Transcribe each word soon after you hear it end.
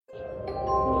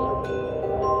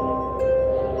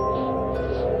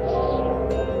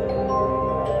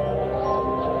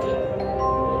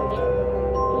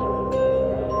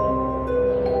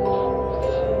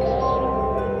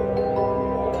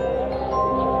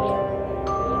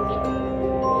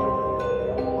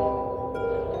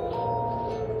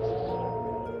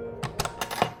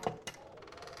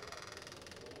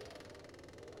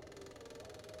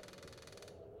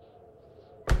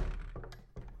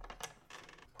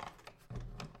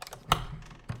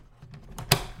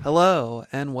Hello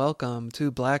and welcome to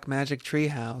Black Magic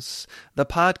Treehouse, the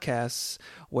podcast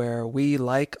where we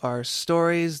like our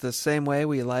stories the same way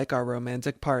we like our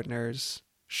romantic partners,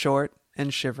 short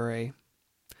and shivery.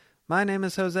 My name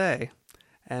is Jose,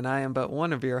 and I am but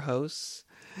one of your hosts,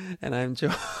 and I'm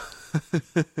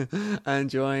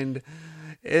joined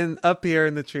up here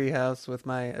in the treehouse with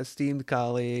my esteemed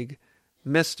colleague,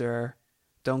 Mr.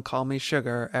 Don't Call Me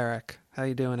Sugar, Eric. How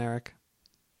you doing, Eric?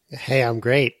 Hey, I'm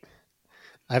great.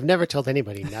 I've never told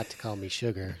anybody not to call me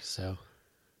sugar, so.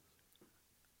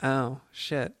 Oh,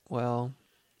 shit. Well,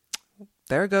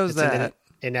 there goes It's that. an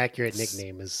inaccurate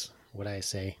nickname is what I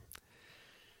say.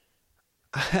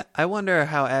 I wonder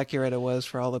how accurate it was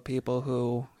for all the people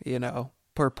who,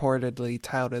 purportedly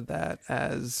touted that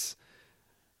as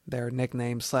their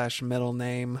nickname slash middle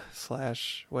name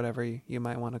slash whatever you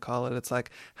might want to call it. It's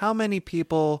like, how many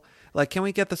people, can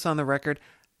we get this on the record?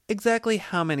 Exactly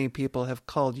how many people have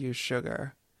called you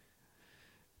sugar?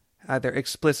 Either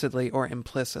explicitly or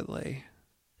implicitly.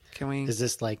 Is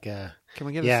this like Can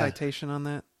we get a citation on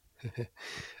that?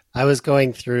 I was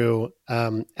going through,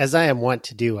 as I am wont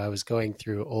to do, I was going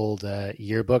through old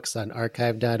yearbooks on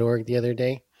archive.org the other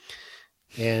day,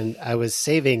 and I was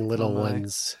saving little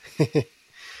ones.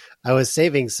 I was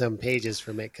saving some pages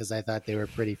from it because I thought they were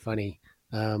pretty funny.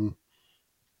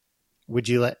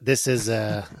 This is,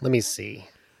 let me see.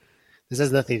 This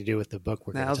has nothing to do with the book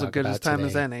we're going to talk about today. Now's as good a time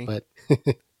as any. But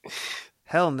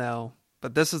hell no.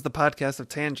 But this is the podcast of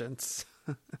tangents.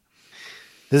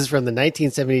 This is from the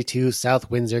 1972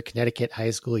 South Windsor, Connecticut High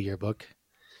School yearbook.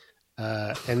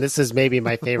 And this is maybe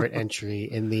my favorite entry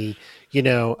in the,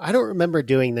 I don't remember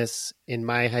doing this in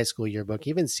my high school yearbook,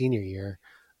 even senior year.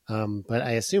 But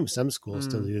I assume some schools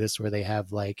still do this where they have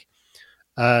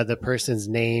the person's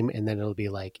name and then it'll be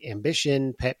like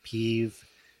ambition, pet peeve,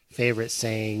 favorite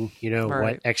saying,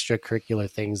 what extracurricular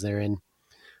things they're in.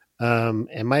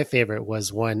 And my favorite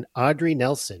was one, Audrey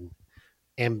Nelson,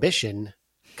 ambition,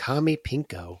 Kami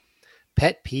Pinko,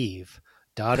 pet peeve,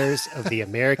 daughters of the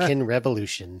American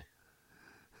Revolution.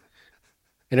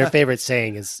 And her favorite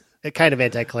saying is kind of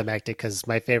anticlimactic because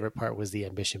my favorite part was the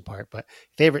ambition part, but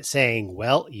favorite saying,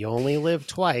 well, you only live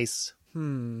twice.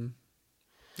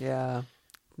 Yeah.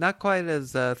 Not quite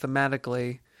as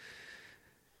thematically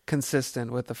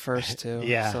consistent with the first two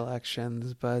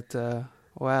selections, but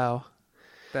wow.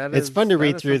 It's fun to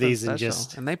read through these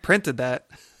and they printed that.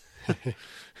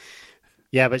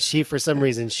 Yeah, but for some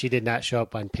reason, she did not show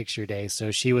up on picture day.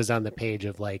 So she was on the page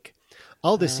of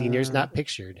all the seniors not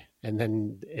pictured. And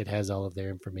then it has all of their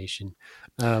information.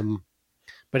 But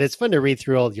it's fun to read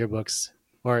through old yearbooks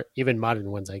or even modern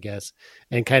ones, I guess,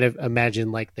 and kind of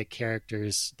imagine the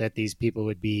characters that these people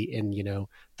would be in,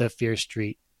 the Fear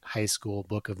Street High School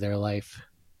book of their life.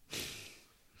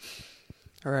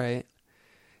 All right.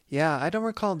 Yeah, I don't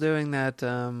recall doing that,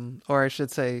 or I should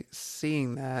say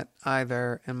seeing that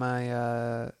either in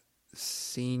my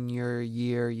senior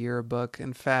year yearbook.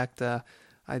 In fact, I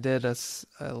did a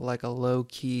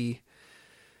low-key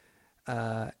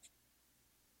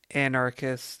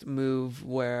anarchist move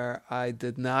where I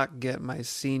did not get my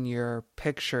senior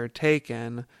picture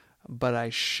taken, but I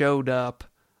showed up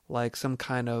like some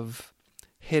kind of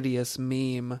hideous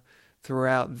meme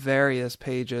throughout various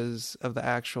pages of the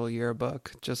actual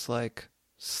yearbook, just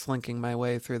slinking my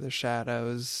way through the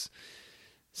shadows,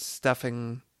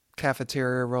 stuffing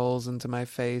cafeteria rolls into my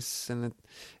face, and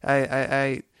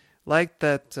I like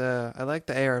that. I like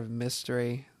the air of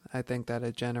mystery. I think that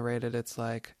it generated. It's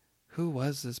who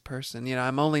was this person?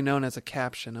 I'm only known as a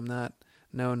caption. I'm not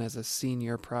known as a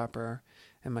senior proper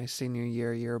in my senior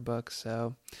year yearbook.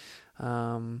 So,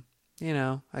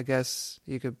 I guess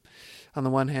you could, on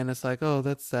the one hand, it's oh,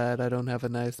 that's sad. I don't have a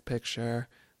nice picture,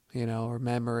 or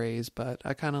memories, but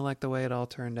I kind of like the way it all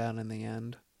turned out in the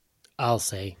end. I'll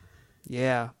say.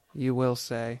 Yeah, you will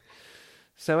say.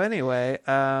 So anyway,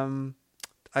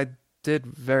 I did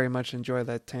very much enjoy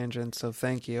that tangent, so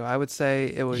thank you. I would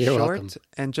say it was You're short welcome.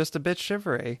 And just a bit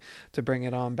shivery to bring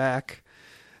it on back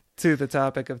to the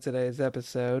topic of today's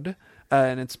episode.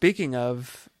 And speaking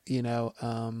of,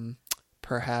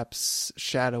 perhaps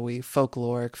shadowy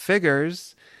folkloric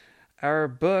figures, our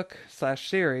book /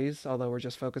 series, although we're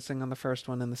just focusing on the first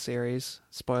one in the series,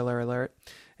 spoiler alert,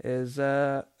 is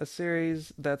a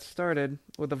series that started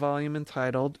with a volume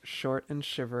entitled Short and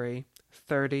Shivery,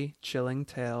 30 Chilling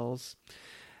Tales.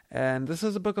 And this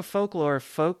is a book of folklore,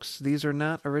 folks. These are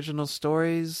not original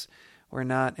stories. We're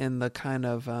not in the kind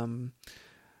of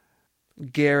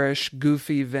garish,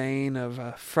 goofy vein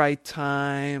of Fright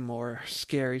Time or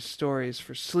scary stories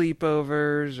for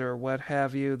sleepovers or what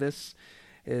have you. This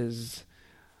is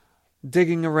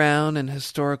digging around in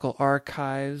historical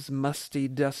archives, musty,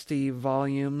 dusty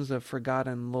volumes of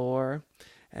forgotten lore,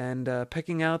 and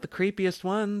picking out the creepiest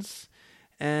ones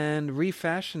and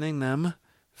refashioning them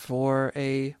for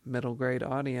a middle grade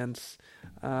audience.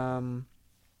 Um,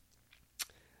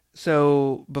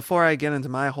 so before I get into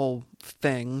my whole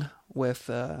thing with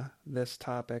this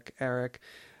topic, Eric,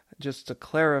 just to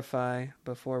clarify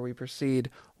before we proceed,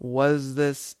 was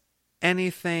this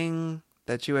anything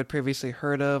that you had previously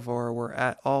heard of or were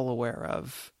at all aware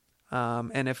of?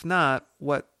 And if not,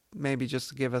 what maybe just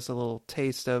to give us a little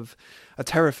taste of a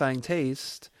terrifying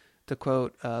taste, to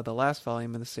quote the last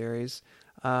volume of the series.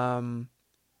 And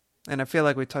I feel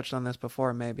like we touched on this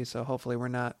before, maybe, so hopefully we're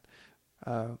not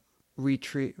uh,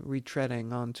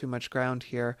 retreading on too much ground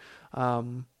here.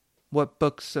 What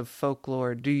books of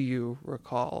folklore do you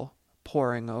recall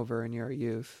poring over in your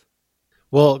youth?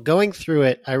 Well, going through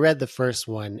it, I read the first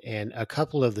one, and a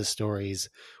couple of the stories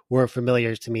were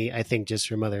familiar to me, I think, just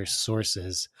from other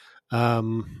sources.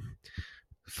 Um,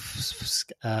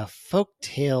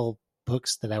 Folktale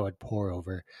books that I would pore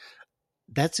over.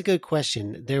 That's a good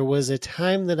question. There was a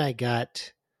time that I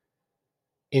got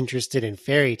interested in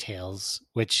fairy tales,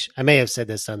 which I may have said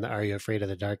this on the Are You Afraid of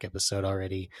the Dark episode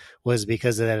already, was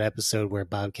because of that episode where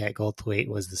Bobcat Goldthwait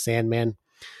was the Sandman.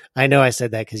 I know I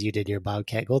said that because you did your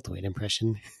Bobcat Goldthwait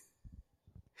impression.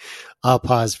 I'll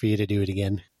pause for you to do it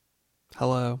again.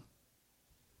 Hello.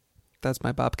 That's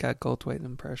my Bobcat Goldthwait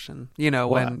impression. You know,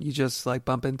 What? when you just like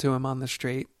bump into him on the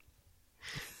street.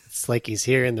 It's like he's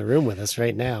here in the room with us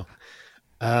right now.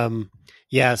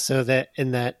 Yeah, so that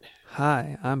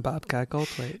Hi, I'm Bobcat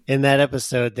Goldthwait. in that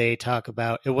episode they talk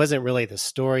about, it wasn't really the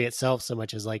story itself so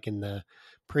much as like in the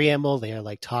preamble they are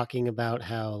like talking about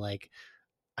how, like,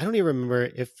 I don't even remember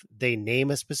if they name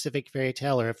a specific fairy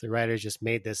tale or if the writers just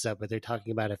made this up, but they're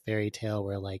talking about a fairy tale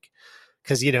where, like,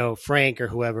 because, you know, Frank or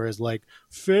whoever is like,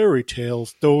 fairy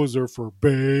tales, those are for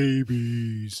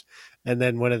babies. And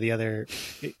then one of the other,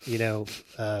 you know,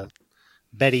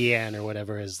 Betty Ann or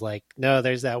whatever is like, no,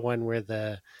 there's that one where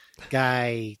the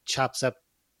guy chops up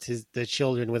the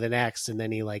children with an axe and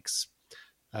then he like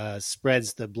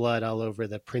spreads the blood all over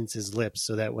the prince's lips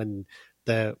so that when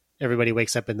everybody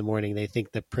wakes up in the morning, they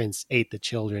think the prince ate the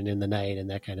children in the night and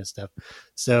that kind of stuff.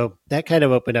 So that kind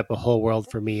of opened up a whole world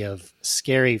for me of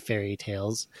scary fairy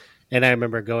tales. And I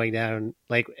remember going down,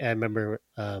 like, I remember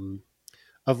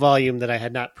a volume that I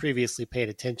had not previously paid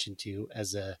attention to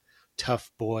as a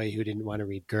tough boy who didn't want to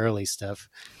read girly stuff.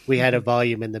 We had a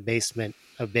volume in the basement,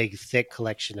 a big, thick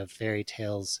collection of fairy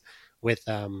tales with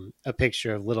a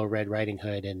picture of Little Red Riding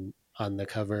Hood and on the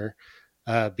cover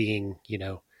being, you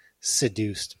know,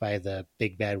 seduced by the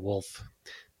big bad wolf.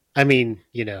 I mean,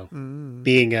 you know,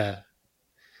 being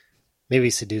maybe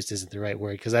seduced isn't the right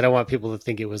word because I don't want people to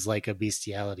think it was like a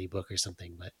bestiality book or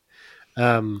something, but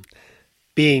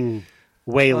being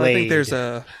waylaid. Well, I think there's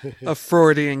a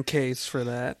Freudian case for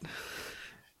that.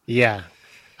 Yeah.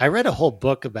 I read a whole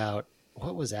book about,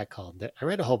 what was that called? I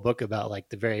read a whole book about like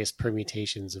the various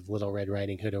permutations of Little Red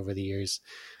Riding Hood over the years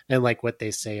and like what they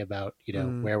say about, you know,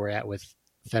 where we're at with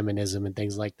feminism and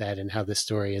things like that and how the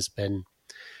story has been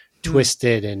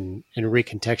twisted and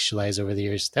recontextualized over the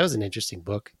years. That was an interesting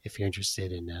book if you're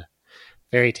interested in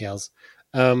fairy tales.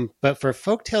 But for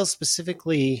folk tales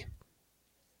specifically,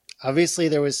 obviously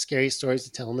there was Scary Stories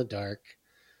to Tell in the Dark,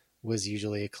 was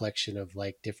usually a collection of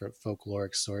like different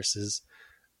folkloric sources.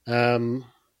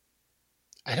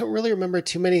 I don't really remember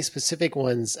too many specific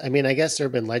ones. I mean, I guess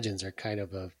urban legends are kind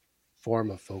of a form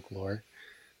of folklore.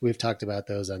 We've talked about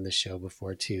those on this show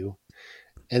before too.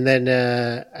 And then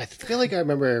I feel like I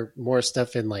remember more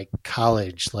stuff in like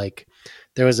college. Like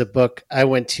there was a book, I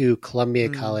went to Columbia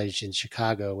College in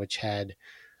Chicago, which had,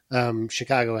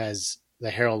 Chicago has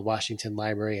the Harold Washington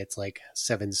Library. It's like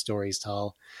 7 stories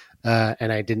tall.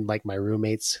 And I didn't like my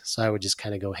roommates, so I would just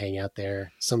kind of go hang out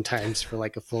there sometimes for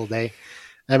like a full day.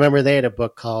 I remember they had a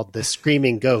book called The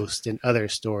Screaming Ghost and Other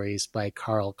Stories by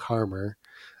Carl Karmer,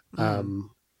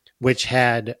 which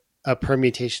had a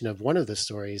permutation of one of the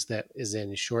stories that is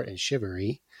in Short and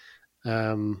Shivery.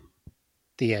 The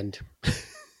end.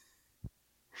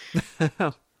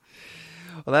 Well,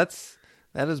 that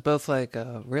is both like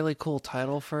a really cool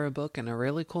title for a book and a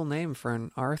really cool name for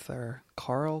an author,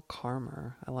 Carl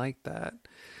Karmer. I like that.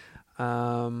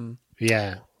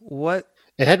 Yeah. What?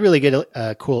 It had really good,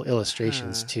 cool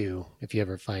illustrations too, if you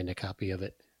ever find a copy of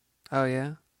it. Oh,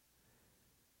 yeah?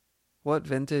 What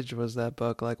vintage was that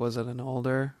book? Like, was it an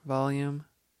older volume?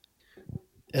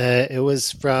 It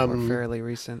was from... Or fairly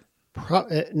recent?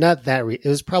 Not that... it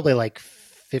was probably like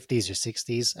 50s or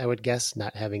 60s, I would guess,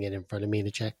 not having it in front of me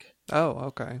to check. Oh,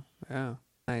 okay. Yeah.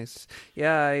 Nice.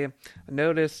 Yeah, I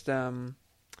noticed. I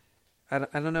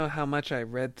don't know how much I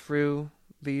read through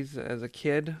these as a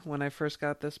kid when I first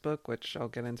got this book, which I'll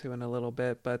get into in a little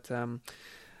bit. But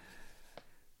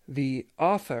the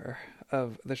author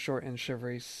of the Short and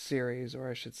Shivery series, or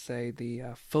I should say the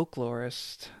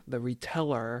folklorist, the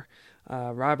reteller,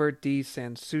 Robert D.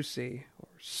 Sansucci, or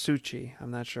Succi,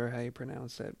 I'm not sure how you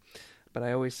pronounce it, but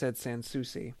I always said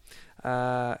Sansucci.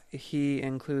 He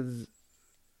includes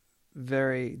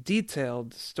very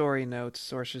detailed story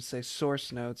notes, or I should say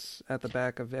source notes, at the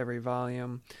back of every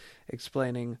volume,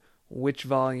 explaining which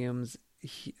volumes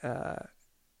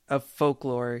of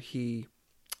folklore he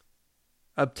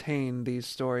obtained these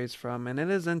stories from. And it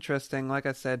is interesting, like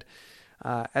I said,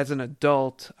 as an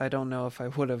adult, I don't know if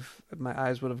my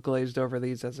eyes would have glazed over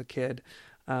these as a kid.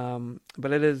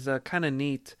 But it is kind of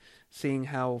neat seeing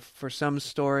how, for some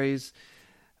stories,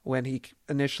 when he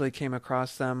initially came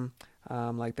across them,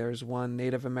 like there's one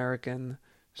Native American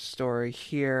story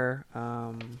here,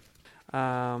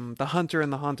 The Hunter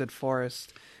in the Haunted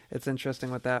Forest. It's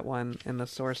interesting with that one. In the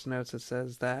source notes, it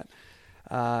says that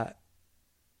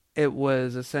it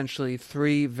was essentially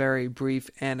three very brief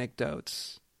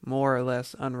anecdotes, more or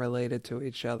less unrelated to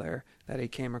each other, that he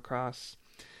came across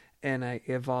in a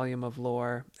volume of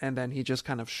lore, and then he just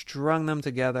kind of strung them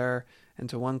together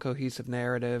into one cohesive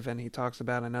narrative. And he talks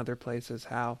about in other places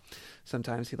how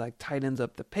sometimes he like tightens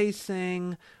up the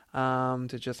pacing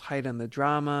to just heighten the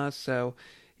drama. So,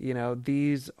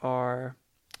 these are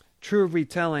true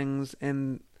retellings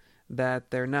in that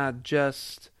they're not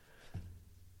just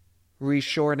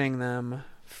reshorting them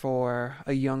for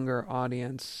a younger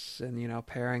audience and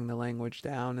paring the language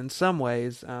down. In some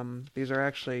ways, these are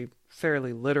actually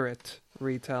fairly literate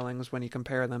retellings when you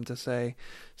compare them to, say,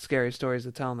 Scary Stories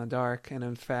to Tell in the Dark. And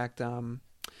in fact,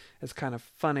 it's kind of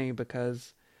funny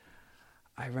because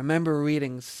I remember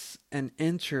reading an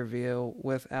interview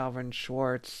with Alvin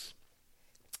Schwartz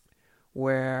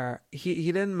where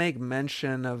he didn't make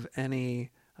mention of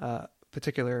any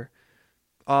particular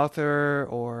author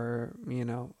or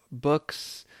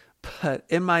books, but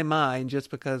in my mind, just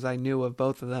because I knew of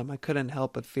both of them, I couldn't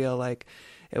help but feel like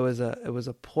it was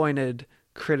a pointed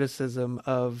criticism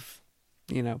of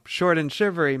Short and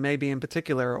Shivery maybe in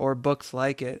particular, or books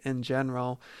like it in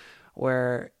general,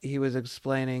 where he was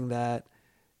explaining that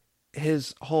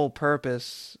his whole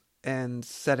purpose in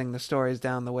setting the stories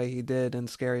down the way he did in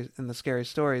the Scary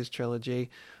Stories trilogy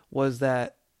was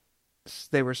that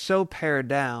they were so pared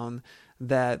down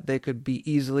that they could be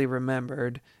easily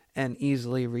remembered and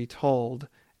easily retold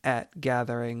at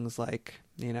gatherings like,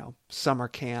 summer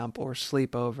camp or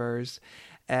sleepovers.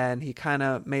 And he kind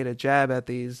of made a jab at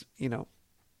these, the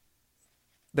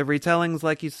retellings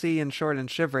like you see in Short and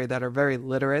Shivery that are very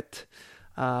literate.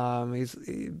 I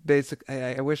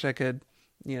wish I could,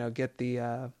 get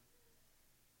the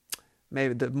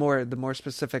maybe the more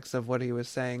specifics of what he was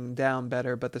saying down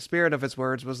better, but the spirit of his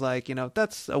words was like,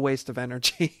 that's a waste of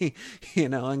energy.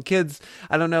 And kids,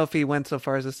 I don't know if he went so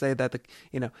far as to say that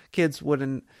kids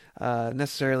wouldn't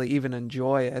necessarily even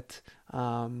enjoy it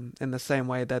in the same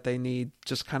way that they need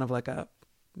just kind of like a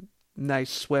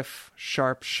nice, swift,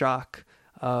 sharp shock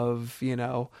of,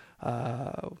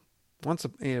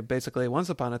 basically once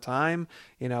upon a time,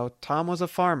 Tom was a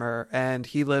farmer and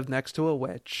he lived next to a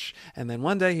witch. And then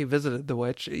one day he visited the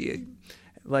witch,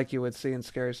 like you would see in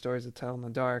Scary Stories to Tell in the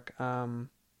Dark.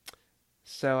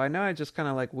 So I know I just kind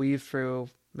of like weave through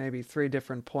maybe 3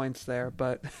 different points there,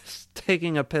 but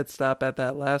taking a pit stop at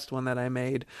that last one that I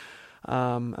made,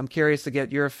 I'm curious to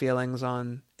get your feelings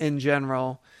on, in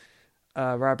general,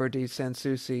 Robert D.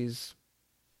 Sansucci's,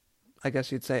 I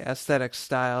guess you'd say, aesthetic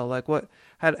style. Like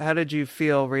how did you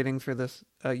feel reading through this?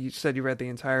 You said you read the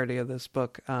entirety of this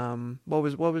book. What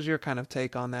was your kind of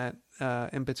take on that,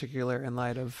 in particular, in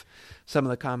light of some of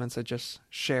the comments I just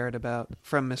shared about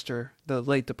from the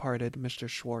late departed Mr.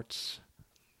 Schwartz?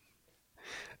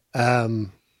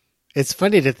 It's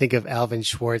funny to think of Alvin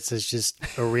Schwartz as just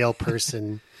a real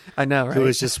person. I know, right? Who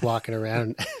was just walking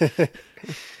around.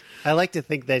 I like to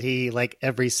think that he, like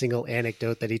every single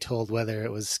anecdote that he told, whether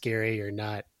it was scary or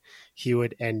not, he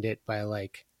would end it by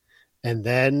like, and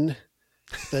then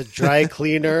the dry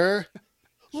cleaner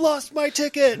lost my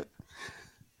ticket.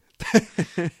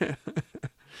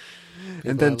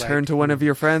 And then turn to one of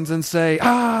your friends and say,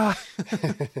 ah!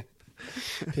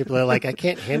 People are like, I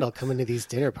can't handle coming to these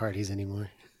dinner parties anymore.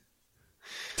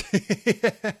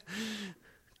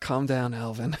 Calm down,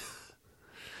 Alvin.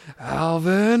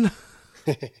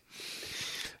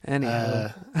 Anyhow,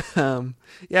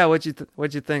 what'd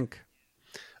you think?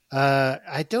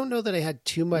 I don't know that I had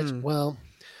too much. Well,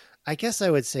 I guess I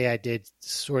would say I did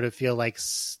sort of feel like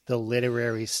the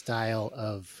literary style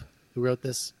of who wrote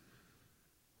this?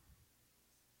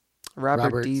 Robert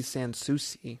Robert. D.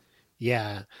 Sansucci.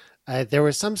 Yeah. There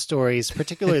were some stories,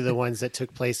 particularly the ones that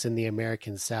took place in the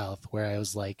American South, where I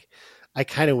was like, I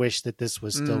kind of wish that this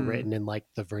was still Mm. written in like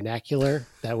the vernacular.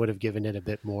 That would have given it a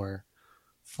bit more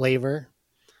flavor.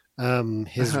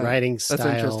 His writing That's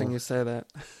interesting style, you say that.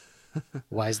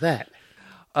 why is that?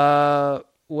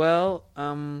 Well,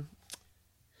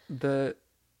 the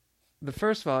the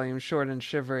first volume, Short and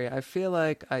Shivery, I feel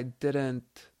like I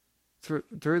didn't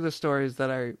through the stories that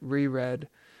I reread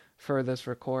for this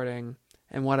recording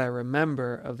and what I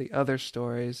remember of the other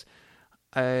stories,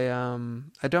 I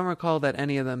don't recall that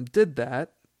any of them did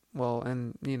that. Well,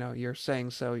 and you're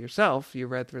saying so yourself. You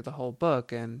read through the whole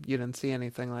book and you didn't see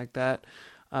anything like that.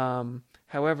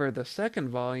 However, the second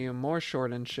volume, more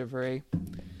Short and Shivery,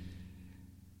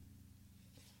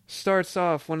 starts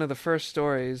off. One of the first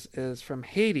stories is from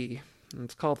Haiti. And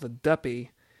it's called The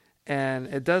Duppy, and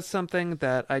it does something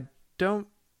that I don't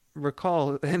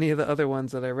recall any of the other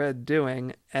ones that I read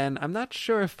doing, and I'm not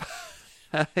sure if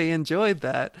I enjoyed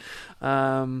that,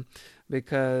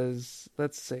 because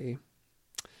let's see.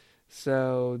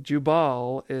 So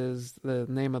Jubal is the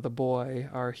name of the boy,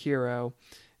 our hero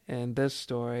in this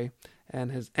story,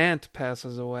 and his aunt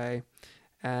passes away.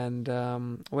 And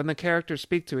when the characters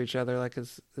speak to each other, like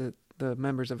the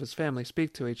members of his family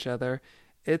speak to each other,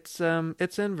 it's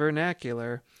in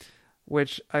vernacular,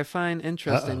 which I find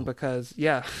interesting Uh-oh. because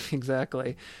yeah,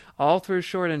 exactly. All through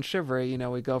Short and Shivery,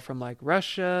 we go from like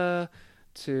Russia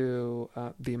to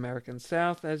the American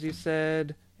South, as you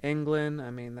said, England.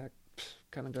 I mean that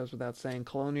kind of goes without saying,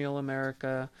 colonial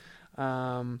America,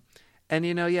 and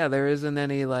yeah, there isn't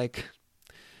any like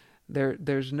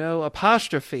there's no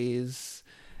apostrophes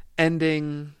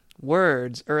ending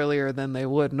words earlier than they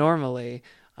would normally,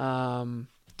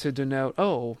 to denote,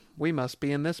 oh, we must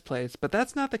be in this place. But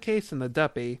that's not the case in the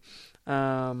Duppy,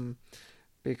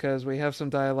 because we have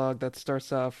some dialogue that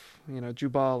starts off,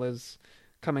 Jubal is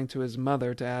coming to his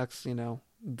mother to ask,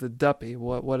 the Duppy,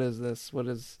 what is this? What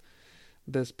is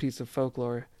this piece of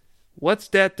folklore? What's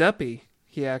that Duppy?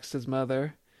 He asked his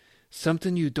mother.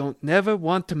 Something you don't never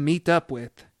want to meet up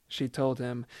with, she told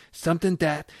him. Something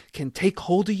that can take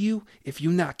hold of you if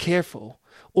you're not careful,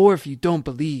 or if you don't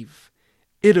believe.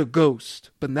 It a ghost,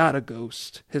 but not a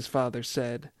ghost, his father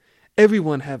said.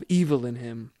 Everyone have evil in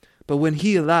him, but when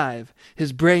he alive,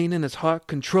 his brain and his heart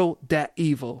control that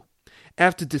evil.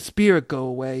 After the spirit go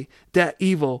away, that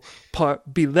evil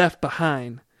part be left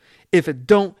behind. If it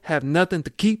don't have nothing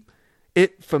to keep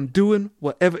it from doing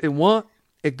whatever it want,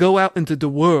 it go out into the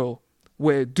world,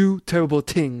 where it do terrible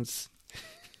things.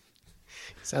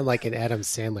 Sound like an Adam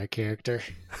Sandler character.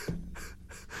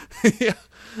 Yeah.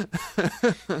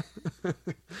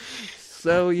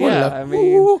 So yeah, I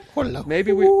mean,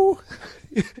 maybe we,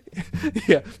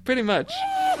 yeah, pretty much.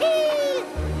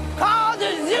 Call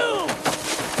the zoo!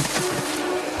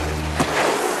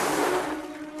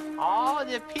 All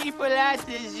the people at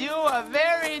the zoo are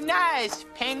very nice,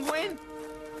 Penguin.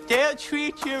 They'll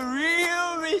treat you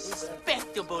real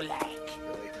respectable like.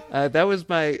 That was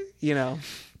my,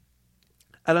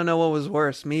 I don't know what was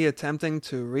worse, me attempting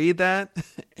to read that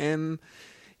in,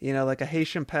 like a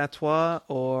Haitian patois,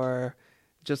 or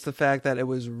just the fact that it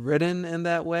was written in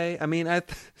that way. I mean, I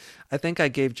think I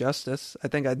gave justice. I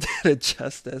think I did it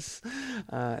justice,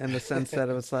 in the sense that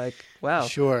it was like, wow,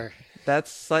 Sure.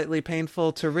 that's slightly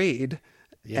painful to read.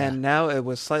 Yeah. And now it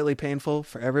was slightly painful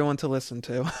for everyone to listen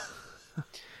to.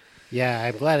 Yeah,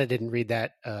 I'm glad I didn't read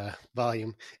that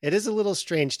volume. It is a little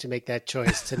strange to make that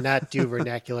choice to not do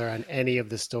vernacular on any of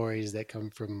the stories that come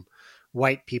from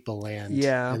white people land.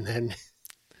 Yeah. And then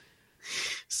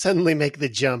suddenly make the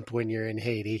jump when you're in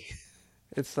Haiti.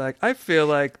 It's like, I feel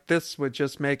like this would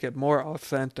just make it more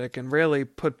authentic and really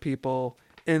put people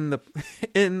in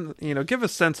give a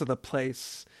sense of the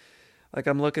place. Like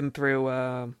I'm looking through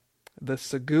the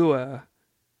Segua,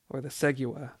 or the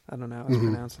Segua, I don't know how it's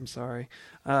pronounced, I'm sorry,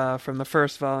 from the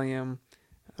first volume.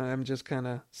 I'm just kind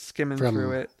of skimming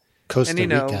through it. Costa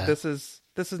And Rica. this is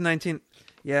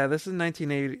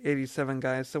 1987,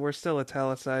 guys, so we're still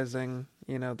italicizing,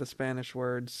 the Spanish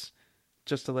words,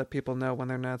 just to let people know when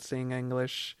they're not seeing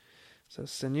English. So,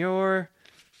 Senor,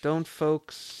 don't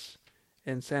folks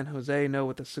in San Jose know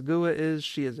what the Segua is?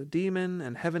 She is a demon,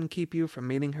 and heaven keep you from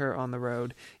meeting her on the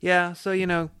road. Yeah,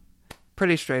 so,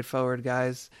 pretty straightforward,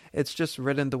 guys. It's just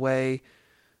written the way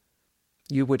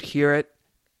you would hear it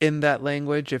in that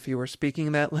language if you were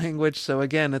speaking that language. So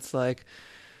again, it's like,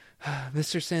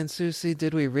 Mr. Sansucci,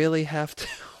 did we really have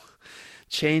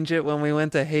change it when we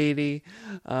went to Haiti.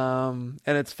 And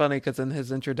it's funny because in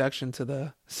his introduction to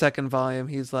the second volume,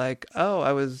 he's like, "Oh,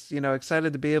 I was,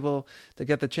 excited to be able to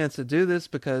get the chance to do this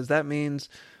because that means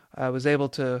I was able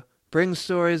to bring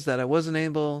stories that I wasn't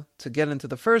able to get into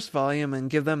the first volume and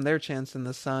give them their chance in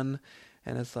the sun."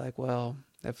 And it's like, well,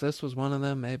 if this was one of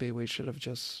them, maybe we should have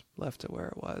just left it where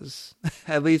it was,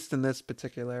 at least in this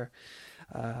particular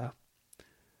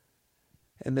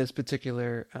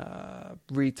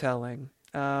retelling.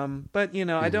 But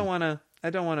I don't want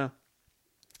to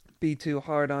be too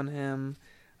hard on him,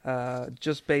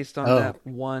 just based on that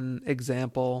one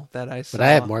example that I saw. But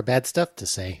I have more bad stuff to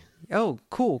say. Oh,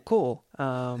 cool.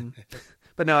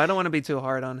 But no, I don't want to be too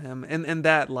hard on him in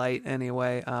that light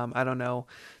anyway. I don't know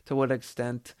to what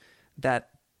extent that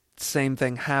same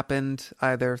thing happened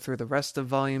either through the rest of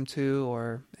volume 2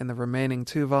 or in the remaining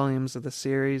 2 volumes of the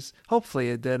series. Hopefully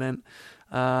it didn't.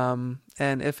 And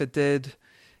if it did,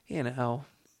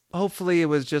 hopefully it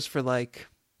was just for like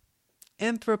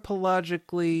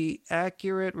anthropologically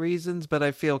accurate reasons, but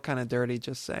I feel kind of dirty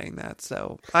just saying that.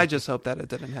 So I just hope that it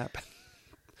didn't happen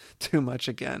too much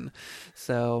again.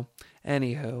 So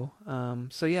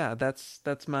anywho, so yeah,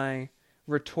 that's my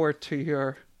retort to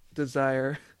your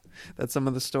desire that some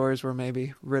of the stories were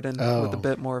maybe written with a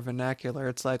bit more vernacular.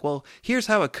 It's like, well, here's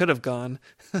how it could have gone.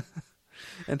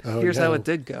 And here's how it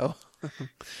did go.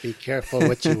 Be careful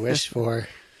what you wish for.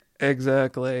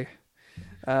 Exactly.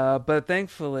 But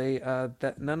thankfully,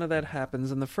 that none of that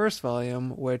happens in the first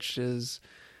volume, which is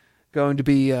going to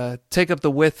be take up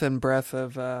the width and breadth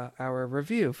of our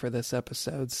review for this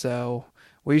episode. So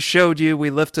we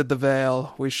lifted the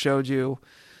veil. We showed you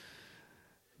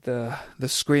the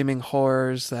screaming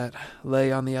horrors that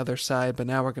lay on the other side, but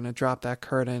now we're going to drop that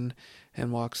curtain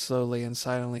and walk slowly and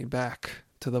silently back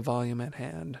to the volume at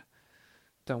hand.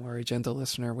 Don't worry, gentle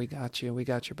listener, we got you. We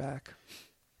got your back.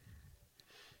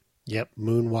 Yep,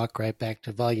 moonwalk right back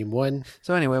to volume 1.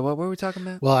 So anyway, what were we talking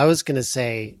about? Well, I was going to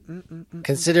say,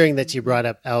 considering that you brought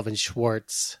up Alvin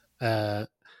Schwartz, I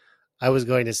was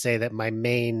going to say that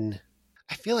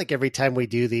I feel like every time we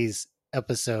do these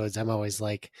episodes, I'm always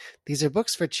like, these are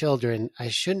books for children. I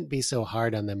shouldn't be so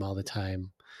hard on them all the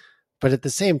time. But at the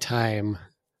same time,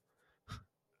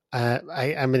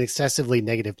 I'm an excessively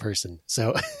negative person.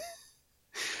 So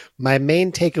my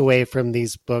main takeaway from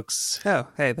these books... Oh,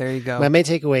 hey, there you go. My main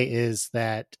takeaway is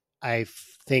that I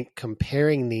think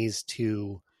comparing these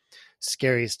to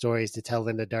Scary Stories to Tell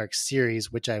in the Dark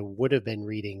series, which I would have been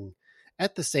reading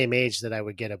at the same age that I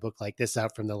would get a book like this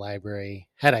out from the library,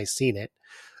 had I seen it,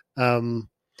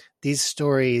 these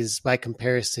stories, by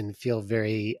comparison, feel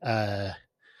very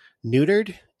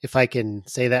neutered, if I can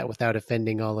say that without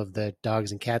offending all of the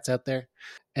dogs and cats out there.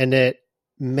 And it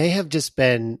may have just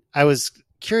been... I was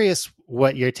curious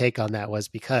what your take on that was,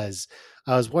 because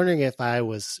I was wondering if I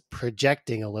was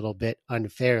projecting a little bit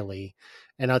unfairly,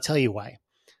 and I'll tell you why.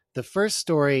 The first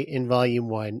story in volume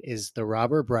 1 is The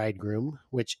Robber Bridegroom,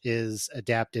 which is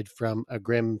adapted from a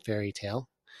Grimm fairy tale.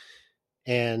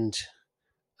 And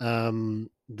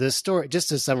the story, just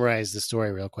to summarize the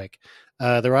story real quick,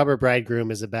 The Robber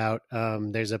Bridegroom is about,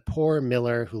 there's a poor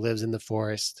miller who lives in the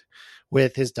forest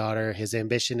with his daughter. His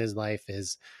ambition in life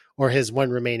is, or his one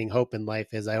remaining hope in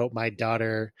life is, I hope my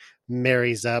daughter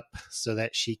marries up so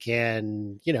that she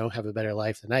can, have a better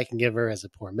life than I can give her as a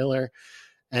poor miller.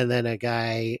 And then a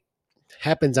guy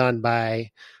happens on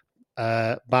by,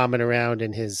 bombing around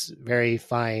in his very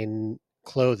fine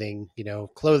clothing,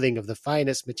 clothing of the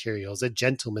finest materials, a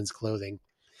gentleman's clothing.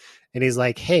 And he's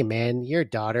like, hey man, your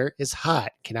daughter is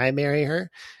hot. Can I marry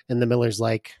her? And the miller's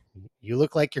like, you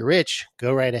look like you're rich.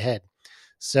 Go right ahead.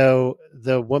 So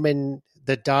the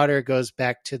daughter goes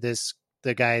back to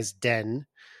the guy's den.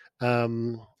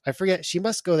 I forget, she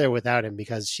must go there without him,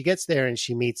 because she gets there and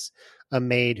she meets a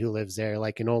maid who lives there,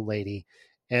 like an old lady.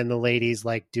 And the lady's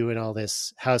like doing all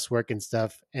this housework and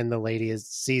stuff. And the lady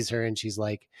sees her and she's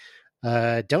like,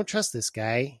 don't trust this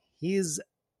guy. He's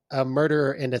a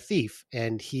murderer and a thief,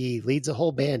 and he leads a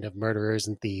whole band of murderers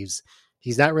and thieves.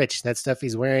 He's not rich. That stuff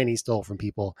he's wearing, he stole from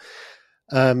people.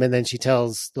 And then she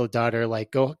tells the daughter,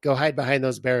 like, go hide behind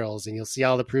those barrels and you'll see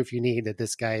all the proof you need that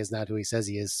this guy is not who he says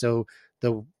he is. So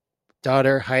the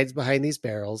daughter hides behind these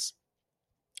barrels.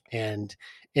 And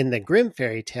in the Grimm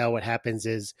fairy tale, what happens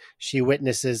is she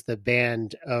witnesses the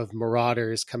band of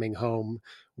marauders coming home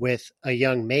with a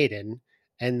young maiden,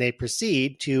 and they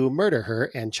proceed to murder her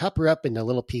and chop her up into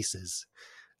little pieces.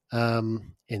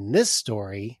 In this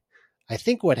story, I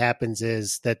think what happens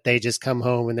is that they just come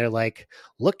home and they're like,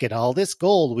 look at all this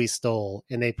gold we stole.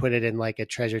 And they put it in like a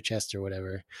treasure chest or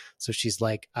whatever. So she's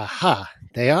like, aha,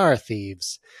 they are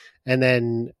thieves. And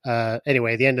then,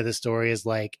 anyway, the end of the story is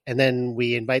like, and then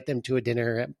we invite them to a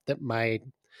dinner at my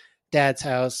dad's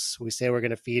house. We say we're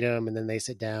going to feed them, and then they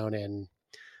sit down, and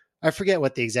I forget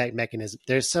what the exact mechanism.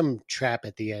 There's some trap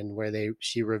at the end where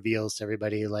she reveals to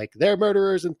everybody like they're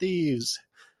murderers and thieves.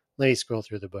 Let me scroll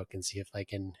through the book and see if I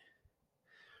can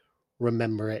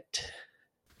remember it.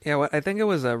 Yeah, I think it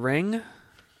was a ring,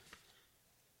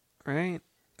 right?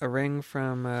 A ring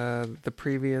from the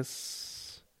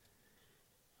previous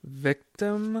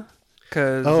victim,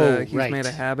 because he's right. made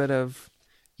a habit of.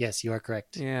 Yes, you are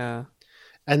correct. Yeah.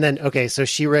 And then, okay, so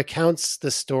she recounts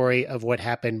the story of what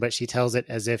happened, but she tells it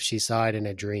as if she saw it in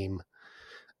a dream.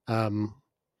 And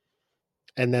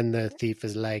then the thief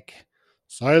is like,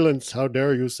 "Silence, how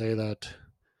dare you say that?"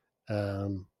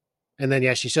 And then,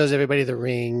 yeah, she shows everybody the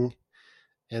ring.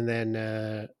 And then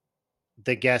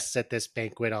the guests at this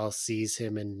banquet all seize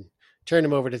him and turn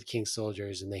him over to the king's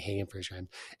soldiers, and they hang him for his crime.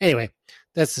 Anyway,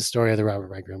 that's the story of the robber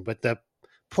bridegroom. But the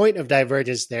point of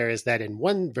divergence there is that in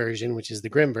one version, which is the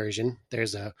Grimm version,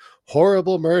 there's a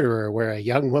horrible murderer where a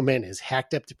young woman is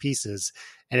hacked up to pieces.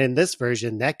 And in this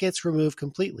version, that gets removed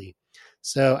completely.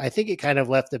 So I think it kind of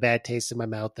left a bad taste in my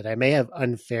mouth that I may have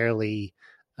unfairly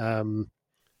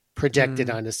projected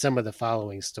onto some of the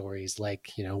following stories.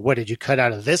 Like, what did you cut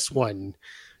out of this one,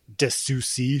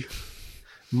 DeSoucy,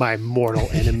 my mortal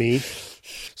enemy?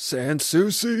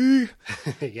 Sanssouci?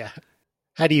 Yeah.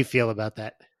 How do you feel about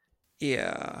that?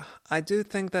 Yeah, I do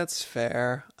think that's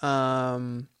fair.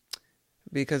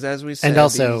 Because as we said, and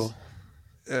also,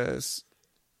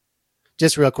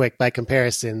 just real quick, by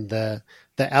comparison, the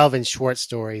Alvin Schwartz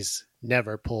stories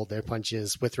never pulled their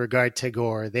punches with regard to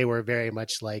gore. They were very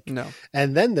much like, no.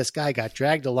 And then this guy got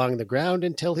dragged along the ground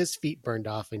until his feet burned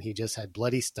off and he just had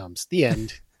bloody stumps. The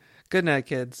end. Good night,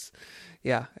 kids.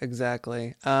 Yeah,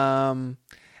 exactly. And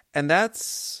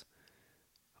that's,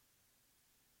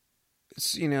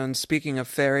 and speaking of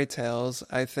fairy tales,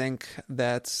 I think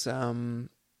that's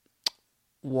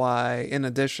why, in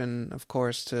addition, of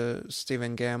course, to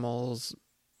Stephen Gammell's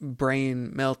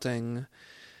brain-melting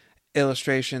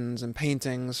illustrations and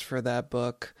paintings for that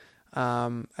book,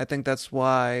 I think that's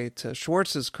why, to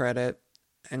Schwartz's credit,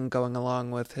 and going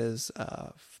along with his,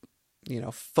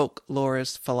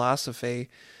 folklorist philosophy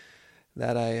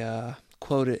that I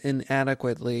quoted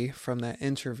inadequately from that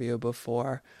interview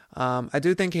before, I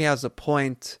do think he has a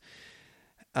point,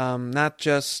 not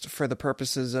just for the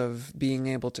purposes of being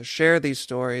able to share these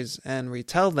stories and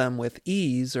retell them with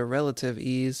ease or relative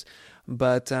ease,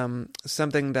 but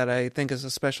something that I think is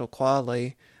a special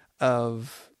quality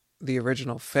of the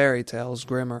original fairy tales,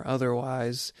 Grimm or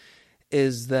otherwise,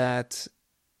 is that,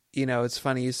 it's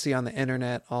funny, you see on the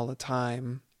internet all the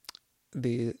time,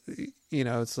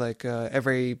 it's like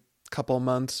every couple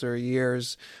months or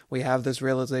years we have this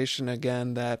realization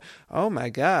again that, oh my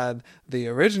God, the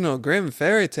original Grimm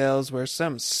fairy tales were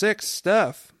some sick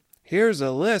stuff. Here's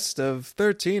a list of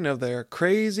 13 of their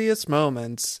craziest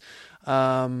moments.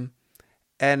 And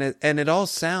it all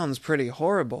sounds pretty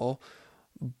horrible,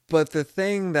 but the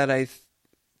thing that I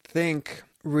think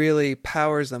really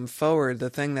powers them forward, the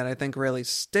thing that I think really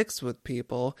sticks with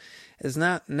people, is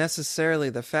not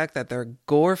necessarily the fact that they're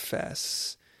gore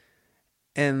fests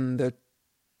in the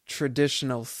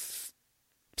traditional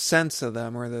sense of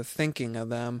them or the thinking of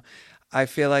them. I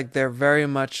feel like they're very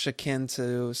much akin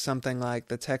to something like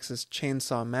the Texas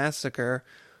Chainsaw Massacre,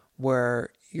 where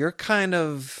you're kind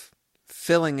of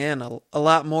filling in a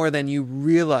lot more than you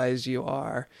realize you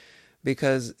are,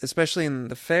 because especially in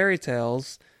the fairy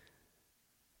tales,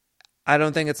 I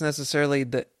don't think it's necessarily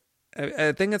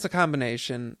I think it's a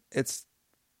combination. It's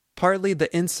partly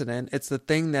the incident, it's the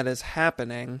thing that is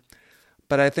happening,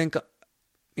 but I think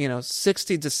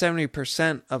 60 to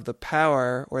 70% of the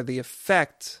power or the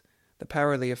effect,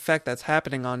 that's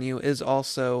happening on you is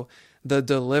also the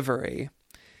delivery.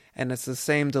 And it's the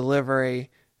same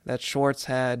delivery that Schwartz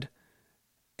had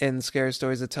in Scary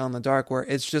Stories to Tell in the Dark, where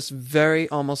it's just very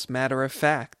almost matter of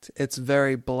fact. It's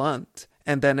very blunt.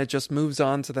 And then it just moves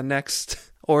on to the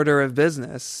next order of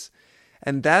business.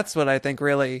 And that's what I think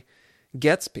really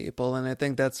gets people. And I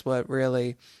think that's what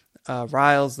really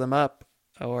riles them up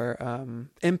or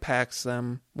impacts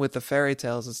them with the fairy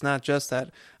tales. It's not just that,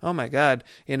 oh my God,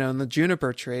 in the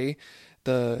juniper tree,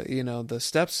 the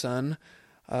stepson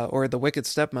or the wicked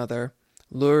stepmother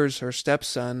lures her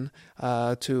stepson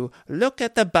to look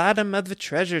at the bottom of the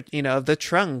treasure, of the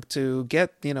trunk to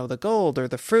get, the gold or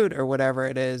the fruit or whatever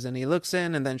it is. And he looks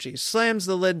in and then she slams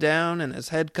the lid down and his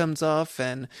head comes off.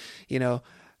 And,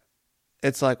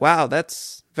 it's like, wow,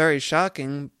 that's very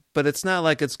shocking. but it's not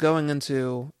like it's going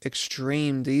into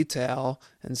extreme detail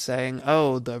and saying,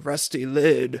 oh, the rusty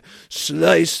lid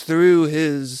sliced through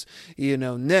his,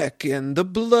 neck and the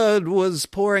blood was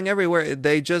pouring everywhere.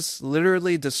 They just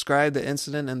literally describe the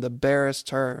incident in the barest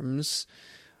terms,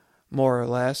 more or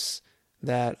less,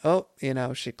 that,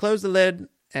 she closed the lid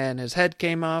and his head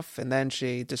came off, and then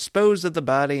she disposed of the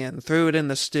body and threw it in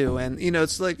the stew. And,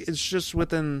 it's like, it's just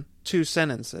within 2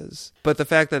 sentences. But the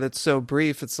fact that it's so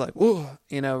brief, it's like, ooh,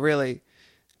 really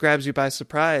grabs you by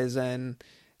surprise. And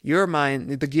your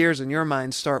mind, the gears in your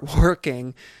mind start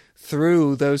working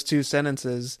through those 2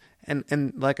 sentences.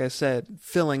 And like I said,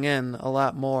 filling in a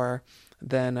lot more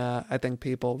than I think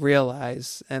people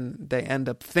realize, and they end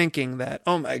up thinking that,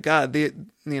 oh my God,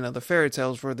 the fairy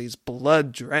tales were these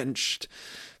blood-drenched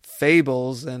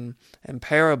fables and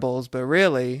parables, but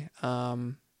really,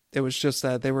 it was just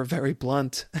that they were very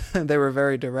blunt. They were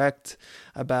very direct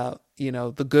about,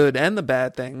 the good and the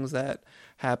bad things that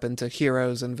happen to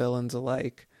heroes and villains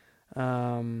alike.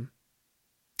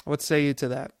 What say you to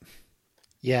that?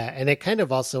 Yeah, and it kind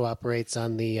of also operates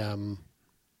on the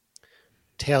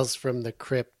Tales from the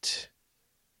Crypt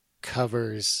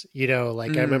covers, I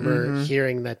remember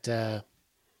hearing that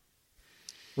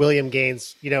William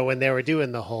Gaines, when they were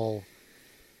doing the whole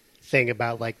thing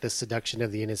about like the seduction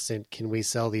of the innocent, can we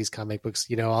sell these comic books,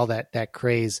 all that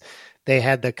craze, they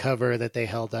had the cover that they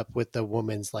held up with the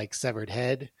woman's like severed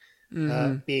head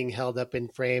being held up in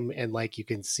frame, and like you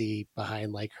can see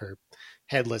behind like her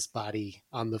headless body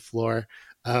on the floor.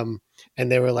 And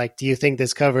they were like, do you think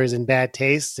this cover is in bad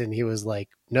taste? And he was like,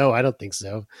 no, I don't think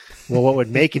so. Well, what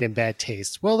would make it in bad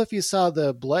taste? Well, if you saw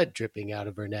the blood dripping out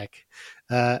of her neck.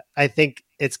 I think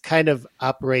it's kind of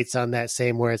operates on that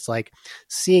same, where it's like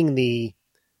seeing the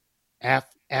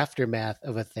aftermath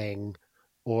of a thing,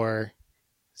 or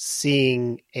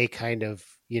seeing a kind of,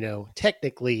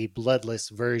 technically bloodless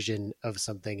version of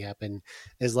something happen,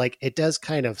 is like, it does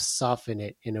kind of soften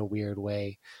it in a weird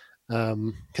way.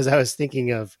 Because I was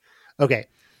thinking of, okay,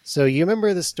 so you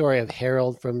remember the story of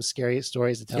Harold from Scary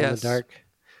Stories to Tell in the Dark?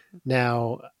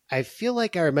 Now, I feel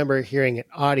like I remember hearing an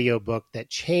audiobook that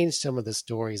changed some of the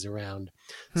stories around.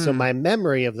 So my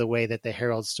memory of the way that the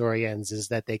Harold story ends is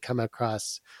that they come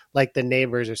across, like the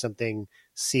neighbors or something,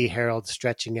 see Harold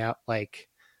stretching out like,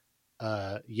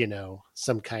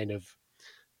 some kind of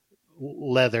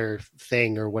leather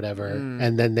thing or whatever,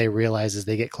 and then they realize as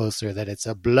they get closer that it's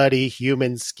a bloody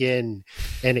human skin,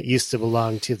 and it used to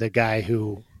belong to the guy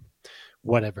who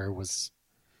whatever was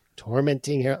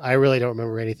tormenting her. I really don't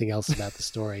remember anything else about the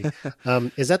story.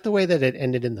 Is that the way that it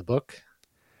ended in the book?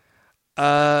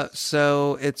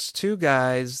 So it's 2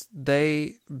 guys,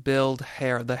 they build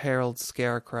the Harold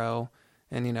Scarecrow,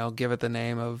 and give it the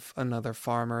name of another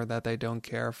farmer that they don't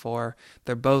care for.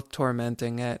 They're both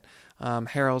tormenting it.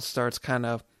 Harold starts kind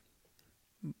of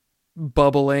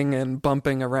bubbling and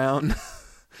bumping around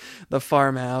the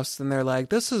farmhouse, and they're like,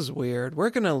 this is weird. We're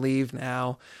going to leave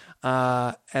now.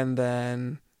 And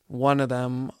then one of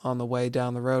them on the way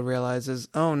down the road realizes,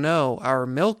 oh no, our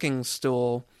milking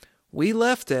stool, we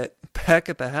left it back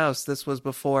at the house. This was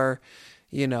before,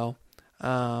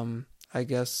 I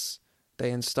guess they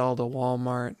installed a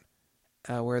Walmart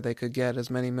where they could get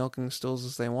as many milking stools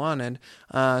as they wanted.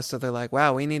 So they're like,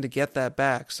 wow, we need to get that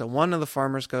back. So one of the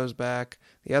farmers goes back.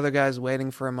 The other guy's waiting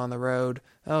for him on the road.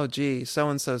 Oh, gee,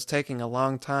 so-and-so's taking a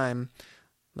long time.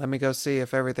 Let me go see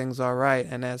if everything's all right.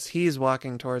 And as he's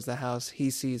walking towards the house, he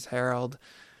sees Harold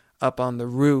up on the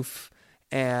roof.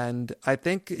 And I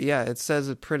think, it says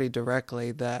it pretty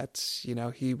directly that,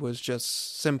 he was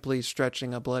just simply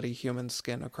stretching a bloody human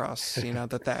skin across,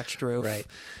 the thatched roof. Right.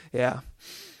 Yeah.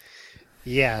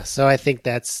 Yeah, so I think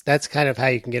that's kind of how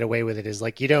you can get away with it, is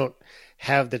like you don't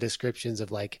have the descriptions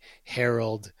of like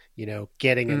Harold,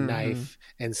 getting a knife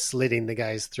and slitting the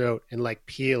guy's throat and like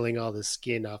peeling all the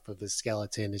skin off of the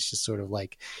skeleton. It's just sort of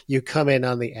like you come in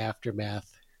on the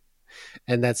aftermath,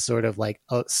 and that's sort of like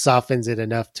softens it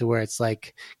enough to where it's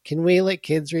like, can we let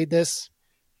kids read this?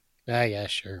 Yeah,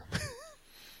 sure.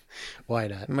 Why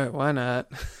not? Why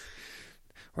not?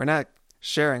 We're not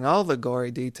sharing all the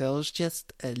gory details,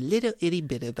 just a little itty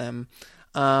bit of them.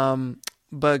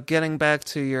 But getting back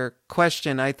to your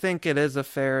question, I think it is a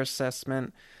fair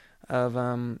assessment of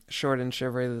Short and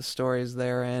Shivery, the stories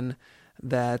therein,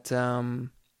 that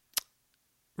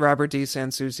Robert D.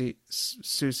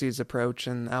 Sansucci's approach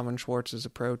and Alvin Schwartz's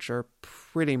approach are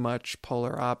pretty much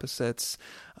polar opposites.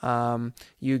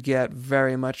 You get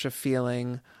very much a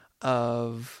feeling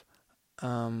of,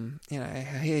 I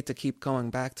hate to keep going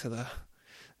back to the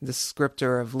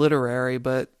descriptor of literary,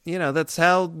 but, that's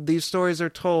how these stories are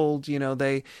told.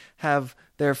 They have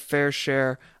their fair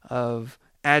share of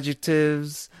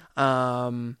adjectives.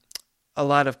 A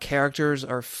lot of characters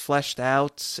are fleshed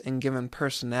out and given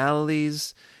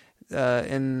personalities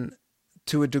in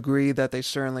to a degree that they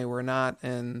certainly were not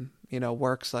in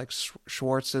works like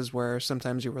Schwartz's, where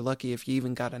sometimes you were lucky if you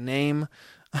even got a name.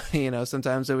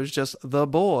 Sometimes it was just the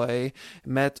boy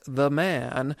met the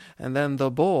man, and then the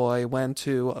boy went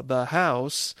to the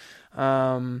house.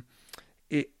 I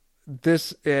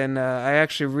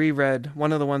actually reread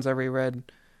one of the ones I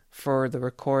reread for the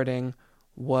recording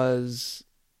was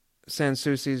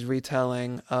Sansusi's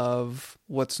retelling of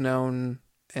what's known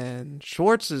in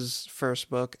Schwartz's first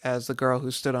book as The Girl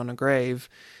Who Stood on a Grave.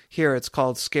 Here it's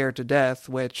called Scared to Death,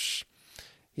 which,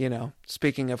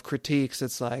 speaking of critiques,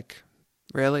 it's like,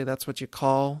 really? That's what you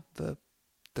call the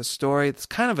story? It's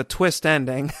kind of a twist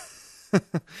ending.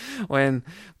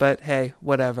 But hey,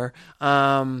 whatever.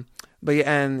 But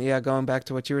yeah, going back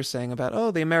to what you were saying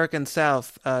about, the American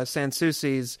South,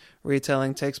 Sansusi's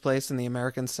retelling takes place in the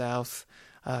American South.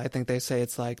 I think they say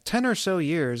it's like 10 or so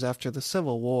years after the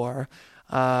Civil War.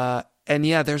 And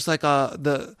yeah, there's like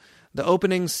the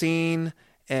opening scene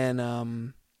in,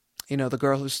 The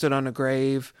Girl Who Stood on a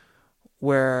Grave,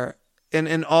 where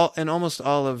in almost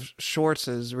all of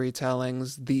Schwartz's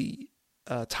retellings, the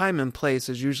time and place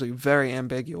is usually very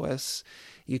ambiguous.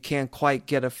 You can't quite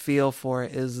get a feel for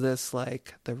it. Is this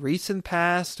like the recent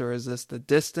past or is this the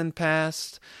distant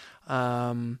past?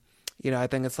 I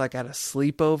think it's like at a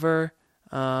sleepover.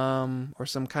 Or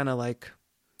some kind of like,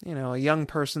 a young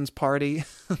person's party.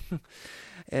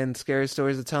 And Scary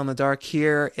Stories to Tell in the Dark,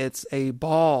 here it's a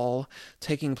ball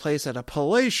taking place at a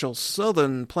palatial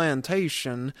southern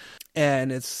plantation.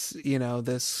 And it's,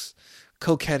 this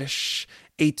coquettish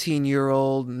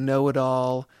 18-year-old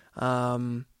know-it-all,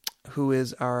 who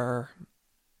is our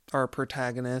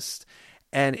protagonist.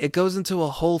 And it goes into a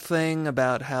whole thing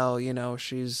about how,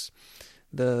 she's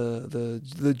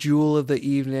the jewel of the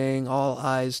evening. All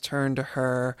eyes turn to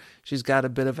her. She's got a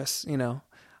bit of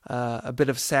a bit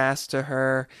of sass to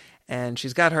her, and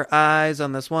she's got her eyes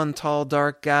on this one tall,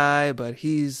 dark guy, but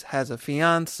has a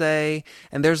fiance,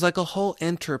 and there's like a whole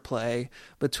interplay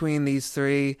between these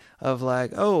three of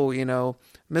like,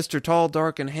 Mr. Tall,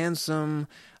 Dark, and Handsome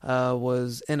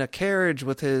was in a carriage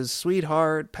with his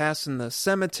sweetheart passing the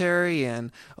cemetery,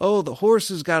 and the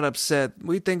horses got upset.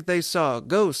 We think they saw a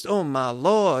ghost. Oh my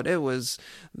Lord,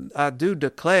 I do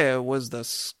declare, was the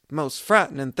most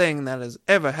frightening thing that has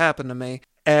ever happened to me.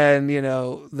 And,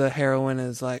 the heroine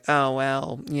is like, oh,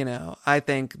 well, I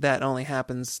think that only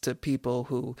happens to people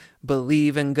who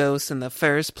believe in ghosts in the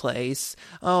first place.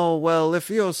 Oh, well,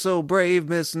 if you're so brave,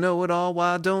 Miss Know-It-All,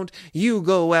 why don't you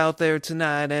go out there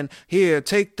tonight and here,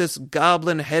 take this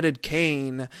goblin-headed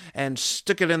cane and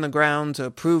stick it in the ground to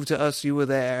prove to us you were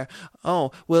there.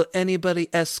 Oh, will anybody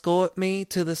escort me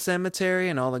to the cemetery?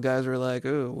 And all the guys were like,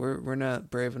 oh, we're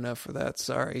not brave enough for that.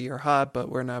 Sorry, you're hot, but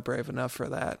we're not brave enough for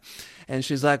that. And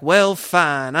she's like, well,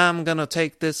 fine, I'm gonna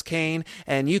take this cane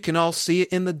and you can all see it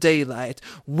in the daylight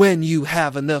when you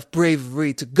have enough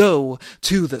bravery to go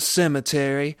to the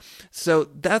cemetery. So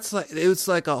it's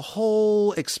like a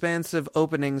whole expansive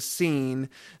opening scene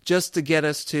just to get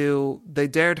us to, they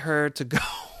dared her to go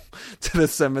to the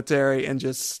cemetery and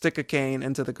just stick a cane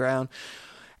into the ground.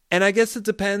 And I guess it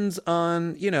depends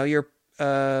on, your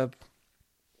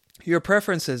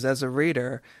preferences as a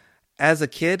reader. As a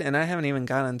kid, and I haven't even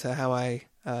gotten to how I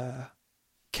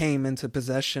came into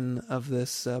possession of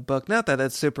this book. Not that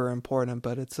it's super important,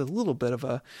 but it's a little bit of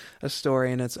a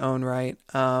story in its own right.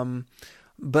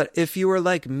 But if you were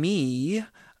like me,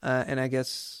 and I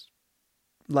guess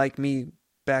like me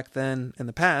back then in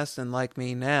the past and like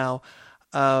me now,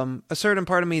 a certain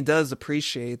part of me does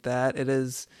appreciate that. It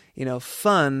is,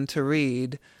 fun to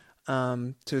read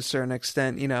to a certain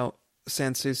extent.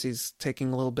 Sansusi's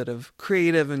taking a little bit of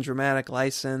creative and dramatic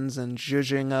license and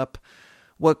zhuzhing up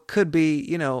what could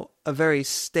be, a very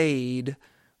staid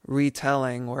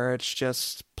retelling where it's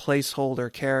just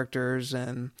placeholder characters.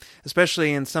 And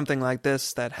especially in something like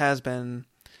this that has been,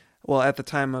 well, at the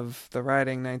time of the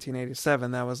writing,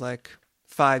 1987, that was like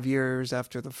 5 years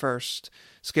after the first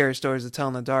Scary Stories to Tell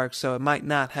in the Dark. So it might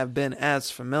not have been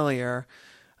as familiar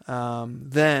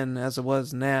then as it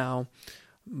was now.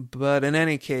 But in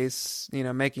any case,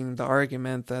 making the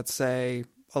argument that, say,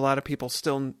 a lot of people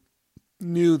still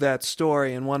knew that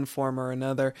story in one form or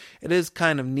another, it is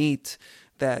kind of neat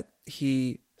that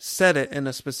he said it in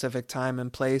a specific time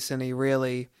and place, and he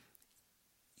really,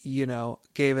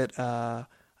 gave it a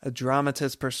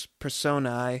dramatist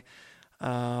personae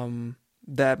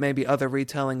that maybe other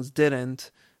retellings didn't.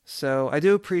 So I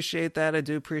do appreciate that. I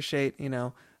do appreciate,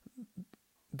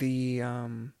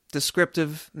 the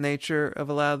descriptive nature of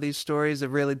a lot of these stories. It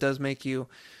really does make you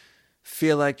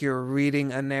feel like you're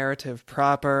reading a narrative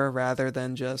proper rather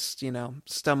than just,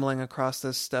 stumbling across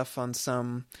this stuff on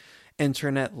some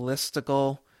internet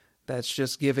listicle that's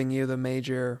just giving you the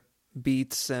major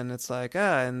beats and it's like,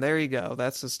 and there you go.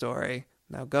 That's the story.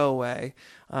 Now go away.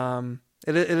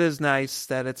 It is nice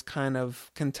that it's kind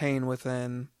of contained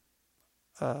within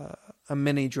a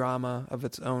mini drama of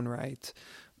its own right,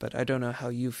 but I don't know how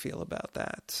you feel about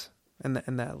that in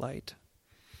that light.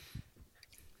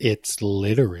 It's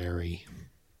literary.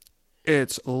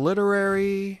 It's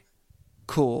literary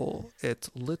cool. It's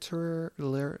literally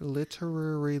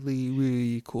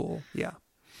cool. Yeah.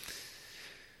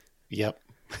 Yep.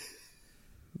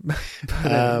 But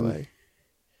anyway.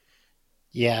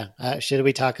 Yeah. Should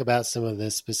we talk about some of the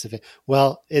specific?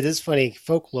 Well, it is funny,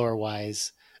 folklore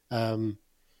wise.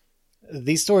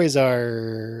 These stories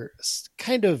are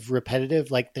kind of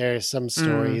repetitive. Like there are some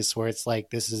stories where it's like,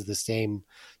 this is the same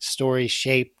story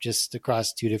shape, just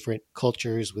across two different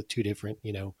cultures with two different,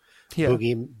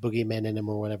 boogeymen in them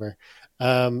or whatever.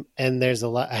 And there's a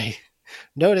lot I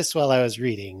noticed while I was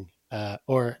reading,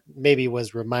 or maybe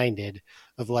was reminded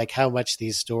of like how much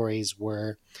these stories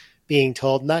were being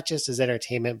told, not just as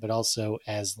entertainment, but also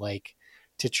as like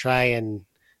to try and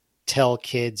tell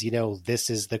kids, this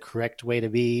is the correct way to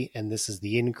be and this is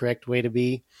the incorrect way to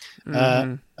be,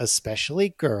 especially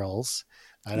girls.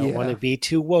 I don't want to be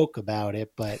too woke about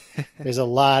it, but there's a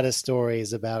lot of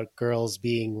stories about girls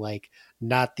being like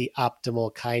not the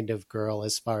optimal kind of girl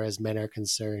as far as men are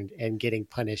concerned and getting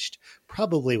punished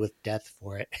probably with death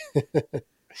for it.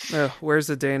 Where's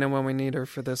the Dana when we need her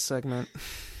for this segment?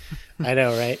 I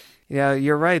know, right? Yeah,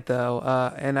 you're right though.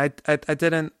 And I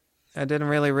didn't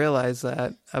really realize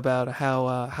that about how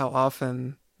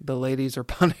often the ladies are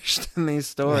punished in these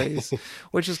stories,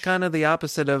 which is kind of the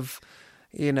opposite of,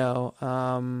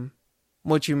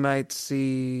 what you might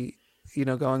see,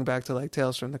 going back to like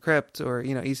Tales from the Crypt or,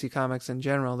 EC Comics in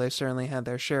general. They certainly had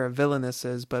their share of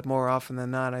villainesses, but more often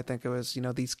than not, I think it was,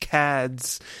 these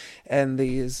cads and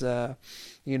these,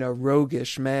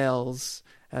 roguish males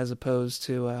as opposed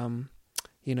to,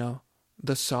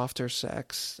 the softer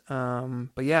sex.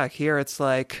 But yeah, here it's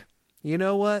like, you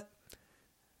know what?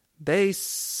 They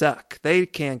suck. They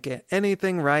can't get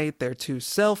anything right. They're too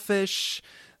selfish.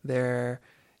 They're,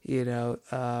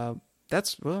 I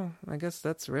guess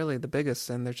that's really the biggest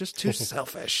sin. They're just too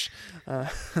selfish.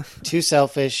 Too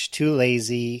selfish, too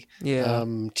lazy, yeah.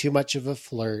 Too much of a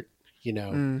flirt,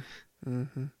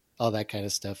 all that kind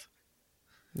of stuff.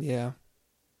 Yeah.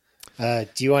 Do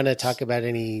you want to talk about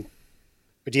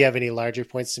do you have any larger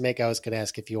points to make? I was going to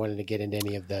ask if you wanted to get into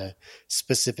any of the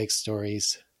specific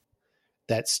stories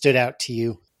that stood out to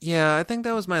you. Yeah, I think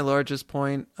that was my largest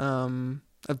point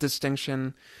of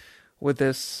distinction with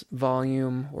this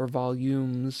volume or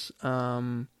volumes.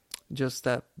 Just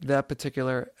that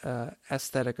particular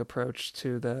aesthetic approach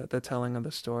to the telling of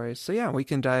the stories. So yeah, we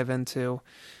can dive into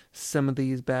some of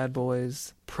these bad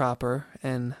boys proper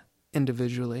and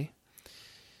individually.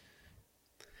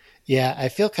 Yeah, I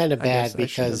feel kind of bad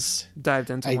because dived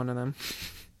into one of them.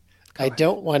 I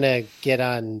don't want to get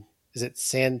on. Is it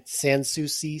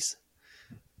Sansusi's?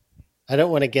 I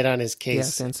don't want to get on his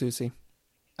case. Yeah, Sansusi.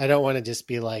 I don't want to just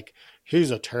be like,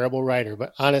 he's a terrible writer.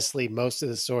 But honestly, most of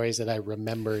the stories that I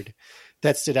remembered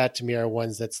that stood out to me are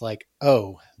ones that's like,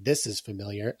 oh, this is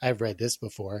familiar. I've read this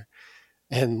before.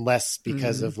 And less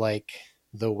because of like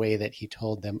the way that he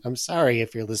told them. I'm sorry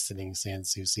if you're listening,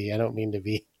 Sansusi. I don't mean to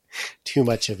be too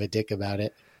much of a dick about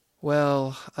it.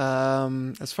 Well,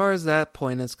 as far as that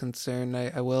point is concerned,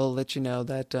 I will let you know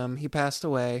that he passed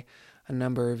away a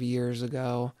number of years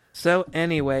ago. So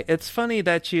anyway, it's funny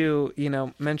that you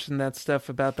mentioned that stuff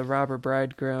about the robber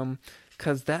bridegroom,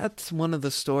 because that's one of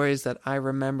the stories that I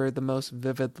remember the most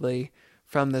vividly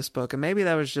from this book. And maybe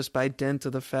that was just by dint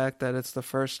of the fact that it's the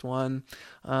first one.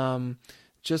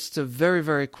 Just to very,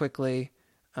 very quickly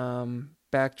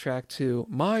backtrack to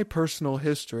my personal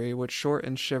history with Short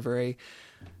and Shivery.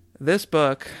 This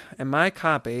book and my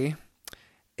copy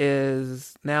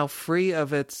is now free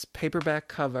of its paperback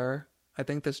cover. I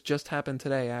think this just happened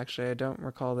today, actually. I don't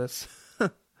recall this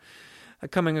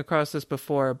coming across this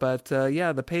before. But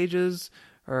yeah, the pages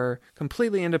are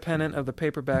completely independent of the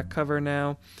paperback cover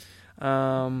now.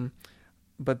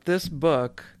 But this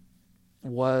book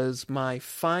was my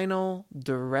final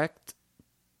direct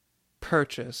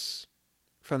purchase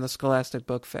from the Scholastic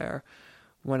Book Fair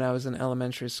when I was in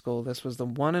elementary school. This was the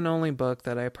one and only book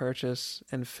that I purchased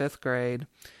in 5th grade.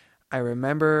 I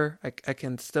remember, I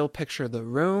can still picture the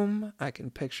room. I can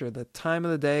picture the time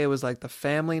of the day. It was like the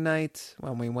family night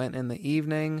when we went in the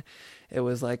evening. It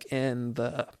was like in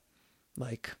the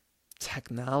like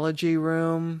technology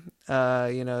room.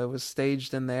 It was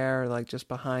staged in there, like just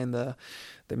behind the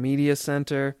media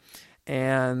center.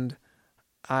 And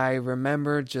I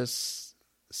remember just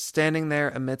standing there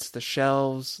amidst the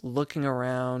shelves, looking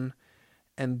around,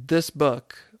 and this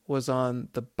book was on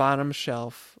the bottom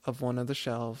shelf of one of the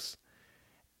shelves.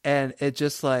 And it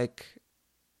just like,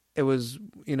 it was,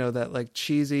 that like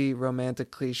cheesy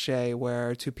romantic cliche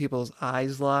where two people's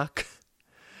eyes lock.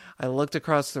 I looked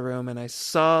across the room and I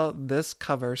saw this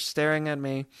cover staring at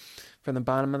me from the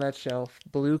bottom of that shelf.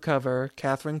 Blue cover,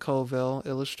 Catherine Colville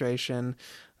illustration,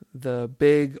 the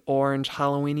big orange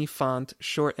Halloweeny font,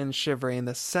 short and shivery. And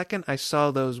the second I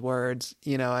saw those words,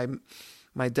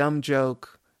 my dumb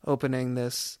joke opening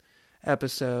this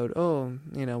episode,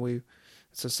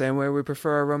 it's the same way we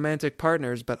prefer our romantic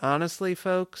partners. But honestly,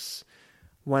 folks,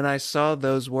 when I saw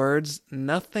those words,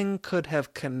 nothing could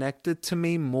have connected to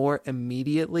me more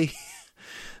immediately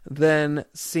than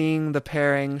seeing the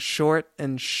pairing short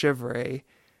and shivery.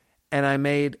 And I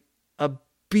made a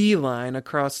beeline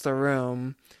across the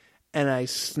room and I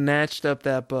snatched up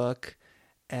that book,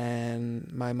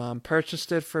 and my mom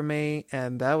purchased it for me.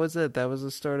 And that was it. That was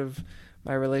the start of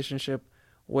my relationship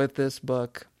with this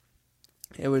book.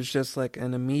 It was just like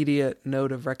an immediate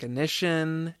note of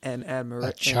recognition and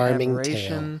a charming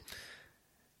admiration.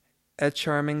 Tale. A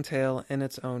charming tale in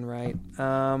its own right.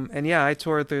 And yeah, I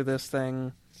tore through this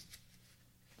thing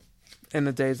in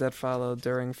the days that followed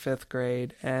during 5th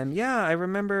grade. And yeah, I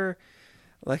remember,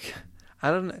 like,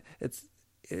 I don't know,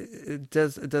 it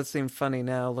does seem funny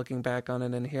now looking back on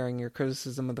it and hearing your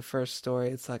criticism of the first story.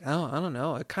 It's like, oh, I don't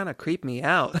know, it kind of creeped me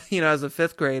out, as a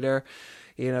 5th grader,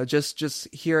 just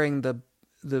hearing the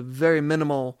very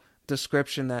minimal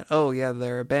description that, oh yeah,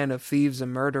 they're a band of thieves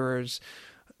and murderers,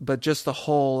 but just the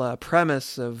whole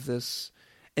premise of this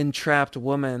entrapped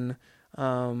woman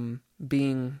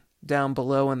being down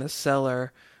below in the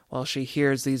cellar while she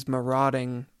hears these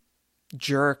marauding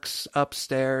jerks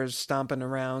upstairs stomping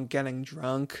around, getting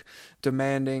drunk,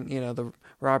 demanding, the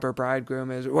robber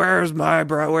bridegroom is, where's my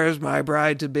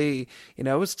bride to be?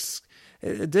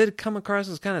 It did come across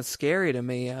as kind of scary to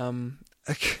me.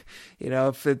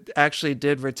 If it actually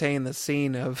did retain the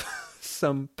scene of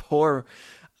some poor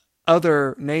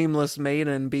other nameless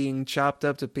maiden being chopped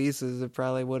up to pieces, it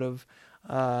probably would have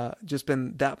just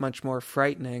been that much more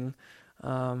frightening.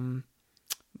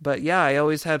 But yeah, I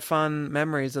always had fond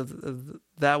memories of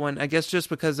that one. I guess just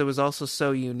because it was also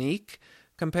so unique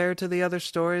compared to the other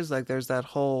stories. Like there's that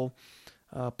whole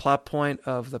plot point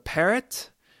of the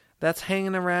parrot that's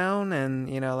hanging around, and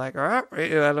I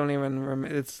don't even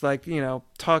remember. It's like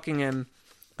talking in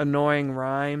annoying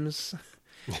rhymes,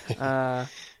 and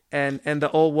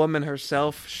the old woman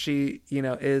herself, she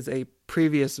is a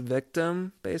previous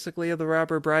victim basically of the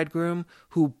robber bridegroom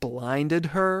who blinded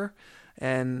her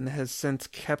and has since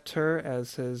kept her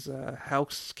as his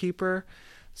housekeeper.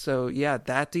 So yeah,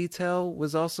 that detail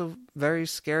was also very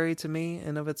scary to me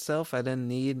in of itself. I didn't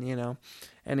need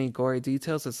any gory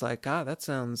details. It's like, God, that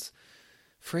sounds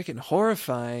freaking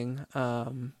horrifying.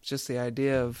 Just the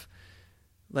idea of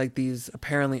like these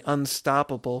apparently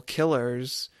unstoppable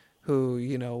killers who,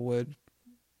 would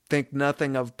think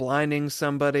nothing of blinding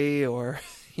somebody or,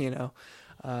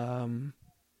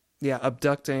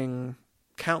 abducting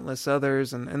countless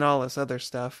others and all this other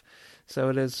stuff. So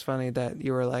it is funny that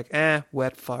you were like,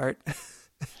 wet fart.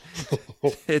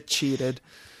 It cheated.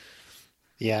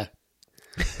 Yeah.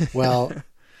 Well,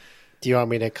 do you want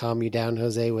me to calm you down,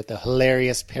 Jose, with a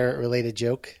hilarious parrot-related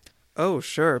joke? Oh,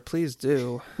 sure. Please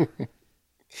do.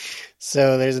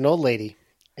 So there's an old lady,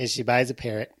 and she buys a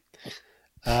parrot.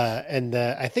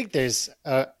 I think there's,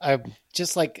 I'm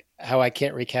just like how I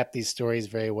can't recap these stories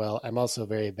very well. I'm also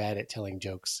very bad at telling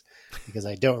jokes because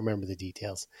I don't remember the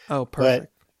details. Oh, perfect.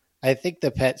 But I think the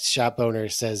pet shop owner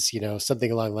says,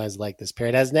 something along the lines like, this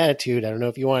parrot has an attitude. I don't know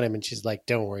if you want him. And she's like,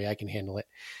 don't worry, I can handle it.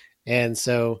 And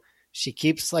so she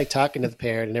keeps like talking to the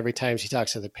parrot. And every time she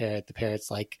talks to the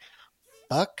parrot's like,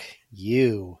 fuck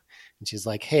you. And she's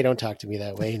like, hey, don't talk to me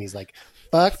that way. And he's like,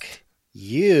 fuck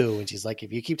you. And she's like,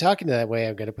 if you keep talking that way,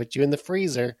 I'm going to put you in the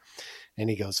freezer. And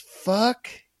he goes, fuck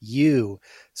you.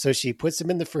 So she puts him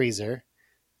in the freezer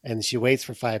and she waits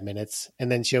for 5 minutes.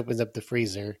 And then she opens up the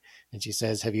freezer and she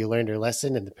says, have you learned your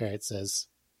lesson? And the parrot says,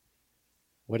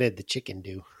 what did the chicken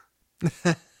do?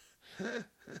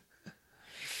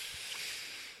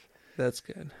 That's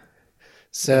good.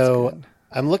 So That's good.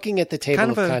 I'm looking at the table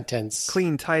kind of contents.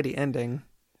 Clean, tidy ending.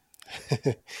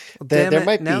 There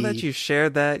might now be... that you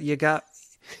shared that, you got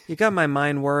my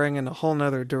mind whirring in a whole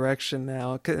nother direction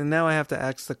now. And now I have to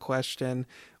ask the question,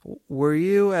 were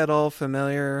you at all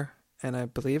familiar and I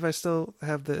believe I still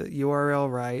have the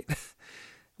URL right.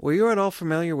 Were you at all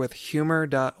familiar with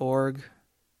humor.org?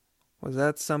 Was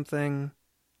that something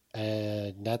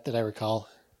Not that I recall.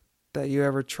 that you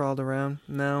ever trawled around?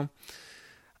 No.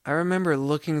 I remember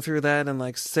looking through that in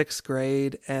like 6th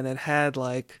grade, and it had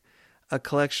like a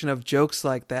collection of jokes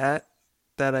like that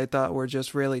I thought were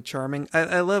just really charming.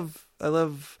 I love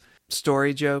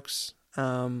story jokes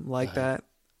like that.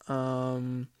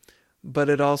 But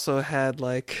it also had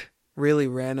like really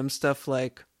random stuff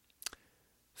like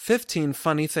 15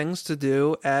 funny things to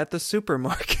do at the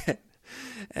supermarket.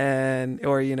 And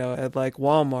or at like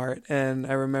Walmart. And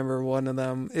I remember one of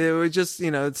them, it was just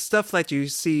it's stuff that you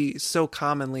see so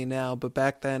commonly now, but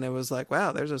back then it was like,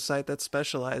 wow, there's a site that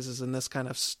specializes in this kind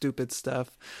of stupid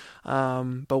stuff.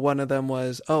 But one of them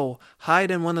was,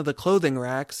 hide in one of the clothing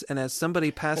racks, and as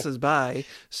somebody passes by,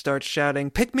 start shouting,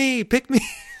 pick me.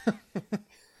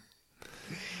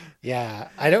 Yeah,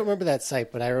 I don't remember that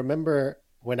site, but I remember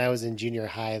when I was in junior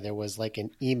high, there was like an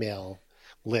email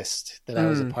list that I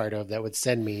was a part of that would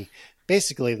send me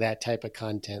basically that type of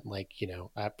content, like,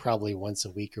 probably once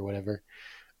a week or whatever.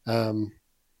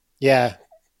 Yeah,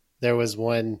 there was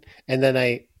one. And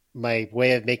then my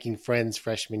way of making friends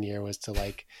freshman year was to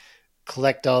like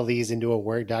collect all these into a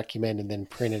Word document and then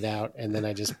print it out. And then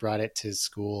I just brought it to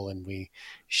school and we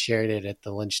shared it at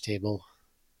the lunch table.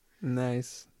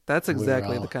 Nice. That's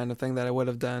exactly the kind of thing that I would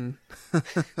have done.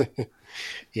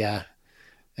 Yeah.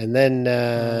 And then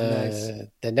nice.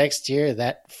 The next year,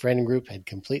 that friend group had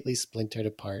completely splintered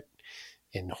apart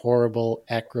in horrible,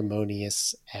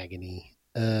 acrimonious agony.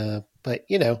 But,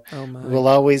 we'll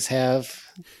always have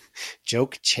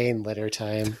joke chain letter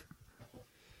time.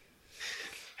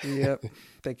 Yep.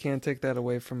 They can't take that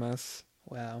away from us.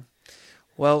 Wow.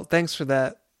 Well, thanks for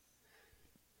that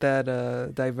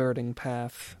diverting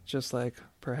path, just like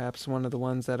perhaps one of the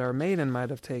ones that our maiden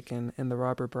might have taken in The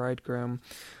Robber Bridegroom.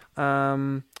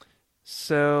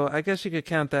 So I guess you could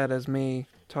count that as me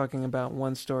talking about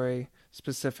one story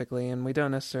specifically, and we don't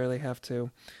necessarily have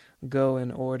to go in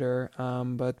order.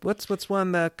 But what's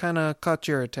one that kind of caught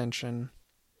your attention?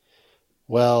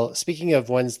 Well, speaking of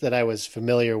ones that I was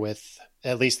familiar with,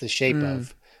 at least the shape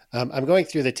of, I'm going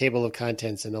through the table of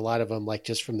contents, and a lot of them, like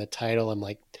just from the title, I'm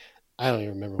like, I don't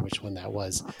even remember which one that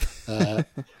was.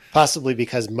 Possibly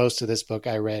because most of this book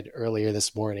I read earlier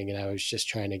this morning, and I was just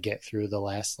trying to get through the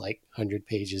last 100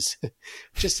 pages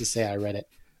just to say I read it.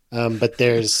 But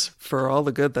there's for all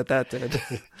the good that did.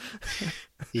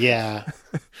 Yeah.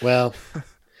 Well,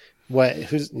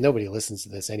 nobody listens to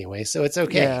this anyway, so it's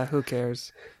okay. Yeah, who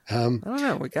cares? I don't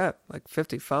know. We got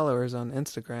 50 followers on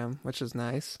Instagram, which is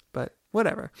nice, but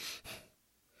whatever.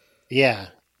 Yeah.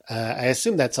 I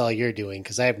assume that's all you're doing,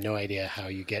 because I have no idea how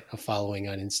you get a following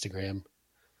on Instagram.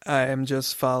 I am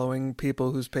just following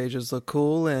people whose pages look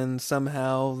cool, and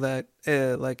somehow that,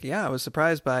 I was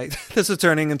surprised by this is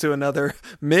turning into another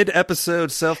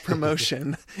mid-episode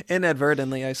self-promotion,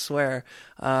 inadvertently, I swear.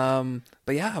 But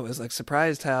yeah, I was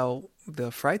surprised how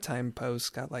the Fright Time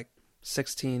post got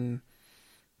 16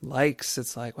 likes.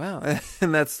 It's wow.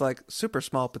 And that's super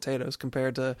small potatoes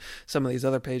compared to some of these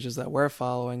other pages that we're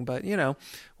following. But,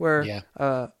 we're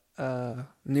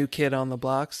new kid on the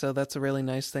block, so that's a really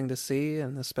nice thing to see,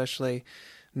 and especially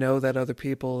know that other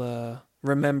people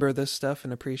remember this stuff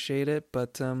and appreciate it.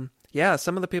 But some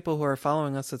of the people who are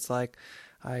following us, it's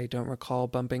I don't recall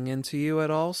bumping into you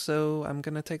at all, so I'm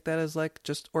gonna take that as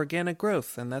just organic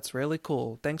growth, and that's really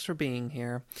cool. Thanks for being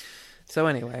here. So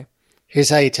anyway, here's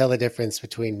how you tell the difference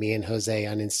between me and Jose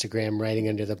on Instagram writing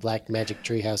under the Black Magic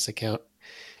Treehouse account.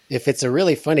 If it's a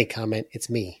really funny comment,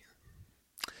 it's me.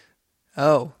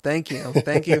 Oh, thank you.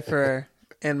 Thank you for,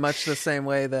 in much the same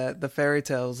way that the fairy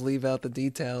tales leave out the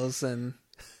details and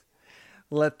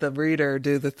let the reader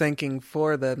do the thinking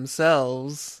for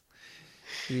themselves.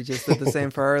 You just did the same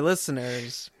for our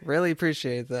listeners. Really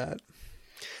appreciate that.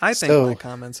 I think my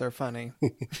comments are funny.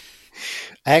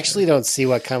 I actually don't see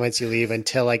what comments you leave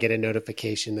until I get a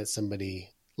notification that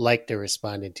somebody liked or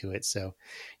responded to it. So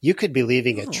you could be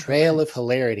leaving a trail of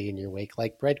hilarity in your wake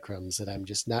like breadcrumbs that I'm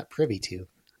just not privy to.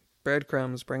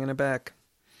 Breadcrumbs, bringing it back.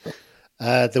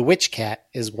 The Witch Cat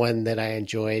is one that I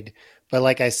enjoyed. But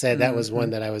like I said, that was one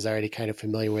that I was already kind of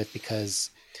familiar with because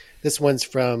this one's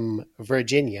from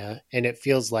Virginia, and it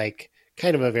feels like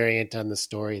kind of a variant on the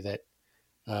story that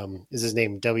is his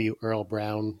name, W. Earl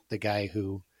Brown, the guy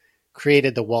who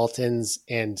created the Waltons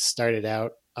and started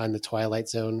out on the Twilight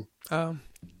Zone.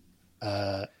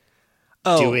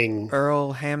 Doing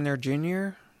Earl Hamner Jr.?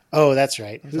 Oh, that's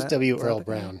right. Who's W. Earl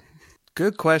Brown?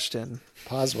 Good question.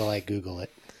 Pause while I Google it.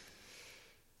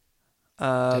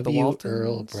 The W. Waltons?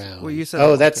 Earl Brown. Well, you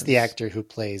said that's the actor who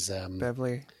plays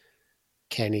Beverly.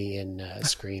 Kenny in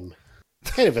Scream.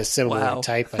 Kind of a similar Wow.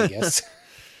 type, I guess.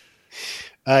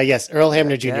 Yes, Earl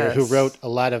Hamner Jr., who Yes. wrote a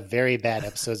lot of very bad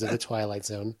episodes of The Twilight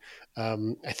Zone.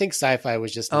 I think sci-fi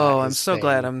was just not his I'm so thing,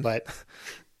 glad I'm. but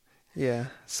Yeah,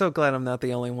 so glad I'm not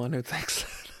the only one who thinks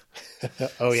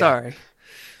that. oh yeah. Sorry,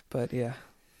 but yeah.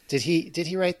 Did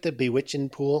he write the Bewitching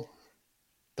Pool?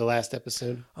 The last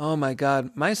episode? Oh my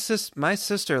God, my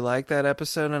sister liked that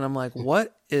episode, and I'm like,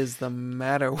 what is the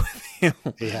matter with you?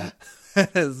 Yeah.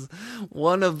 That is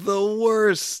one of the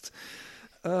worst.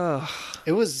 Ugh,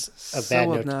 It was a so bad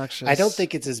note. obnoxious. I don't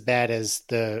think it's as bad as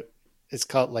it's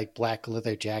called like Black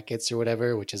Leather Jackets or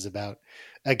whatever, which is about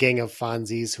a gang of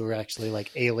Fonzies who are actually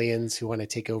like aliens who want to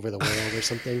take over the world or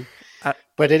something.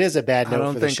 But it is a bad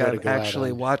note for the show to go out on. I don't think I've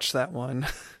actually watched that one.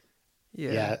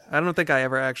 Yeah, I don't think I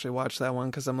ever actually watched that one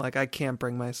because I'm like, I can't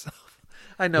bring myself.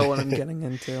 I know what I'm getting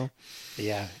into.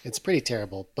 Yeah, it's pretty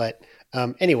terrible. But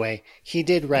anyway, he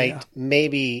did write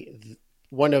maybe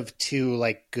one of two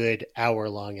like good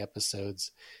hour-long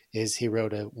episodes. He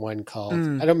wrote one called, I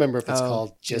don't remember if it's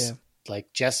called just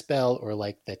like Jespel or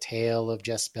like The Tale of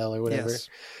Jespel or whatever. Yes.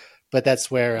 But that's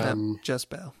where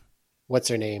Jespel. What's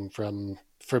her name from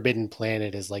Forbidden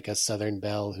Planet is like a Southern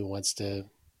belle who wants to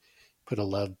put a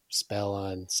love spell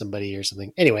on somebody or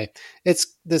something. Anyway, it's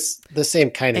the same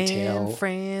kind of tale. And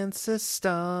Francis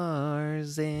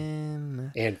stars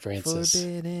in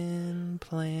Forbidden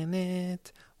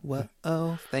Planet.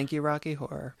 Whoa! Thank you, Rocky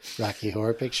Horror. Rocky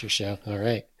Horror Picture Show. All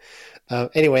right.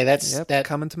 Anyway, that's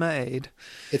coming to my aid.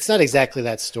 It's not exactly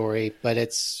that story, but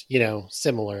it's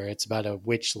similar. It's about a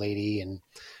witch lady, and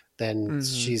then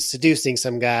she's seducing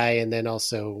some guy, and then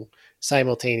also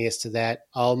simultaneous to that,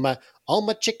 all my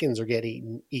chickens are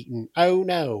getting eaten. Oh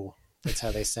no, that's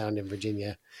how they sound in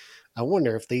Virginia. I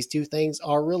wonder if these two things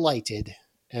are related.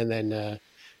 And then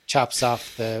chops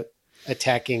off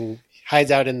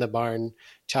hides out in the barn,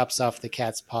 chops off the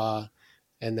cat's paw,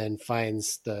 and then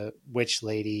finds the witch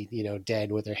lady,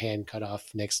 dead with her hand cut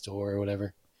off next door or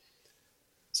whatever.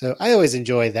 So I always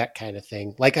enjoy that kind of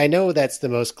thing. Like, I know that's the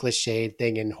most cliched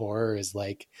thing in horror is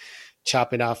like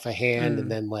chopping off a hand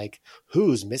and then like,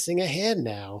 who's missing a hand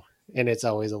now? And it's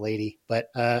always a lady. But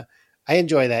I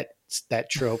enjoy that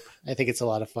trope. I think it's a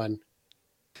lot of fun.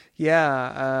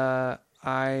 Yeah,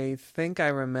 I think I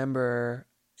remember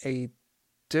a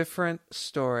different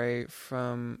story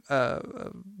from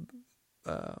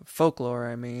folklore.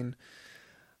 I mean,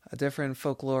 a different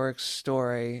folkloric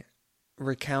story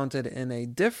recounted in a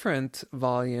different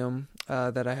volume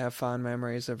that I have fond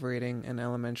memories of reading in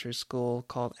elementary school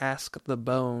called Ask the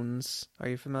Bones. Are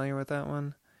you familiar with that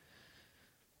one?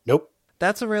 Nope.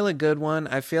 That's a really good one.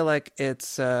 I feel like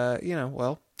it's,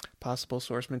 possible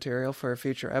source material for a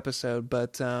future episode,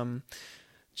 but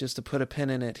just to put a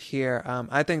pin in it here,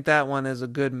 I think that one is a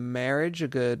good marriage, a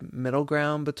good middle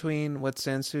ground between what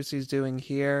Sanssouci's doing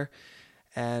here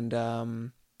and,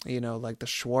 like the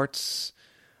Schwartz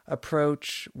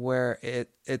approach where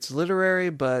it's literary,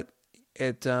 but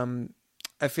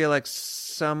I feel like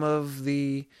some of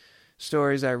the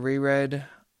stories I reread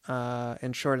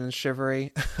in Short and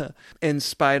Shivery, in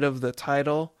spite of the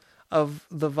title of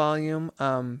the volume,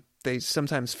 they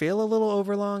sometimes feel a little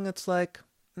overlong. It's like,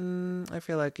 I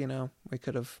feel like, we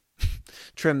could have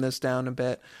trimmed this down a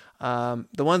bit. The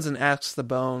ones in Axe the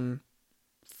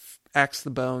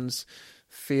Bones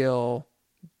feel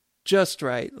just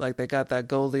right. Like they got that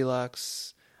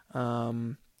Goldilocks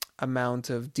amount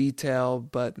of detail,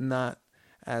 but not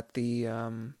at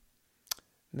the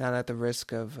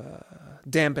risk of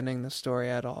dampening the story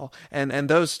at all. And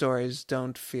those stories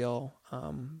don't feel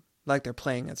like they're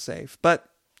playing it safe, but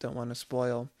don't want to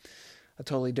spoil a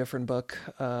totally different book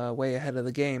way ahead of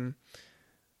the game.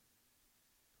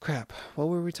 Crap, what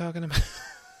were we talking about?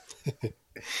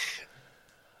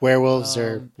 Werewolves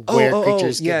or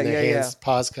creatures getting their hands,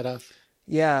 paws cut off.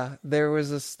 Yeah, there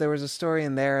was a story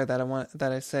in there that I want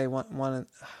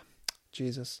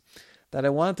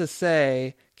to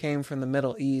say came from the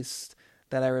Middle East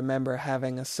that I remember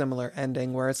having a similar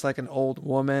ending where it's like an old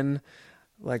woman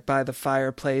like by the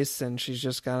fireplace and she's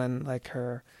just gotten like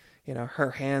her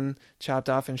hand chopped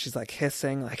off and she's like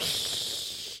hissing like,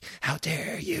 how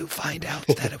dare you find out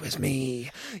that it was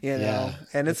me, Yeah,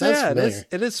 and it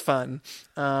is fun.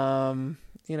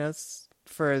 It's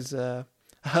for as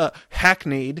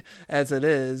hackneyed as it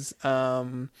is,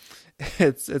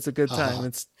 it's a good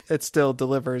time. It still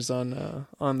delivers on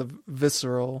the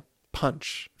visceral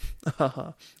punch.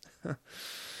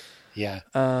 Yeah.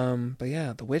 But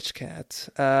yeah, the witch cat.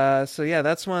 So yeah,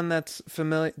 that's one that's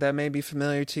familiar, that may be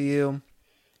familiar to you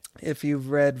if you've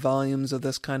read volumes of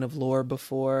this kind of lore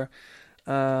before.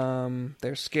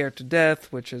 There's Scared to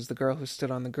Death, which is the girl who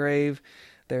stood on the grave.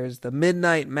 There's the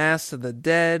Midnight Mass of the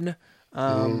Dead,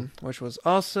 which was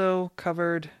also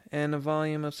covered in a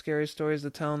volume of scary stories to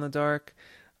tell in the dark.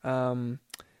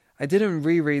 I didn't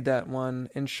reread that one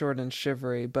in Short and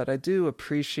Shivery, but I do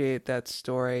appreciate that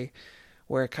story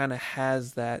where it kind of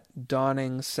has that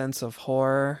dawning sense of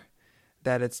horror.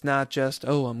 That it's not just,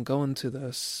 oh, I'm going to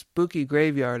the spooky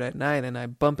graveyard at night and I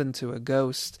bump into a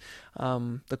ghost.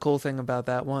 The cool thing about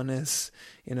that one is,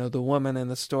 the woman in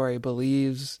the story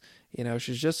believes,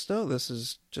 she's just, oh, this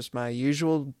is just my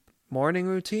usual morning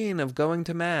routine of going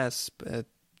to mass. But,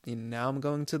 now I'm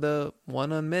going to the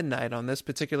one on midnight on this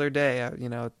particular day. I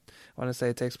want to say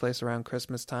it takes place around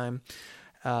Christmas time.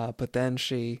 But then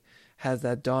she has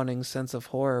that dawning sense of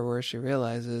horror where she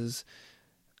realizes,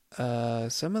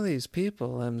 some of these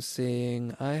people I'm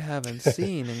seeing I haven't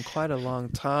seen in quite a long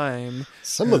time.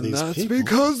 Some of these that's people.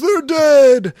 Because they're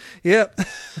dead. Yep.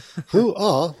 Who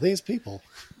are these people?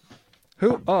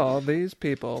 Who are these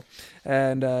people?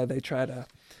 And they try to...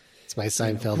 It's my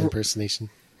Seinfeld impersonation.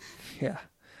 Yeah.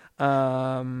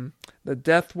 The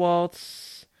Death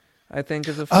Waltz, I think,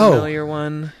 is a familiar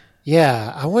one.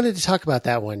 Yeah, I wanted to talk about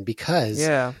that one because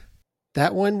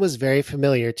that one was very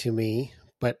familiar to me,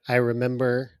 but I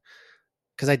remember...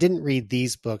 because I didn't read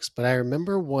these books, but I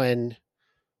remember one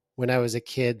when I was a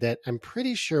kid that I'm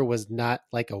pretty sure was not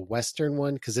like a Western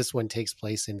one, because this one takes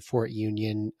place in Fort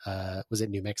Union. Was it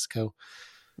New Mexico?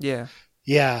 Yeah.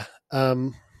 Yeah.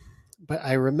 But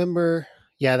I remember,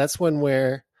 that's one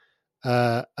where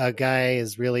a guy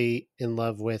is really in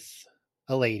love with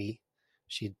a lady.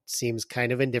 She seems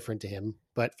kind of indifferent to him,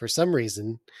 but for some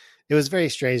reason, it was very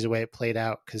strange the way it played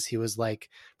out, because he was like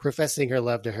professing her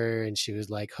love to her and she was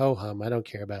like, ho hum, I don't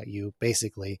care about you,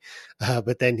 basically.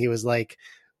 But then he was like,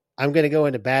 I'm going to go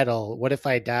into battle. What if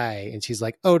I die? And she's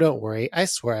like, oh, don't worry. I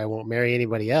swear I won't marry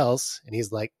anybody else. And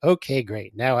he's like, okay,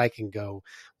 great. Now I can go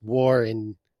war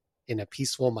in a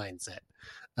peaceful mindset.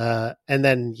 And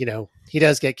then, he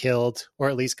does get killed, or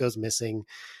at least goes missing.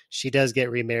 She does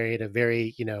get remarried a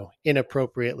very,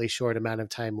 inappropriately short amount of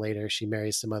time later. She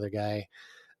marries some other guy.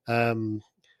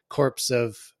 Corpse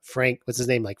of Frank, what's his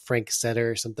name? Like Frank Setter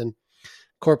or something.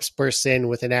 Corpse bursts in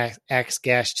with an axe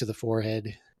gash to the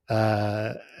forehead.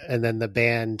 And then the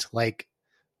band,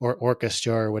 or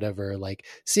orchestra or whatever,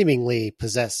 seemingly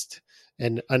possessed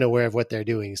and unaware of what they're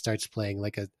doing, starts playing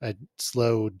like a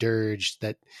slow dirge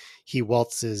that he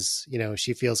waltzes.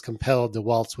 She feels compelled to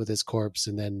waltz with his corpse.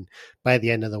 And then by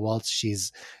the end of the waltz,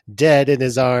 she's dead in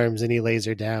his arms and he lays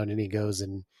her down and he goes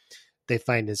and they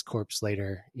find his corpse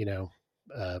later,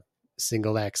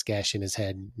 single axe gash in his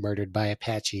head, murdered by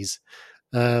Apaches.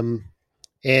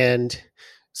 And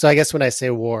so I guess when I say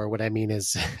war, what I mean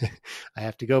is I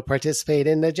have to go participate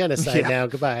in the genocide now.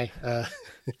 Goodbye.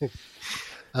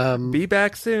 Be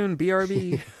back soon,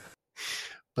 BRB.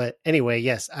 But anyway,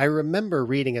 yes, I remember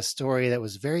reading a story that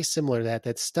was very similar to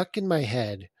that stuck in my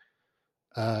head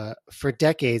for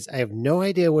decades. I have no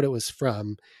idea what it was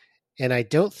from. And I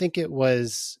don't think it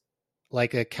was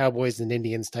like a Cowboys and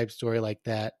Indians type story like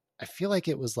that. I feel like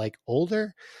it was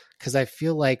older, because I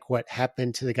feel like what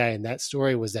happened to the guy in that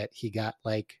story was that he got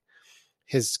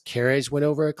his carriage went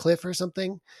over a cliff or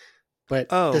something. But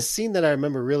the scene that I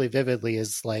remember really vividly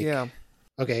is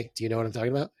okay, do you know what I'm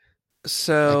talking about?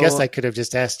 So I guess I could have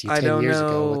just asked you 10 years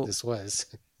ago what this was.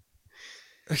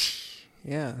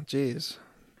 Yeah, geez.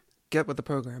 Get with the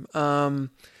program.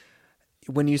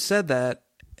 When you said that,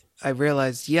 I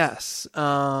realized, yes.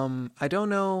 I don't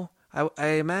know. I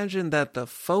imagine that the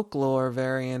folklore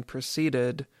variant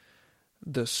preceded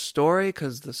the story,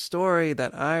 because the story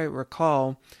that I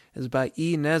recall is by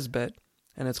E. Nesbit,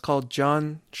 and it's called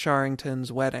John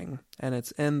Sharrington's Wedding, and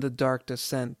it's in the Dark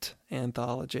Descent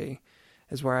anthology,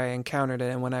 is where I encountered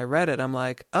it. And when I read it, I'm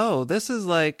like, oh, this is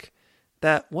like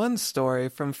that one story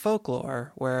from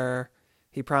folklore where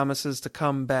he promises to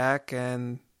come back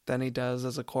and then he does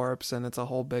as a corpse, and it's a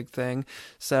whole big thing.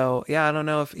 So yeah, I don't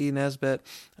know if E. Nesbit,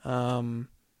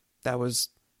 that was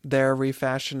their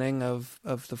refashioning of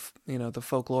the the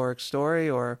folkloric story,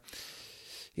 or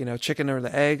chicken or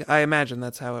the egg. I imagine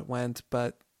that's how it went,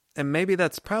 and maybe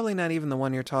that's probably not even the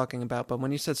one you're talking about. But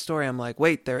when you said story, I'm like,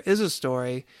 wait, there is a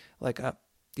story, like a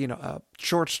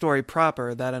short story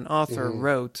proper that an author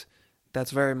wrote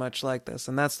that's very much like this,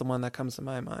 and that's the one that comes to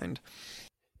my mind.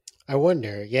 I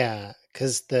wonder, yeah,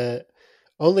 because the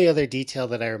only other detail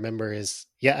that I remember is,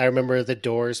 I remember the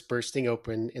doors bursting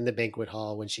open in the banquet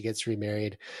hall when she gets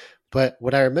remarried. But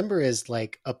what I remember is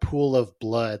a pool of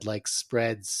blood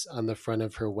spreads on the front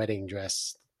of her wedding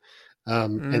dress.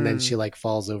 And then she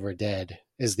falls over dead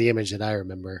is the image that I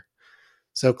remember.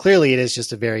 So clearly it is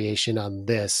just a variation on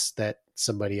this that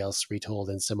somebody else retold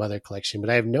in some other collection, but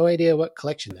I have no idea what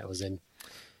collection that was in.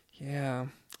 Yeah,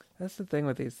 that's the thing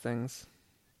with these things.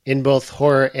 In both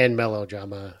horror and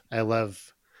melodrama, I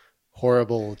love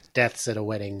horrible deaths at a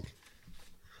wedding,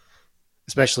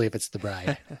 especially if it's the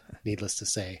bride, needless to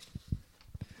say.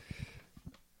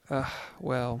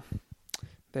 Well,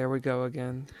 there we go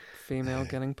again. Female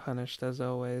getting punished as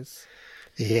always.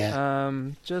 Yeah.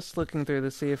 Just looking through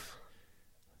to see if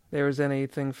there was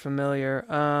anything familiar.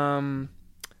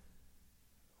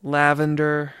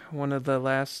 Lavender, one of the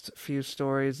last few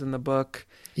stories in the book,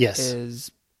 Yes.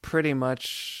 is pretty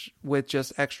much with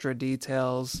just extra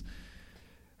details.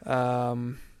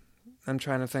 I'm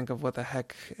trying to think of what the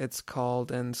heck it's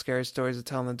called in Scary Stories to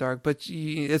Tell in the Dark, but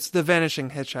it's The Vanishing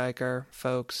Hitchhiker,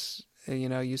 folks. You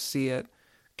know, you see it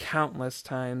countless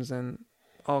times in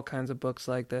all kinds of books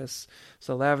like this.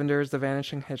 So Lavender is The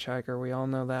Vanishing Hitchhiker. We all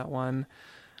know that one.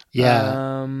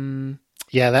 Yeah.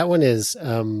 Yeah, that one is...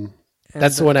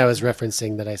 that's the one I was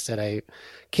referencing that I said I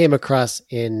came across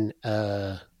in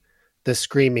The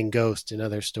Screaming Ghost and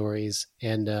other stories.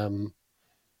 And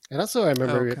also I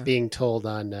remember it being told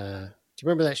on, do you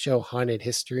remember that show Haunted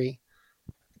History?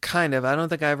 Kind of. I don't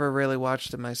think I ever really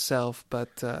watched it myself,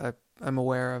 but I'm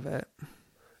aware of it.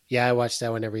 Yeah, I watched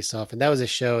that one every so often. That was a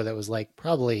show that was like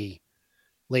probably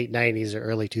late 90s or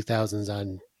early 2000s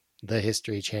on the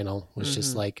History Channel. It was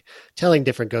just like telling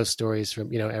different ghost stories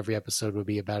from, every episode would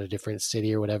be about a different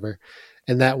city or whatever.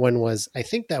 And that one was, I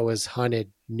think that was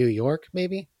Haunted New York,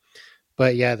 maybe.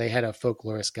 But yeah, they had a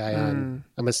folklorist guy on.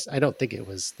 I don't think it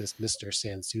was this Mr.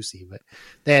 Sansusi, but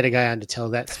they had a guy on to tell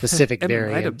that specific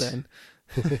variant. Might have been.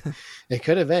 It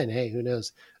could have been. Hey, who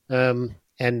knows?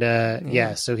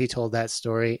 Yeah, so he told that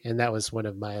story, and that was one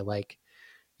of my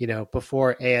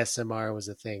before ASMR was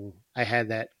a thing, I had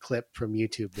that clip from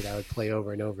YouTube that I would play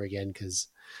over and over again because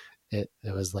it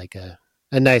was like a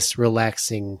nice,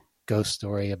 relaxing ghost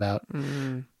story about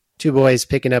two boys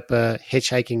picking up a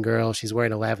hitchhiking girl. She's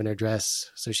wearing a lavender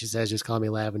dress, so she says, "Just call me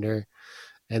Lavender."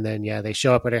 And then, they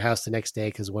show up at her house the next day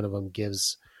because one of them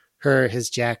gives her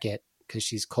his jacket because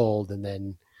she's cold, and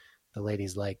then the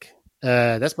lady's like,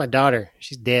 "That's my daughter.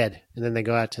 She's dead." And then they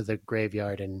go out to the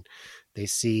graveyard and they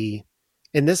see.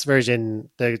 In this version,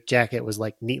 the jacket was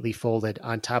like neatly folded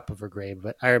on top of her grave,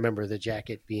 but I remember the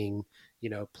jacket being,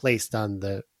 placed on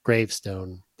the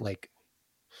gravestone, like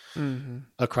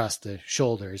across the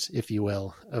shoulders, if you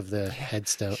will, of the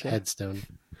headstone.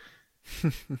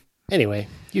 Anyway,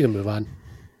 you can move on.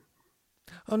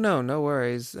 Oh no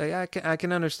worries. I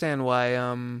can understand why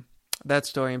that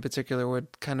story in particular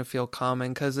would kind of feel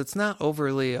calming because it's not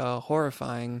overly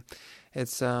horrifying.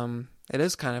 It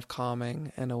is kind of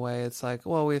calming in a way. It's like,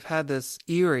 well, we've had this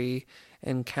eerie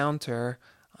encounter,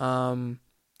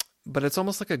 but it's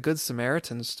almost like a Good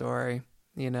Samaritan story,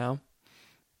 Yep.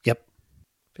 I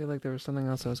feel like there was something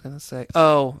else I was going to say.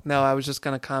 Oh, no, I was just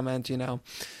going to comment,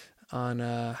 on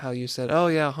how you said, oh,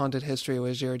 yeah, Haunted History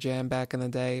was your jam back in the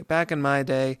day. Back in my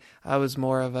day, I was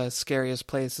more of a Scariest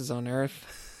Places on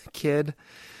Earth kid.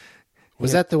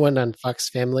 Was that the one on Fox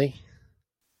Family?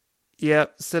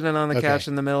 Yep, sitting on the couch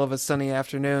in the middle of a sunny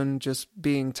afternoon, just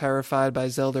being terrified by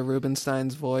Zelda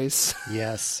Rubinstein's voice.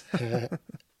 Yes.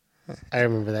 I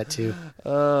remember that too.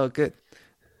 Oh,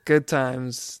 good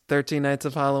times. 13 Nights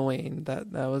of Halloween.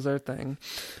 That was our thing.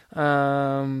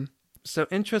 So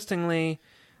interestingly,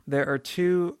 there are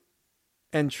two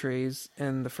entries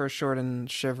in the first short in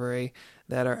Shivery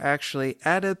that are actually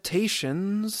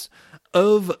adaptations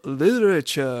of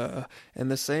literature in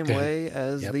the same way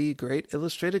as the great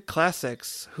illustrated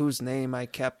classics, whose name I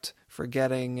kept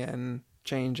forgetting and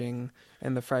changing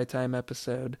in the Fry Time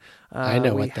episode. I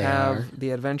know what they are. We have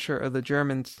The Adventure of the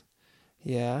German...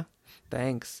 Yeah,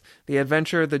 thanks. The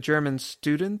Adventure of the German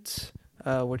Student,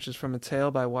 which is from a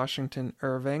tale by Washington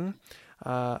Irving.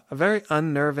 A very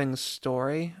unnerving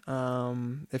story.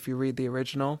 If you read the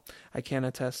original, I can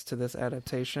attest to this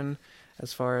adaptation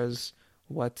as far as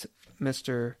what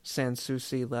Mr.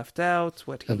 Sansusi left out,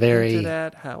 what he hinted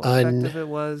at, how effective it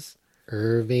was.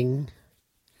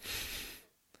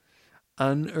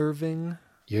 Unnerving.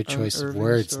 Your choice of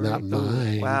words, story. Not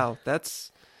mine. Wow,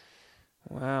 that's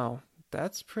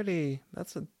pretty.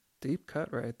 That's a deep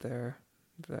cut right there.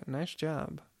 Nice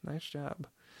job.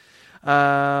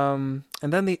 And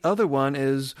then the other one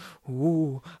is,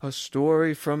 a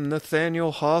story from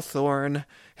Nathaniel Hawthorne,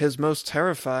 his most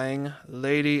terrifying,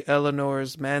 Lady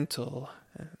Eleanor's Mantle.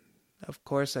 Of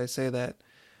course, I say that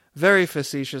very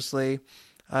facetiously.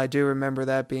 I do remember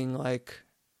that being like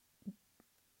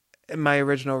my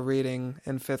original reading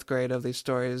in 5th grade of these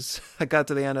stories. I got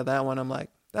to the end of that one, I'm like,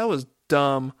 that was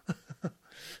dumb.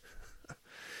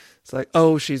 It's like,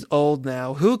 oh, she's old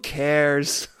now. Who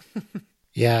cares?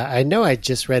 Yeah, I know I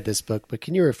just read this book, but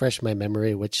can you refresh my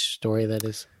memory which story that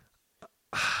is?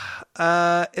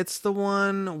 It's the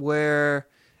one where,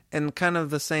 in kind of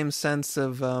the same sense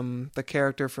of the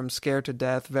character from Scared to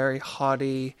Death, very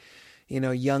haughty,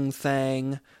 young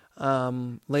thing.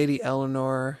 Lady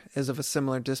Eleanor is of a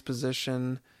similar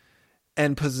disposition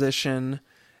and position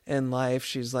in life.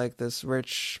 She's like this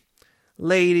rich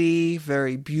lady,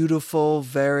 very beautiful,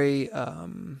 very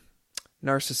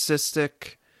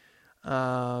narcissistic.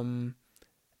 Um,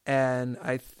 and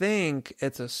I think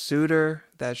it's a suitor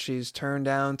that she's turned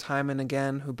down time and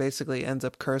again, who basically ends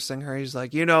up cursing her. He's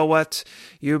like, you know what?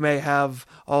 You may have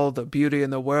all the beauty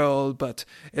in the world, but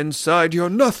inside you're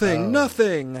nothing,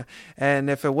 nothing.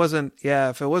 And if it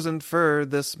wasn't for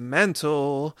this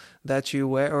mantle that you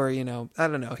wear, or, I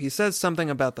don't know. He says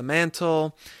something about the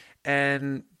mantle,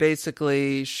 and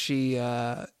basically she,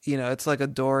 it's like a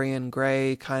Dorian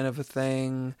Gray kind of a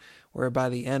thing, where by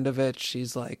the end of it,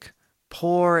 she's like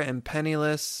poor and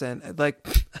penniless, and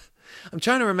like I'm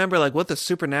trying to remember like what the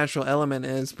supernatural element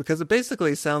is, because it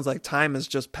basically sounds like time has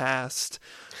just passed,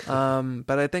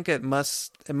 but I think it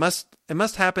must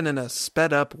happen in a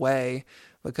sped up way,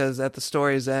 because at the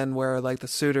story's end, where like the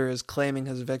suitor is claiming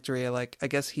his victory, like I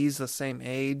guess he's the same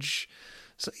age.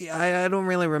 So yeah, I don't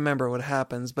really remember what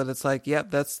happens, but it's like, yep,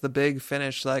 that's the big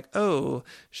finish, like, oh,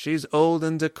 she's old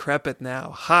and decrepit now,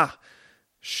 ha,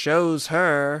 shows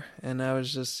her. And I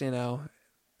was just,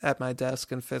 at my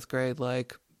desk in 5th grade,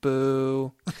 like,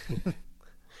 boo.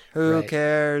 Who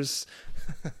cares?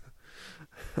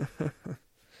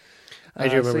 I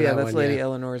do remember that that's one, Lady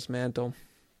Eleanor's mantle.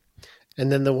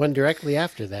 And then the one directly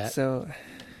after that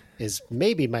is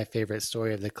maybe my favorite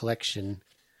story of the collection,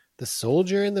 The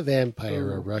Soldier and the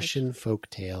Vampire, a Russian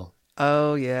folktale.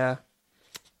 Oh, yeah.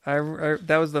 I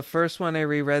that was the first one I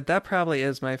reread. That probably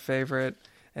is my favorite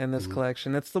in this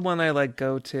collection. It's the one I like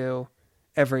go to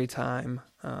every time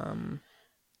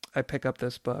I pick up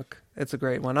this book. It's a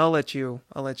great one. I'll let you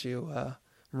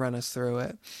run us through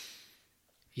it.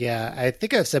 Yeah, I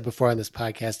think I've said before on this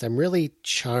podcast, I'm really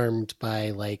charmed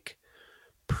by like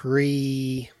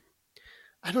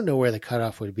I don't know where the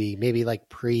cutoff would be. Maybe like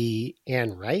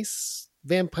pre-Anne Rice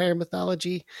vampire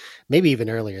mythology, maybe even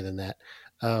earlier than that.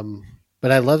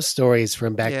 But I love stories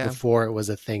from back before it was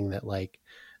a thing that like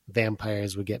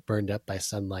vampires would get burned up by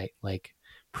sunlight, like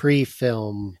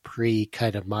pre-film,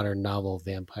 pre-kind of modern novel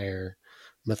vampire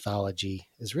mythology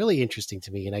is really interesting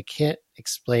to me, and I can't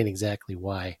explain exactly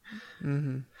why.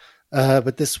 Mm-hmm.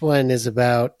 But this one is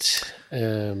about,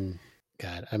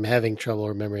 God, I'm having trouble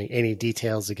remembering any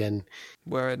details again.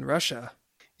 We're in Russia.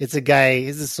 It's a guy,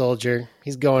 he's a soldier.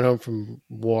 He's going home from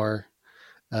war.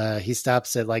 He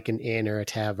stops at like an inn or a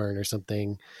tavern or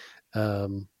something.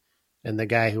 And the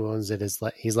guy who owns it is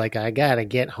like, he's like, I gotta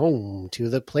get home to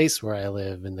the place where I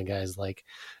live. And the guy's like,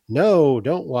 no,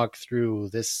 don't walk through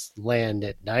this land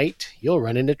at night. You'll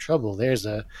run into trouble. There's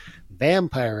a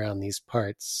vampire around these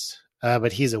parts.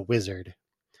 But he's a wizard.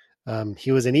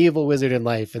 He was an evil wizard in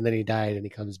life, and then he died, and he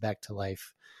comes back to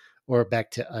life, or back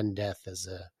to undeath as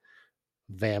a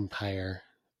vampire.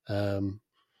 I've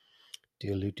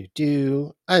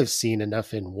seen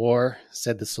enough in war,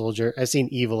 said the soldier. I've seen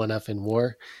evil enough in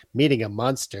war. Meeting a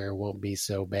monster won't be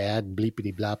so bad,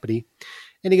 bleepity bloppity.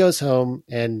 And he goes home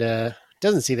and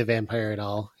doesn't see the vampire at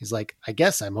all. He's like, I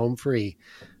guess I'm home free.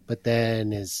 But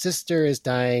then his sister is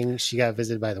dying. She got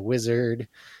visited by the wizard.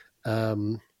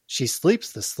 She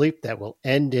sleeps the sleep that will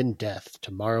end in death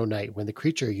tomorrow night, when the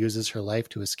creature uses her life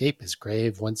to escape his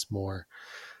grave once more.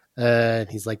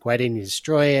 He's like, why didn't you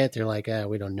destroy it? They're like,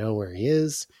 we don't know where he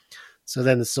is. So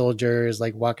then the soldier is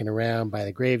like walking around by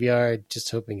the graveyard, just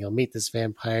hoping he'll meet this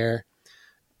vampire.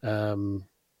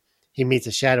 He meets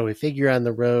a shadowy figure on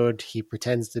the road. He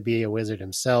pretends to be a wizard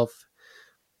himself,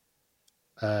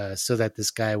 so that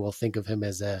this guy will think of him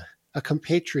as a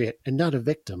compatriot and not a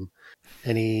victim.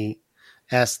 And he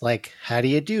asks, like, how do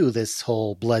you do this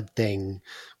whole blood thing,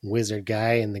 wizard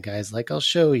guy? And the guy's like, I'll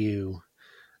show you.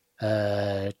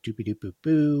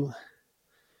 Doopy-doop-boop-boo.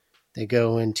 They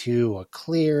go into a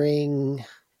clearing,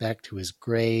 back to his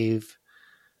grave.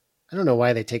 I don't know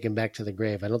why they take him back to the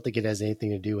grave. I don't think it has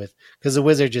anything to do with, because the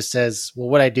wizard just says, well,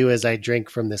 what I do is I drink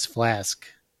from this flask.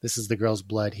 This is the girl's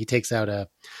blood. He takes out a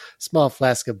small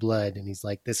flask of blood, and he's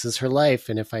like, this is her life,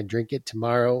 and if I drink it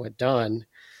tomorrow at dawn,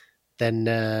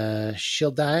 then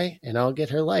she'll die, and I'll get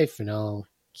her life, and I'll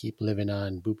keep living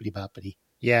on, boopity-boppity.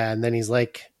 Yeah, and then he's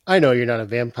like, I know you're not a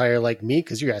vampire like me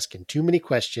because you're asking too many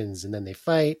questions. And then they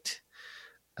fight.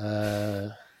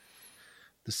 The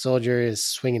The soldier is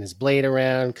swinging his blade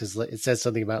around because it says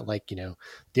something about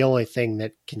the only thing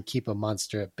that can keep a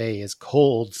monster at bay is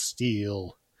cold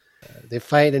steel. They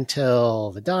fight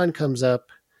until the dawn comes up.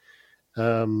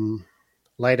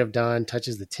 Light of dawn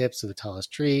touches the tips of the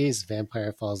tallest trees.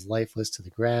 Vampire falls lifeless to the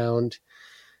ground.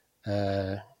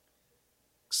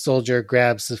 Soldier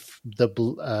grabs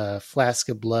the flask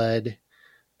of blood,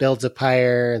 builds a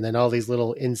pyre, and then all these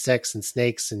little insects and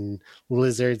snakes and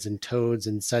lizards and toads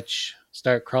and such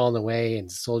start crawling away, and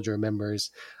the soldier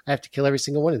remembers, I have to kill every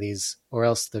single one of these, or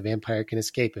else the vampire can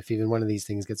escape if even one of these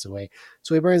things gets away.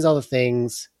 So he burns all the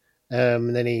things,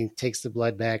 and then he takes the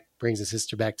blood back, brings his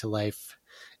sister back to life,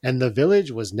 and the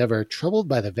village was never troubled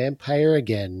by the vampire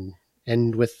again.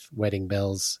 And with wedding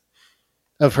bells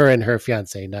of her and her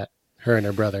fiancé, not her and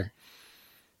her brother.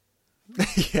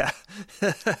 Yeah.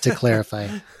 To clarify.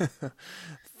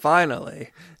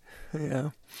 Finally. Yeah.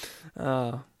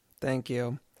 Oh, thank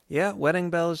you. Yeah, Wedding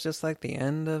Bells, just like the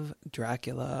end of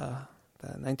Dracula, the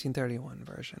 1931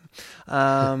 version.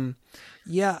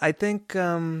 Yeah, I think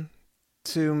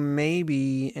to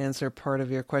maybe answer part of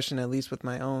your question, at least with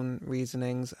my own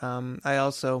reasonings, I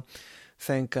also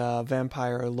think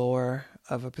vampire lore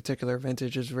of a particular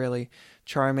vintage is really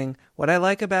charming. What I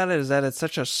like about it is that it's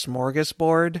such a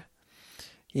smorgasbord.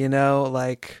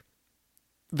 Like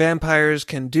vampires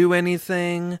can do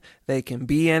anything, they can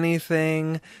be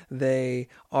anything, they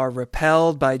are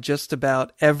repelled by just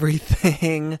about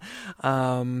everything.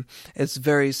 It's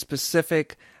very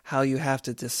specific how you have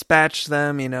to dispatch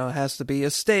them. It has to be a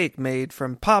stake made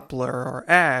from poplar or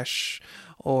ash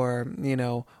or,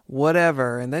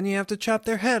 whatever. And then you have to chop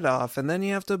their head off, and then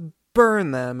you have to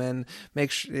burn them and make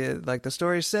sure, like the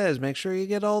story says, make sure you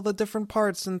get all the different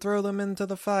parts and throw them into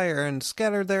the fire and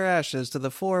scatter their ashes to the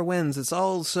four winds. It's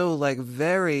all so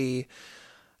very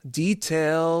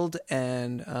detailed,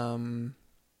 and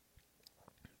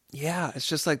it's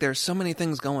just there's so many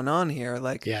things going on here.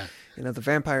 The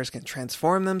vampires can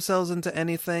transform themselves into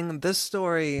anything. This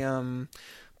story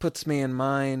puts me in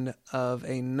mind of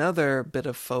another bit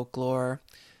of folklore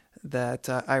that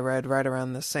I read right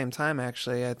around the same time,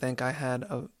 actually. I think I had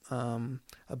a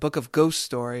book of ghost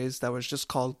stories that was just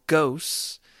called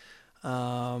Ghosts,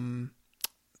 that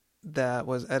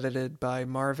was edited by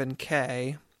Marvin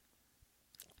Kay.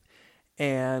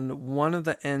 And one of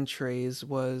the entries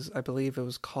was, I believe it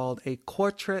was called a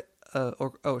quartet of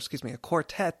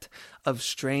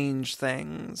Strange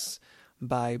Things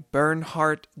by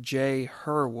Bernhardt J.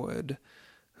 Herwood,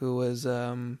 who was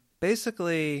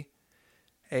basically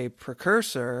a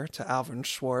precursor to Alvin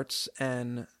Schwartz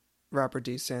and Robert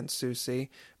D. Sanssouci,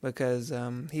 because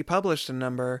he published a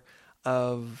number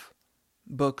of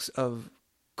books of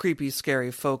creepy,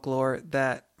 scary folklore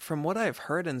that, from what I've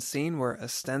heard and seen, were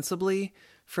ostensibly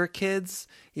for kids,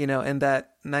 in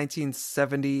that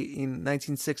 1960s,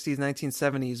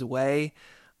 1970s way.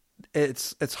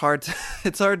 It's hard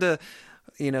to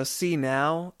see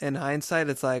now in hindsight.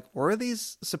 It's were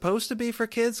these supposed to be for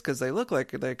kids? Because they look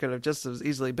like they could have just as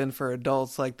easily been for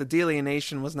adults. The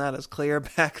delineation was not as clear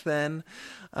back then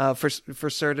for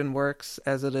certain works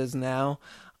as it is now.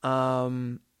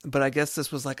 But I guess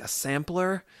this was a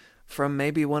sampler from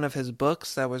maybe one of his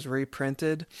books that was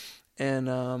reprinted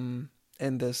in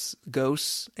this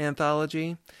Ghosts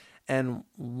anthology. And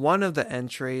one of the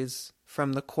entries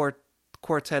from the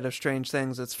Quartet of Strange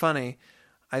Things, it's funny,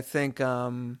 I think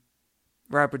Robert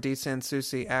D.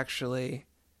 Sanssouci actually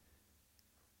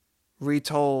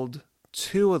retold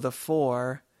 2 of the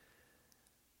 4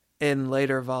 in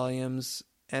later volumes,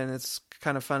 and it's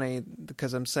kind of funny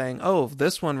because I'm saying,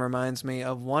 this one reminds me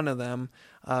of one of them,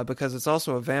 because it's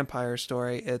also a vampire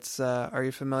story. It's are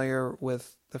you familiar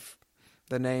with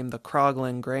the name the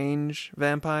Crogland Grange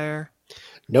vampire?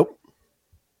 Nope.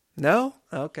 No?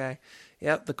 Okay.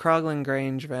 Yep, the Crogland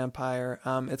Grange vampire.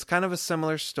 It's kind of a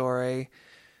similar story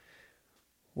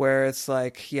where it's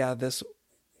this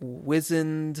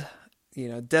wizened,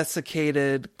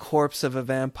 desiccated corpse of a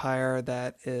vampire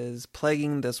that is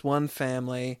plaguing this one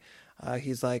family.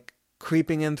 He's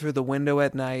creeping in through the window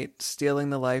at night, stealing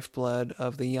the lifeblood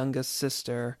of the youngest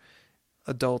sister,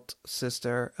 adult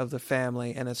sister of the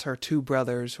family, and it's her 2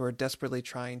 brothers who are desperately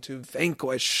trying to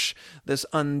vanquish this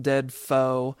undead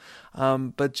foe.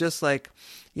 But just the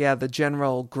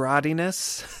general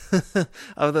grottiness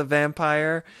of the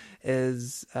vampire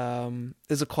is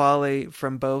a quality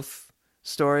from both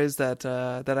stories that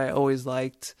I always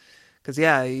liked. Because,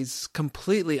 he's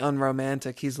completely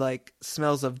unromantic. He's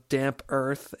smells of damp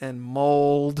earth and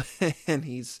mold, and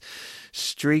he's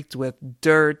streaked with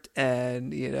dirt,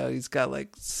 and, he's got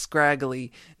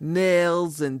scraggly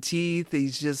nails and teeth.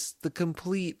 He's just the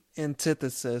complete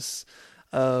antithesis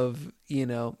of,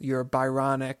 your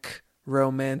Byronic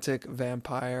romantic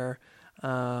vampire.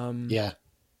 Yeah.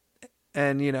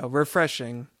 And,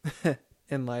 refreshing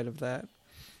in light of that.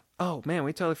 Oh, man,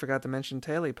 we totally forgot to mention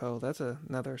Talipo. That's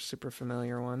another super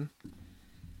familiar one.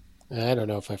 I don't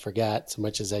know if I forgot so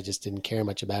much as I just didn't care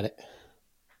much about it.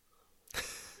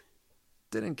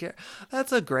 Didn't care.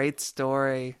 That's a great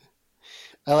story.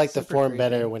 I like the Super form creepy.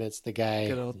 better when it's the guy,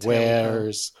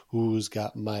 who's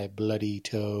got my bloody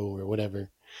toe or whatever.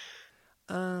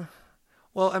 Well,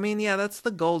 I mean, yeah, that's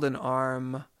the golden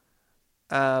arm.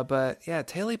 But yeah,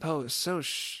 Talipo is so,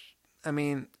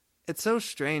 it's so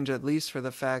strange, at least for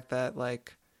the fact that,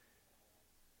 like,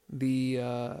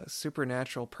 the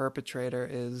supernatural perpetrator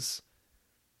is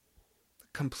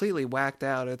completely whacked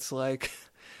out. It's like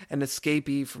an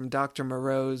escapee from Dr.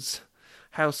 Moreau's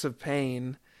House of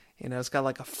Pain. It's got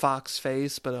like a fox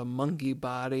face, but a monkey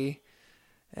body.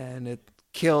 And it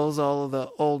kills all of the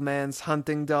old man's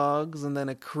hunting dogs, and then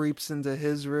it creeps into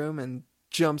his room and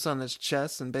jumps on his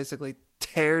chest and basically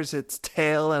tears its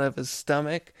tail out of his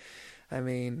stomach. I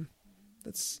mean,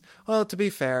 to be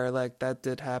fair, like, that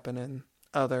did happen in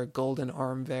other golden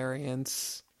arm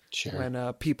variants. Sure.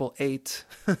 When people ate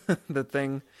the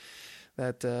thing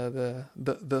that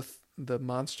the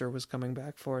monster was coming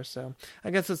back for. So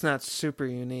I guess it's not super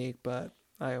unique, but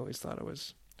I always thought it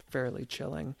was fairly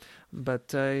chilling.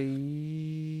 But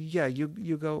yeah,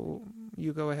 you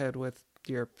go ahead with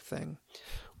your thing.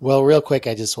 Well, real quick,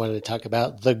 I just wanted to talk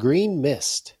about The Green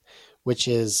Mist, which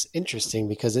is interesting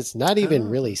because it's not even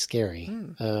really scary.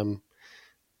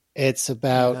 It's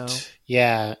about,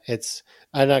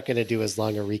 I'm not going to do as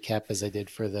long a recap as I did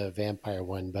for the vampire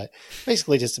one, but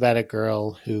basically just about a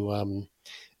girl who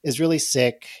is really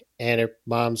sick and her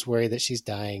mom's worried that she's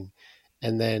dying.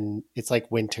 And then it's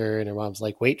like winter and her mom's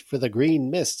like, wait for the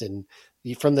green mist. And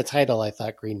from the title, I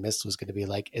thought green mist was going to be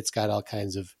like, it's got all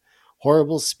kinds of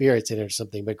horrible spirits in it or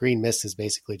something. But green mist is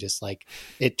basically just like,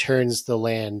 it turns the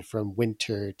land from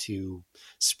winter to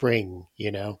spring,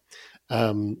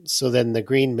 So then the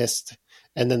green mist,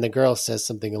 and then the girl says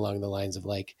something along the lines of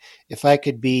like, if I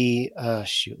could be,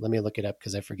 let me look it up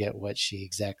because I forget what she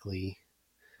exactly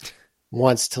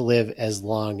wants to live as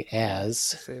long as.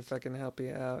 See if I can help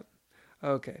you out.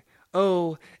 Okay.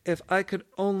 Oh, if I could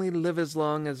only live as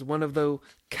long as one of those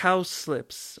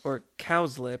cowslips or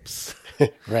cowslips.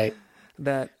 Right.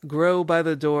 That grow by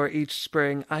the door each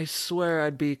spring, I swear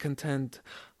I'd be content.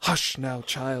 Hush now,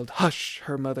 child, hush,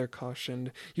 her mother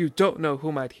cautioned. You don't know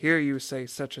who might hear you say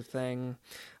such a thing.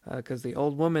 Because the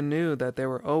old woman knew that there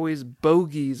were always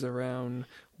bogies around,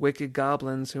 wicked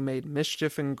goblins who made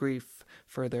mischief and grief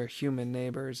for their human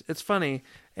neighbors. It's funny,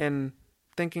 and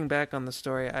thinking back on the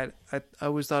story, I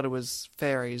always thought it was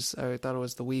fairies. I thought it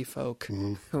was the wee folk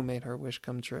who made her wish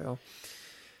come true.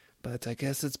 But I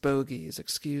guess it's bogies,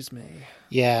 excuse me.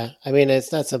 Yeah, I mean,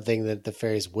 it's not something that the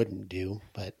fairies wouldn't do,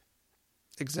 but...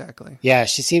 Exactly. Yeah,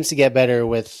 she seems to get better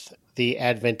with the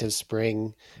advent of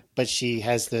spring, but she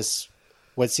has this,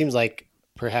 what seems like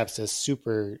perhaps a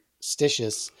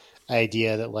superstitious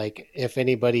idea that, like, if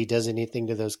anybody does anything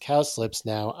to those cowslips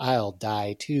now, I'll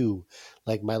die too.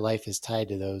 Like, my life is tied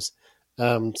to those.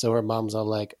 So her mom's all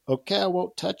like, okay, I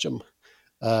won't touch them.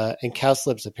 And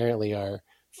cowslips apparently are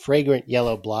fragrant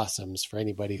yellow blossoms for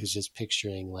anybody who's just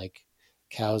picturing like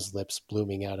cow's lips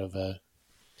blooming out of a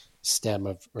stem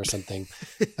or something.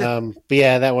 But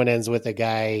yeah, that one ends with a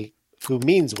guy who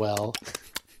means well,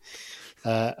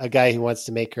 a guy who wants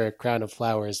to make her a crown of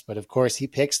flowers, but of course he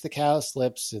picks the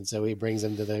cowslips, and so he brings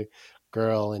them to the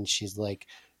girl, and she's like,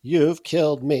 "You've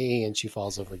killed me," and she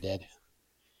falls over dead.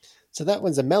 So that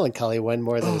one's a melancholy one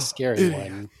more than a scary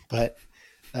one, but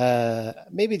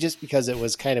maybe just because it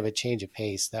was kind of a change of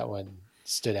pace, that one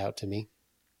stood out to me.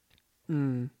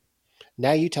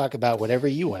 Now you talk about whatever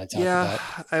you want to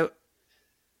talk about.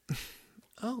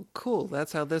 Oh, cool.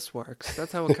 That's how this works.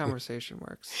 That's how a conversation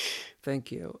works.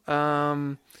 Thank you.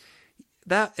 That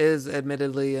is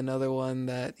admittedly another one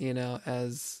that,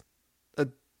 as a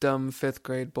dumb 5th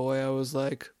grade boy, I was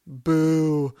like,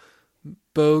 boo,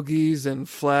 bogies and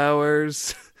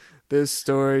flowers. This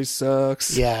story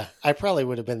sucks. Yeah, I probably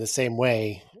would have been the same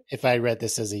way if I read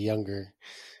this in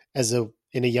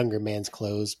a younger man's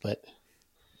clothes, but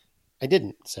I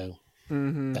didn't. So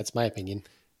that's my opinion.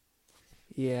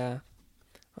 Yeah.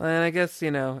 And I guess,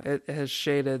 it has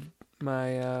shaded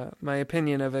my my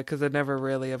opinion of it because I'd never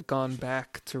really have gone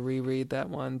back to reread that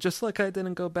one, just like I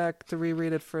didn't go back to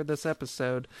reread it for this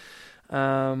episode.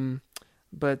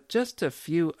 But just a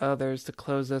few others to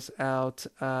close us out.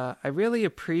 I really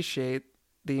appreciate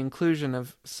the inclusion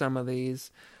of some of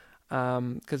these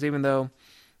because even though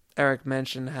Eric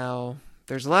mentioned how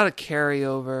there's a lot of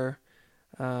carryover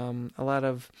a lot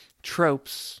of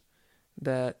tropes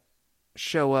that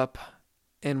show up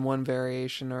in one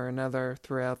variation or another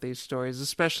throughout these stories,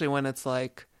 especially when it's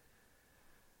like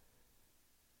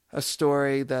a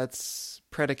story that's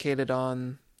predicated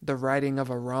on the righting of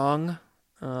a wrong.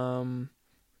 Those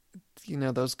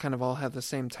kind of all have the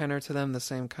same tenor to them, the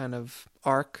same kind of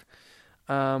arc.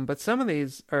 But some of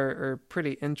these are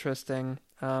pretty interesting.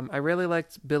 I really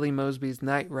liked Billy Mosby's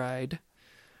Night Ride,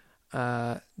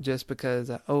 just because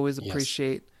I always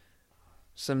appreciate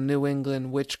some New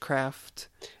England witchcraft.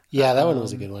 Yeah, that one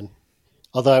was a good one.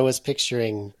 Although I was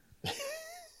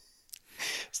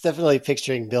definitely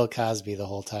picturing Bill Cosby the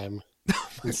whole time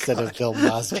instead of Bill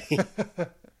Mosby,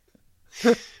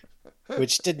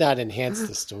 which did not enhance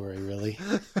the story, really.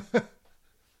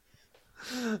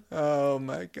 Oh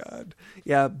my God.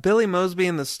 Yeah, Billy Mosby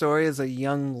in the story is a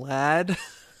young lad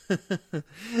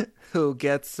who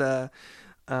gets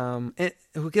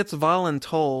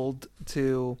voluntold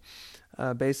to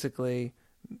basically.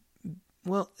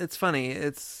 Well, it's funny.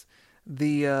 It's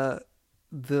the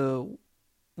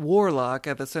warlock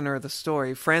at the center of the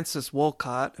story, Francis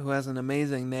Wolcott, who has an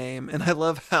amazing name, and I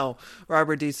love how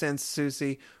Robert D.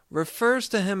 Sansucci refers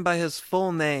to him by his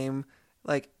full name.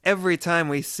 Like every time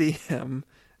we see him,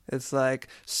 it's like,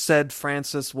 said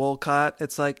Francis Wolcott.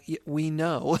 It's like, we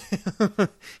know.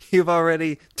 You've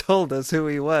already told us who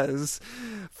he was.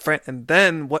 And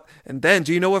then what? And then,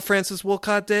 do you know what Francis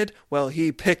Wolcott did? Well,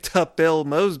 he picked up Bill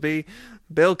Cosby,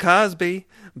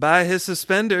 by his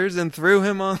suspenders and threw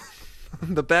him on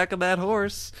the back of that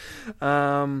horse.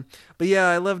 But yeah,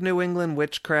 I love New England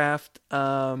witchcraft.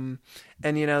 And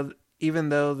even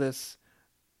though this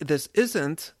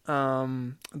isn't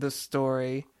the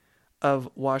story of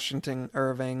Washington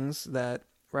Irving's that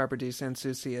Robert D.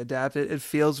 Sansucci adapted, it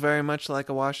feels very much like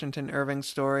a Washington Irving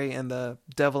story in the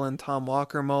Devil and Tom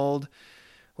Walker mold,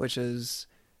 which is,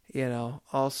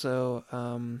 also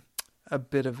a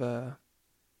bit of an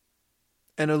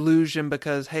illusion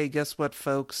because, hey, guess what,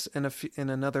 folks? In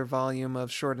another volume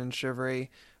of Short and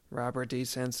Shivery, Robert D.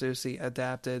 Sansucci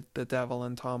adapted The Devil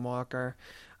and Tom Walker.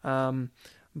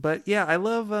 But yeah, I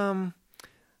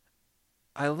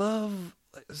love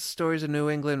stories of New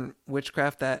England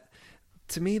witchcraft that,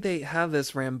 to me, they have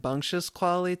this rambunctious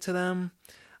quality to them.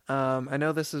 I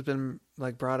know this has been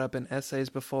like brought up in essays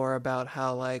before about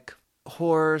how like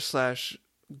horror /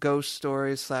 ghost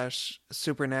stories /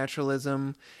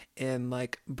 supernaturalism in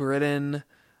like Britain,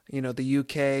 the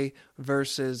UK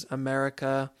versus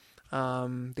America.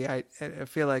 I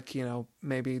feel like,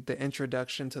 maybe the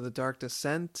introduction to The Dark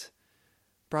Descent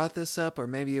brought this up, or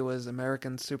maybe it was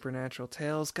American Supernatural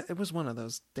Tales. It was one of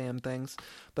those damn things.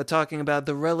 But talking about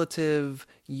the relative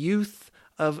youth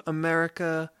of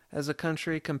America as a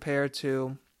country compared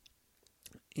to,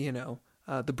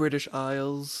 the British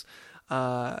Isles,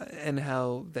 and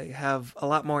how they have a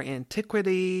lot more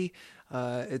antiquity.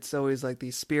 It's always like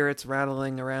these spirits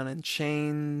rattling around in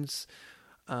chains.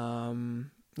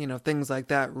 Things like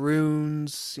that,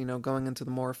 runes, going into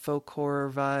the more folk horror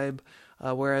vibe.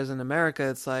 Whereas in America,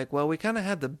 it's like, well, we kind of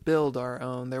had to build our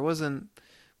own. There wasn't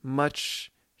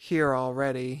much here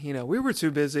already. We were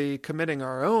too busy committing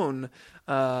our own,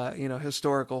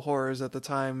 historical horrors at the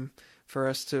time for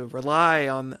us to rely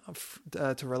on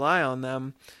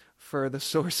them for the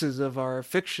sources of our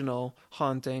fictional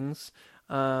hauntings.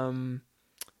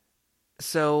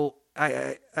 So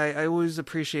I always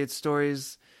appreciate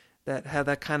stories that have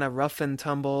that kind of rough and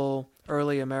tumble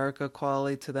early America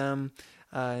quality to them.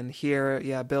 And here,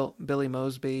 yeah, Billy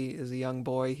Mosby is a young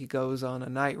boy. He goes on a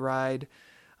night ride.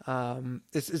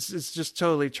 It's just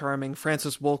totally charming.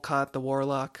 Francis Wolcott, the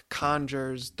warlock,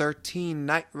 conjures 13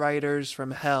 night riders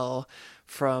from hell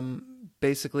from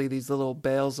basically these little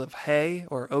bales of hay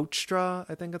or oat straw,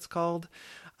 I think it's called.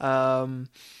 And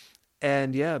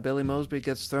yeah, Billy Mosby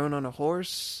gets thrown on a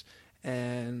horse,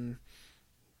 and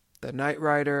the night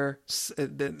rider,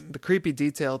 the creepy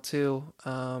detail too,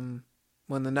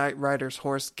 when the night rider's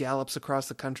horse gallops across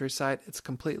the countryside, it's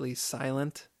completely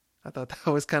silent. I thought that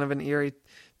was kind of an eerie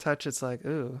touch. It's like,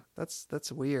 ooh,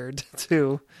 that's weird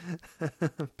to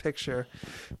picture.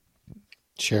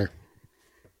 Sure.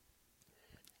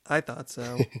 I thought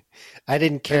so. I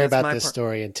didn't care about this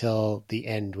story until the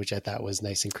end, which I thought was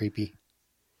nice and creepy.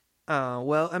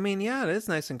 Well, I mean, yeah, it is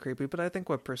nice and creepy, but I think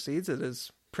what precedes it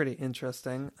is pretty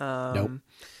interesting. Nope.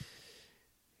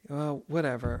 Well,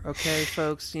 whatever. Okay,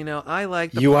 folks, I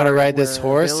like the You want to ride this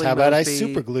horse? Billy How about Mosby... I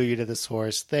super glue you to this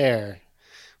horse? There.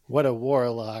 What a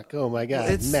warlock. Oh my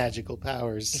God. Magical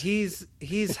powers. He's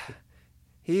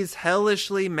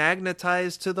hellishly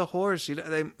magnetized to the horse.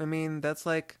 I mean, that's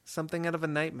like something out of a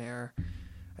nightmare.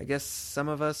 I guess some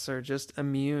of us are just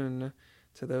immune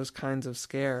those kinds of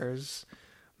scares.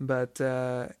 But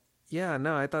yeah,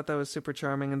 no, I thought that was super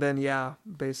charming. And then yeah,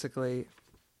 basically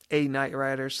a Knight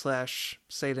Rider /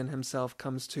 Satan himself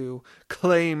comes to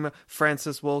claim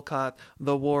Francis Wolcott,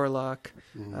 the warlock,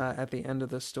 at the end of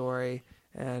the story.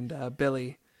 And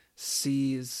Billy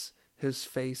sees his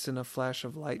face in a flash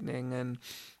of lightning, and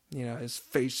his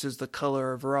face is the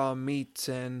color of raw meat,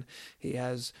 and he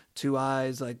has 2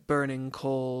 eyes like burning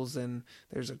coals, and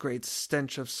there's a great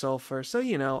stench of sulfur. So,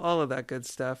 all of that good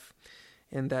stuff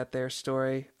in that there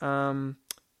story. 2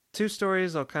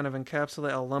 stories I'll kind of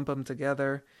encapsulate, I'll lump them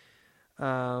together.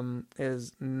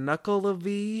 Is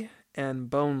Knuckle-a-V and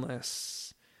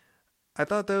Boneless. I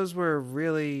thought those were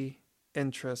really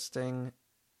interesting.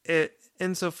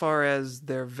 Insofar as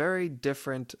they're very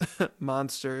different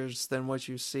monsters than what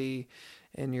you see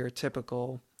in your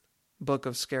typical book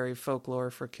of scary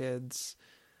folklore for kids.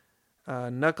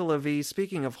 Knuckle-a-V,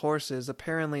 speaking of horses,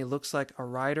 apparently looks like a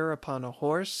rider upon a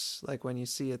horse, like when you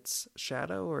see its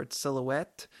shadow or its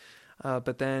silhouette.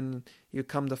 But then you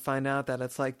come to find out that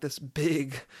it's like this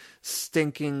big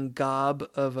stinking gob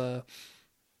of a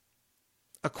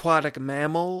aquatic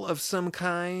mammal of some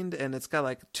kind, and it's got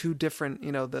like 2 different,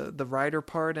 the rider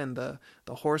part and the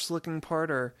horse looking part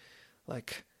are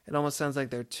like, it almost sounds like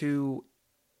they're 2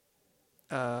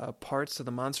 parts of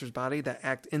the monster's body that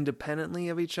act independently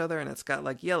of each other, and it's got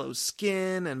like yellow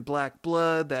skin and black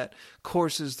blood that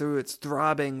courses through its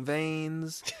throbbing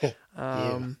veins.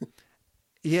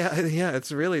 Yeah,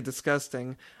 it's really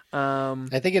disgusting. I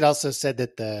think it also said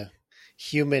that the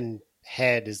human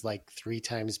head is like 3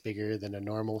 times bigger than a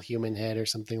normal human head or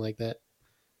something like that.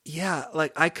 Yeah,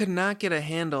 like I could not get a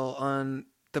handle on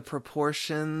the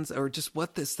proportions or just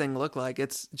what this thing looked like.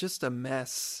 It's just a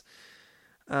mess.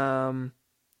 And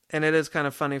it is kind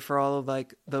of funny for all of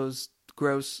like those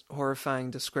gross,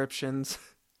 horrifying descriptions.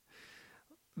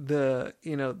 The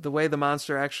way the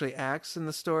monster actually acts in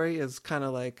the story is kind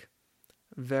of like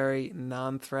very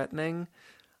non-threatening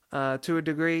to a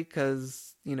degree,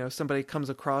 because somebody comes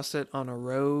across it on a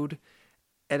road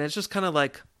and it's just kind of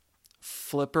like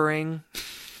flippering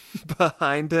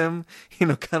behind him,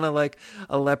 kind of like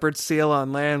a leopard seal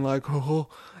on land, like, oh,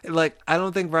 like I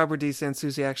don't think Robert D.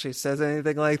 Sansucci actually says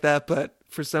anything like that, but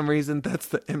for some reason that's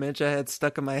the image I had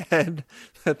stuck in my head,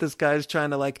 that this guy's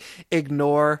trying to like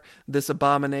ignore this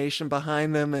abomination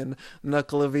behind them, and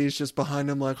Knuckle-a-V's just behind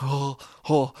him like, oh,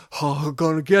 I'm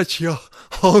gonna get you,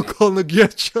 I'm gonna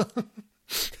get you.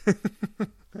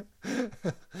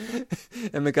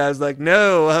 And the guy's like,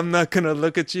 no, I'm not gonna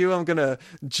look at you, I'm gonna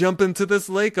jump into this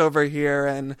lake over here.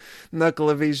 And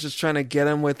Knuckle-a-V's just trying to get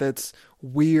him with its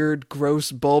weird,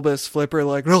 gross, bulbous flipper,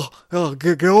 like, oh,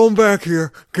 get on back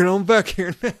here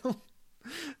now.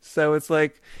 So it's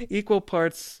like equal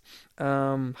parts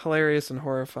hilarious and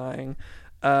horrifying.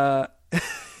 And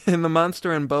the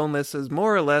monster in Boneless is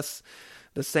more or less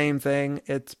the same thing.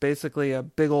 It's basically a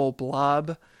big old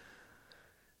blob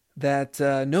that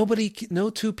no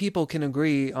 2 people can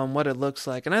agree on what it looks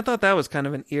like. And I thought that was kind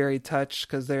of an eerie touch,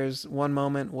 because there's one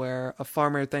moment where a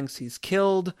farmer thinks he's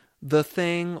killed the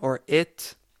thing or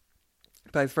it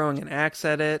by throwing an axe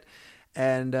at it,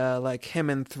 and like him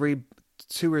and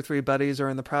 2 or 3 buddies are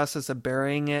in the process of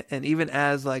burying it, and even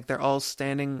as like they're all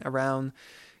standing around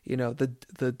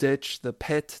the ditch, the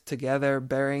pit together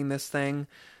burying this thing,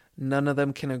 none of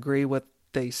them can agree what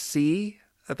they see.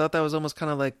 I thought that was almost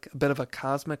kind of like a bit of a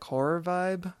cosmic horror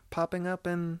vibe popping up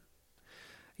in,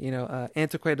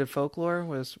 antiquated folklore,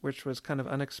 which was kind of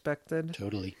unexpected.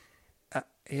 Totally.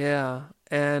 Yeah.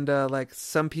 And like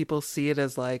some people see it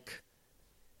as like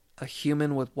a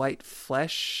human with white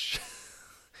flesh.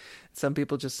 Some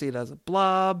people just see it as a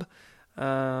blob.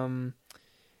 And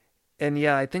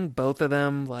yeah, I think both of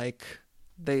them, like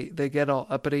they get all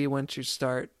uppity once you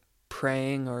start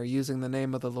praying or using the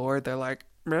name of the Lord. They're like,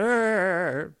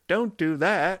 don't do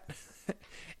that.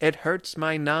 It hurts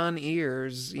my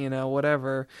non-ears,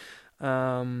 whatever.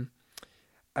 Yeah.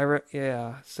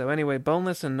 So anyway,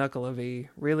 Boneless and Knuckle-a-V,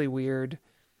 really weird.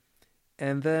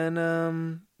 And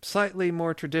then slightly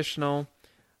more traditional.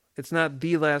 It's not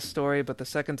the last story, but the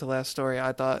second to last story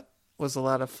I thought was a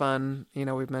lot of fun.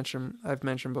 I've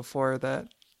mentioned before that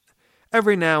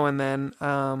every now and then,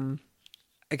 I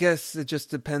guess it just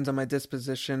depends on my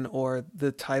disposition or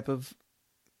the type of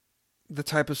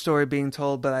story being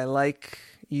told, but I like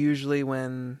usually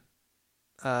when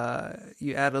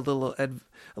you add a little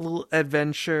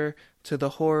adventure to the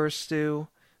horror stew.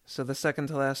 So the second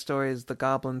to last story is The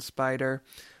Goblin Spider,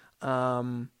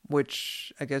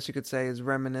 which I guess you could say is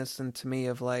reminiscent to me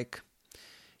of like,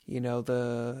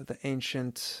 the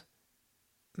ancient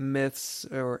myths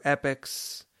or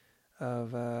epics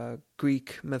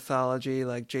Greek mythology,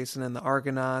 like Jason and the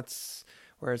Argonauts,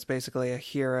 where it's basically a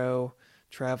hero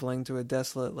traveling to a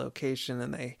desolate location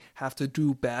and they have to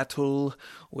do battle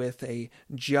with a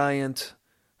giant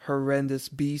horrendous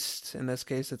beast. In this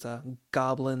case, it's a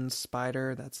goblin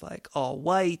spider that's like all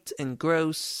white and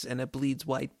gross and it bleeds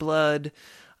white blood.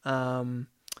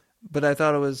 But I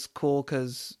thought it was cool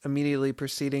because immediately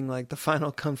preceding like the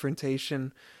final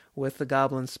confrontation with the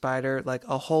goblin spider, like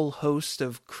a whole host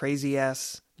of crazy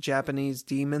ass Japanese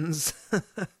demons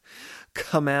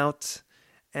come out,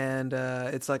 and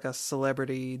it's like a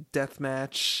celebrity death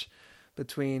match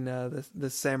between the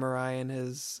samurai and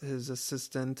his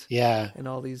assistant. Yeah. And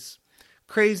all these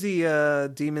crazy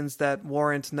demons that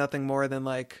warrant nothing more than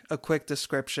like a quick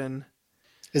description.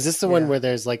 Is this the one where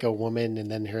there's like a woman and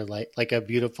then her like a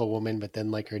beautiful woman, but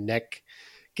then like her neck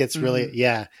gets really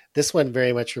This one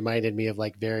very much reminded me of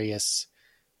like various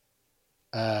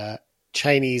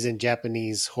Chinese and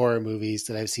Japanese horror movies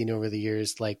that I've seen over the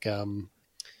years. Like I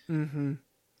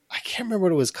can't remember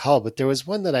what it was called, but there was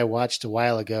one that I watched a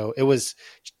while ago.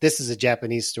 This is a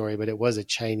Japanese story, but it was a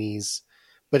Chinese,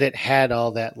 but it had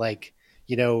all that like,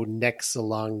 necks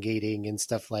elongating and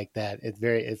stuff like that. It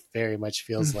very much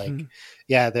feels like,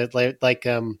 they're like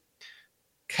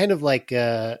kind of like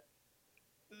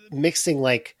mixing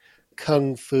like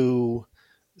kung fu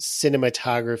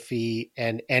cinematography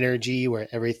and energy, where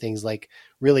everything's like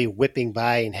really whipping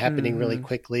by and happening really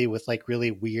quickly with like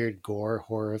really weird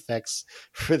horror effects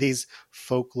for these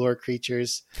folklore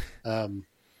creatures.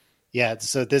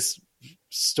 So this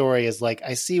story is like,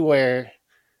 I see where,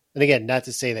 and again, not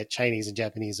to say that Chinese and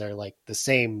Japanese are like the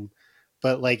same,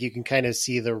 but like you can kind of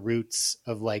see the roots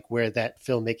of like where that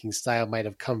filmmaking style might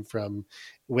have come from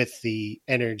with the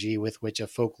energy with which a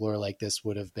folklore like this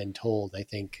would have been told, I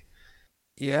think.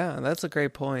 Yeah, that's a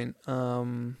great point.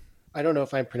 I don't know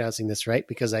if I'm pronouncing this right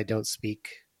because I don't speak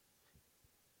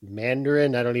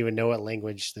Mandarin. I don't even know what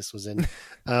language this was in.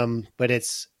 But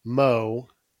it's Mo,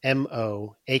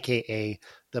 M-O, aka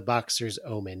The Boxer's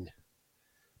Omen.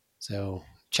 So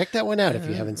check that one out if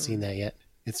you haven't seen that yet.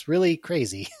 It's really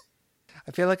crazy.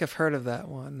 I feel like I've heard of that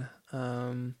one.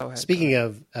 Speaking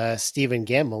of Stephen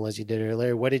Gamble, as you did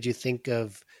earlier, what did you think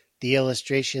of the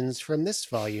illustrations from this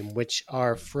volume, which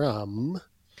are from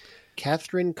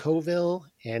Catherine Colville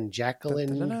and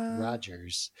Jacqueline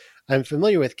Rogers? I'm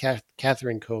familiar with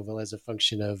Catherine Colville as a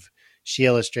function of she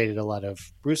illustrated a lot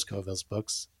of Bruce Colville's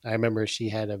books. I remember she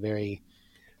had a very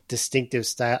distinctive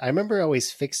style. I remember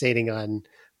always fixating on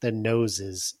the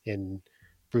noses in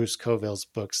Bruce Colville's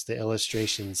books, the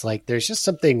illustrations. Like there's just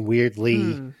something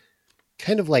weirdly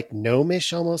kind of like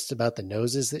gnomish almost about the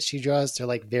noses that she draws. They're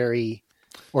like very,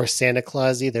 or Santa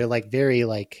Clausy. They're like very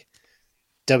like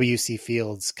W.C.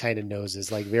 Fields kind of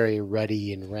noses, like very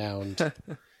ruddy and round.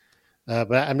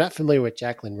 But I'm not familiar with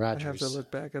Jacqueline Rogers. I have to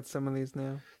look back at some of these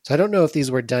now. So I don't know if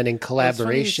these were done in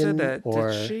collaboration or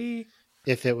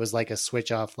if it was like a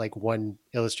switch off, like one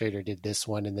illustrator did this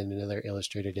one and then another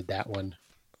illustrator did that one.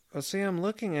 Well, see, I'm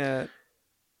looking at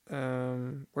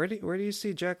where do you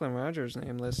see Jacqueline Rogers'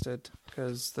 name listed?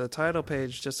 Because the title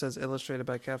page just says illustrated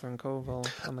by Catherine Colville.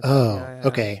 On the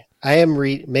okay. I am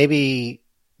maybe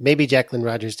Jacqueline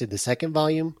Rogers did the second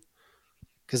volume,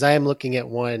 because I am looking at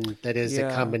one that is a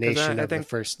combination of the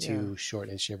first two Short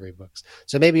and Shivery books.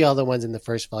 So maybe all the ones in the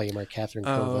first volume are Catherine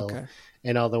Colville,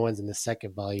 and all the ones in the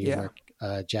second volume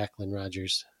are Jacqueline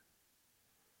Rogers.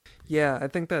 Yeah, I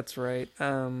think that's right.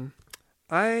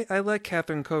 I like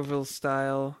Catherine Colville's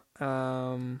style.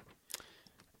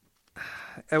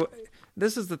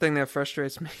 This is the thing that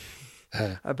frustrates me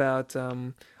about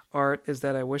art, is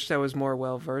that I wish I was more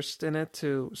well versed in it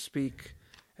to speak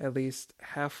at least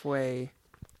halfway,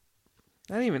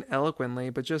 not even eloquently,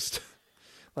 but just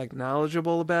like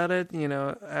knowledgeable about it,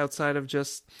 outside of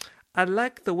just, I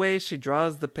like the way she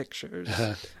draws the pictures.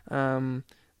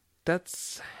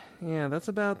 That's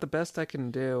about the best I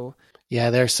can do. Yeah,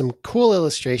 there's some cool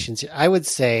illustrations. I would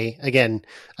say, again,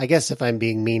 I guess if I'm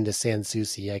being mean to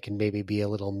Sanssouci, I can maybe be a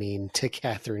little mean to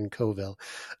Catherine Colville.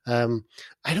 I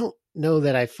don't know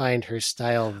that I find her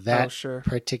style that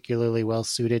particularly well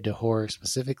suited to horror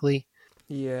specifically.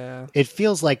 Yeah. It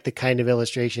feels like the kind of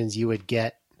illustrations you would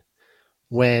get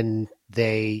when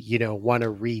they, want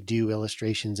to redo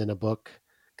illustrations in a book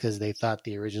because they thought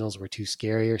the originals were too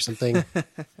scary or something.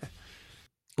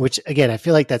 Which, again, I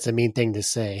feel like that's a mean thing to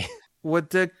say.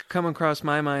 What did come across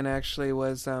my mind actually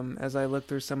was, as I looked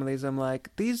through some of these, I'm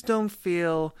like, these don't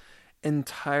feel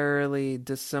entirely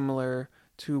dissimilar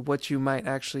to what you might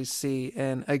actually see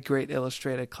in a great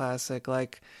illustrated classic.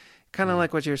 Like, kind of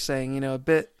like what you're saying, a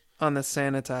bit on the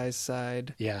sanitized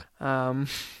side. Yeah.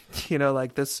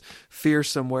 Like this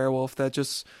fearsome werewolf that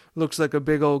just looks like a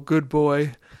big old good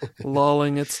boy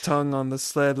lolling its tongue on the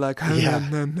sled like,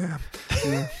 yeah.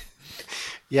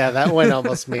 Yeah, that one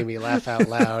almost made me laugh out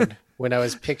loud when I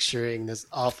was picturing this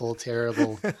awful,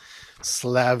 terrible,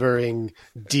 slavering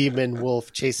demon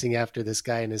wolf chasing after this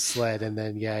guy in his sled. And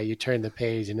then, you turn the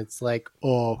page and it's like,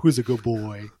 oh, who's a good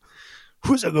boy?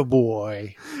 Who's a good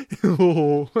boy?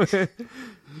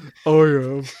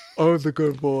 Oh, I'm the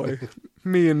good boy.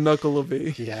 Me and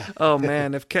Knuckle-a-Bee. Yeah. Oh,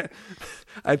 man.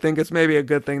 I think it's maybe a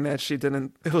good thing that she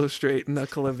didn't illustrate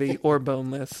Knuckle-a-Bee or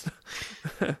Boneless.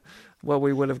 What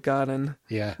we would have gotten.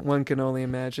 Yeah. One can only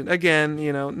imagine. Again,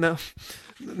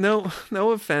 no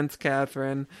offense,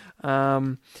 Catherine.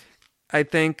 I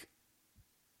think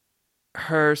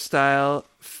her style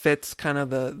fits kind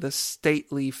of the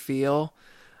stately feel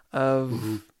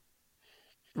of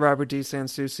Robert D.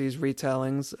 Sansucci's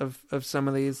retellings of some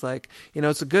of these. Like,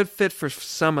 it's a good fit for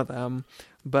some of them,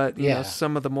 but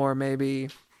some of the more maybe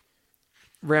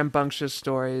rambunctious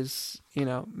stories,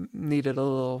 needed a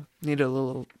little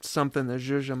something to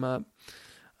zhuzh them up.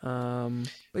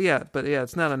 But yeah,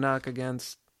 it's not a knock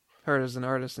against her as an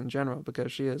artist in general,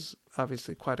 because she is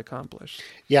obviously quite accomplished.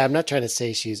 Yeah, I'm not trying to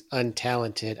say she's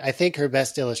untalented. I think her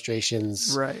best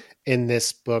illustrations in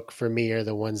this book for me are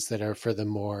the ones that are for the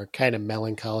more kind of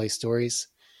melancholy stories.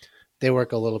 They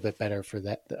work a little bit better for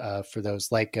that, for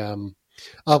those. Like,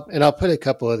 I'll put a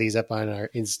couple of these up on our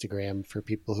Instagram for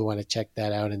people who want to check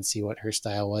that out and see what her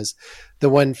style was. The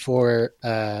one for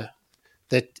The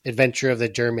Adventure of the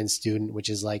German Student, which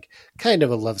is like kind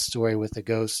of a love story with a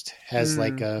ghost, has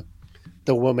like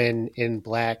the woman in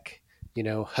black,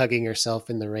 hugging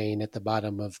herself in the rain at the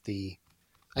bottom of the,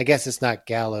 I guess it's not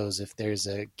gallows if there's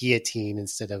a guillotine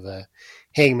instead of a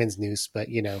hangman's noose, but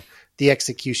the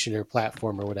executioner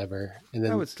platform or whatever. And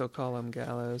then I would still call them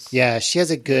gallows. Yeah, she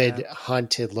has a good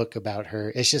haunted look about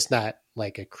her. It's just not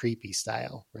like a creepy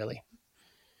style, really.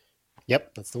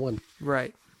 Yep, that's the one.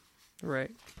 Right.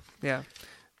 Yeah,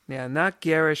 not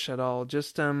garish at all.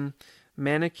 Just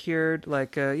manicured,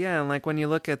 like and like when you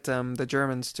look at the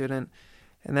German Student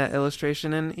and that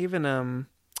illustration, and even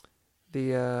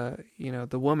the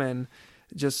woman,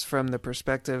 just from the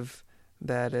perspective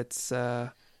that it's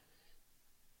the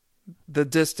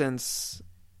distance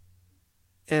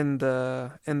in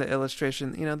the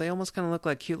illustration, they almost kind of look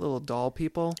like cute little doll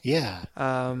people. Yeah.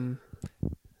 And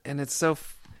it's so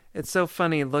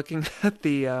funny looking at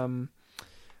the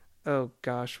oh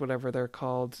gosh, whatever they're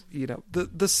called,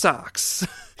 the socks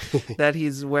that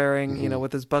he's wearing,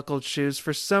 with his buckled shoes.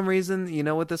 For some reason,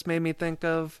 what this made me think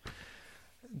of?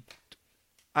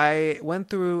 I went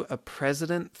through a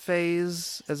president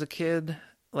phase as a kid,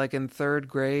 like in 3rd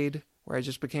grade, where I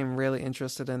just became really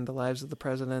interested in the lives of the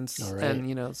presidents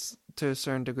and, to a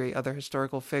certain degree, other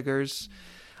historical figures.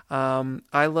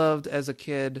 I loved as a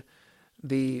kid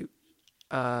the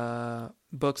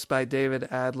books by David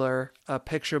Adler, a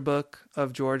picture book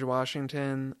of George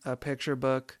Washington, a picture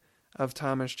book of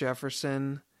Thomas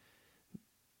Jefferson.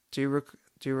 Do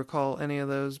you recall any of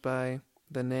those by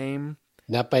the name?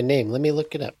 Not by name. Let me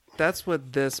look it up. That's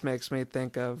what this makes me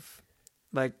think of.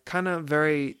 Like, kind of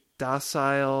very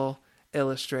docile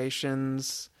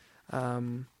illustrations.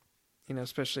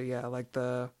 Especially like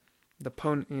the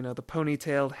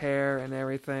ponytailed hair and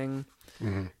everything.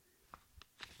 Mm-hmm.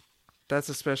 That's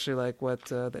especially like what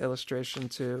the illustration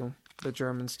to The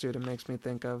German Student makes me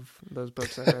think of, those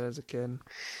books I read as a kid.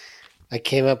 I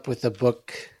came up with a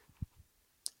book.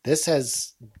 This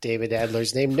has David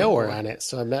Adler's name nowhere on it,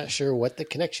 so I'm not sure what the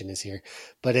connection is here.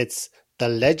 But it's The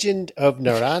Legend of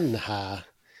Naranja,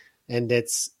 and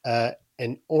it's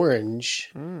an orange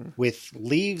with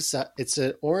leaves. It's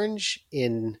an orange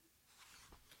in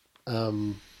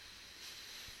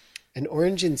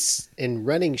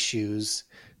running shoes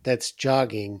that's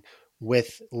jogging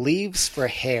with leaves for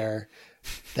hair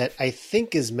that I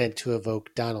think is meant to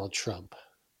evoke Donald Trump.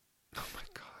 Oh my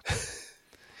God.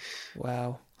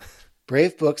 Wow.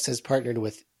 Brave Books has partnered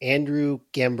with Andrew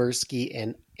Gamberski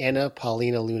and Anna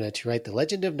Paulina Luna to write The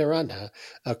Legend of Naranja,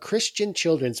 a Christian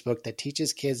children's book that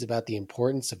teaches kids about the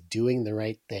importance of doing the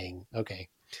right thing. Okay.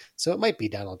 So it might be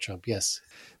Donald Trump, yes.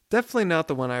 Definitely not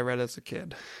the one I read as a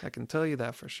kid. I can tell you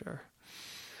that for sure.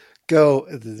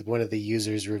 One of the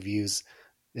users' reviews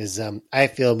is, I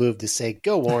feel moved to say,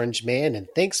 go Orange Man, and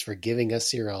thanks for giving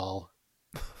us your all.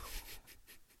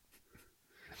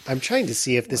 I'm trying to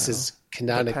see if this is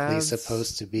canonically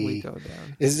supposed to be.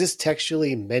 Is this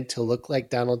textually meant to look like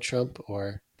Donald Trump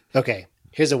or? Okay.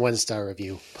 Here's a 1-star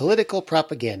review. Political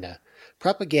propaganda.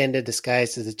 Propaganda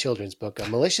disguised as a children's book, a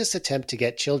malicious attempt to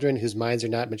get children whose minds are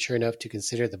not mature enough to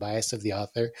consider the bias of the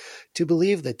author to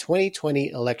believe the 2020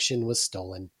 election was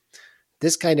stolen.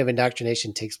 This kind of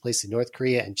indoctrination takes place in North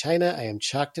Korea and China. I am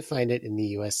shocked to find it in the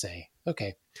USA.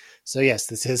 Okay. So yes,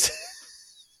 this is...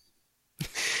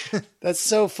 That's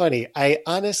so funny. I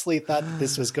honestly thought that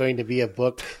this was going to be a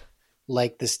book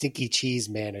like The Sticky Cheese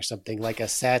Man or something, like a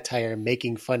satire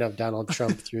making fun of Donald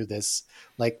Trump through this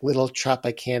like little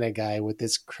Tropicana guy with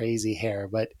this crazy hair.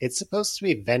 But it's supposed to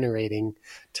be venerating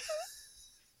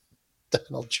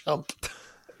Donald Trump.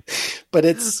 But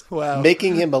it's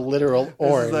making him a literal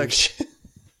orange.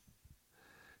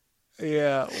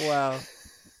 Yeah, wow.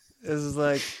 This is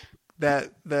like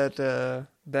that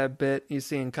bit you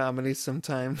see in comedy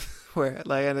sometimes where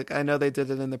like I know they did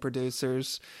it in The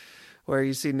Producers, where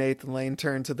you see Nathan Lane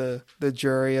turn to the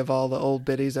jury of all the old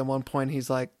biddies. At one point he's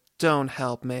like, "Don't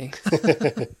help me."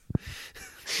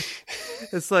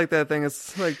 It's like that thing.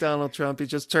 It's like Donald Trump. He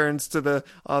just turns to the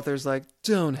authors like,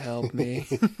 "Don't help me.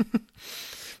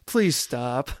 Please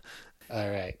stop." All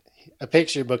right. A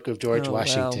picture book of George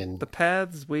Washington. Well, the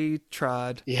paths we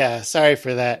trod. Yeah, sorry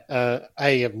for that. I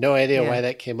have no idea why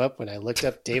that came up when I looked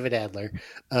up David Adler.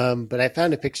 But I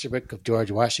found a picture book of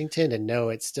George Washington, and no,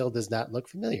 it still does not look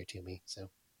familiar to me. So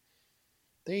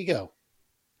there you go.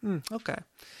 Okay.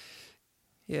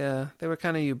 Yeah, they were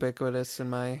kind of ubiquitous in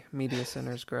my media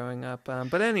centers growing up.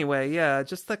 But anyway, yeah,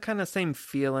 just the kind of same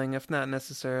feeling, if not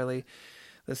necessarily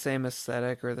the same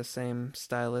aesthetic or the same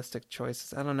stylistic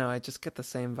choices. I don't know. I just get the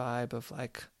same vibe of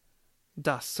like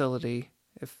docility,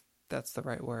 if that's the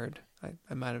right word.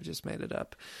 I might have just made it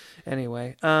up.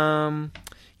 Anyway,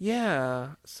 yeah.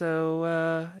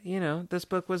 So, this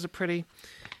book was a pretty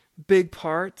big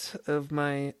part of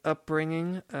my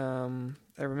upbringing.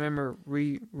 I remember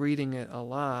reading it a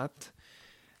lot.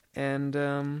 And,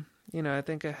 I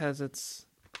think it has its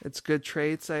good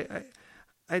traits. I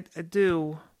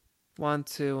do want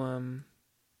to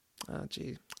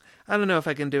I don't know if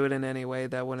I can do it in any way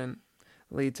that wouldn't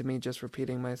lead to me just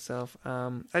repeating myself.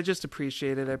 I just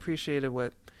appreciated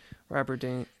what Robert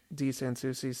D.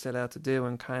 Sansucci set out to do,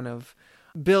 and kind of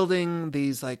building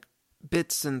these like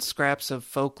bits and scraps of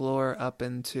folklore up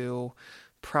into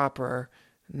proper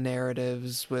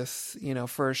narratives with,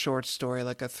 for a short story,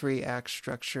 like a 3-act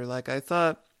structure. Like, I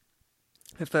thought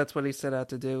if that's what he set out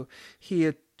to do, he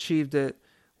achieved it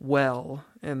well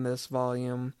in this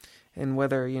volume. And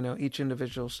whether each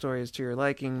individual story is to your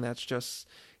liking, that's just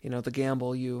the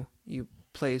gamble you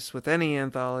place with any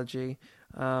anthology.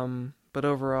 But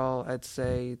overall, I'd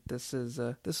say this is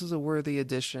a worthy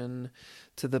addition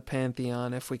to the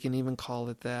pantheon, if we can even call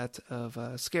it that,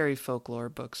 of scary folklore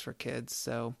books for kids.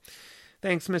 So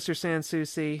thanks, Mr.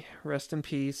 Sansucci. Rest in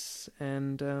peace,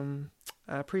 and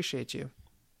I appreciate you.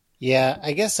 Yeah,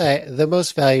 I guess the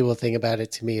most valuable thing about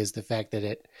it to me is the fact that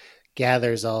it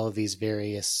gathers all of these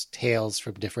various tales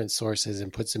from different sources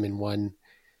and puts them in one.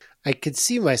 I could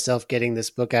see myself getting this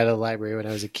book out of the library when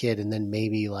I was a kid, and then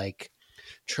maybe like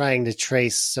trying to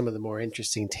trace some of the more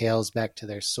interesting tales back to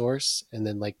their source, and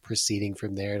then like proceeding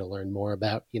from there to learn more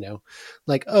about,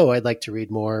 like, oh, I'd like to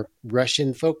read more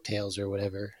Russian folk tales or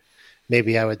whatever.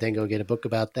 Maybe I would then go get a book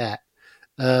about that.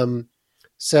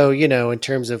 So, in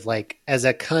terms of like, as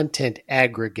a content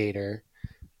aggregator,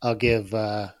 I'll give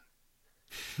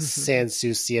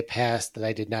Sansucci a pass that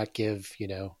I did not give,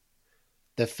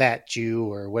 the Fat Jew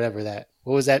or whatever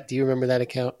what was that? Do you remember that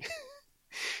account?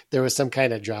 There was some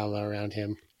kind of drama around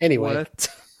him. Anyway, what?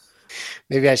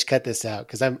 Maybe I should cut this out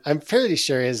because I'm fairly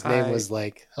sure his name was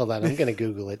like, hold on, I'm going to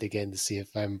Google it again to see if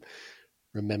I'm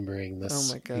remembering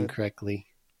this incorrectly.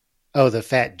 Oh, the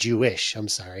Fat Jewish. I'm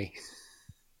sorry.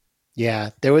 Yeah,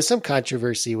 there was some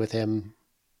controversy with him.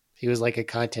 He was like a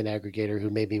content aggregator who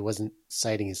maybe wasn't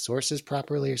citing his sources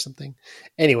properly or something.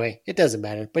 Anyway, it doesn't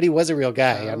matter. But he was a real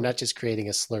guy. I'm not just creating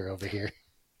a slur over here.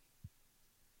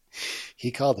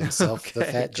 He called himself the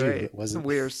Fat Jew. It wasn't.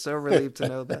 We are so relieved to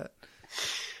know that.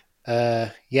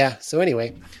 Yeah. So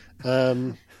anyway,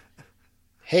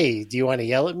 hey, do you want to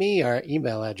yell at me? Our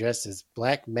email address is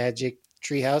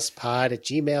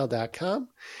blackmagictreehousepod@gmail.com.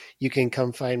 You can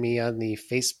come find me on the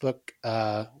Facebook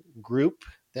group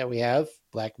that we have,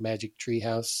 Black Magic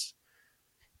Treehouse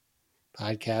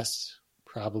Podcast,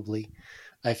 probably.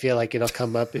 I feel like it'll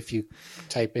come up if you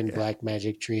type in Black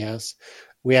Magic Treehouse.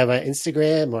 We have an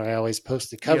Instagram where I always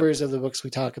post the covers of the books we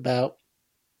talk about.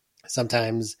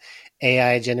 Sometimes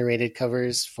AI-generated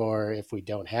covers for if we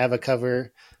don't have a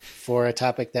cover for a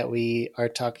topic that we are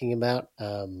talking about.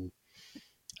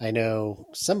 I know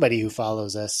somebody who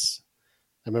follows us,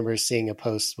 I remember seeing a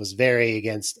post, was very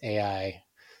against AI.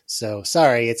 So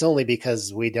sorry, it's only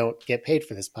because we don't get paid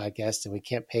for this podcast and we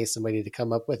can't pay somebody to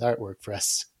come up with artwork for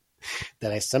us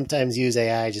that I sometimes use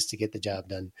AI just to get the job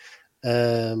done.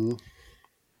 I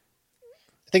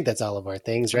think that's all of our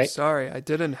things, right? I'm sorry, I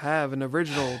didn't have an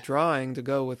original drawing to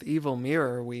go with Evil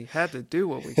Mirror. We had to do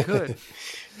what we could.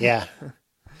 Yeah.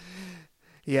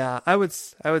 Yeah, I would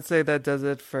say that does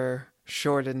it for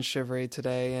Short and Shivery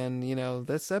today. And,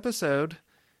 this episode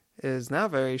is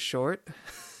not very short.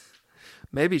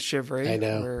 Maybe Shivery. I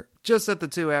know. We're just at the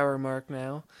 2-hour mark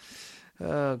now.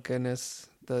 Oh, goodness.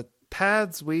 The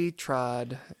paths we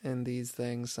trod in these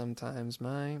things sometimes.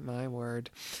 My word.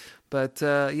 But,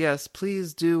 yes,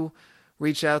 please do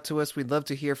reach out to us. We'd love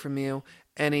to hear from you.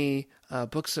 Any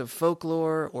books of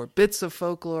folklore or bits of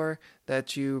folklore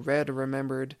that you read or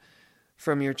remembered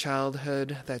from your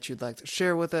childhood that you'd like to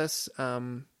share with us.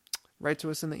 Write to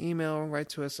us in the email. Write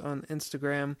to us on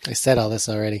Instagram. I said all this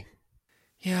already.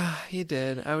 Yeah, you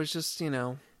did. I was just, I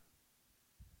don't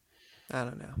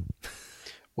know.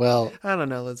 Well, I don't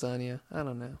know, lasagna. I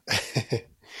don't know.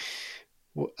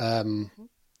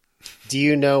 Do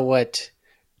you know what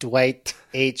Dwight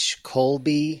H.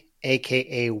 Colby,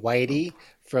 a.k.a. Whitey,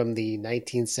 from the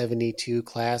 1972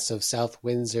 class of South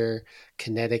Windsor,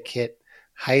 Connecticut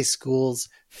High School's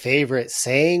favorite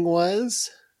saying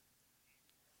was?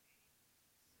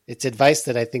 It's advice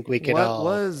that I think we could all...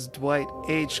 What was Dwight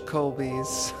H.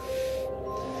 Colby's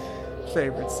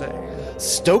favorite saying?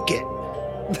 Stoke it.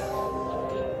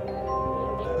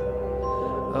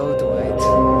 Oh, Dwight.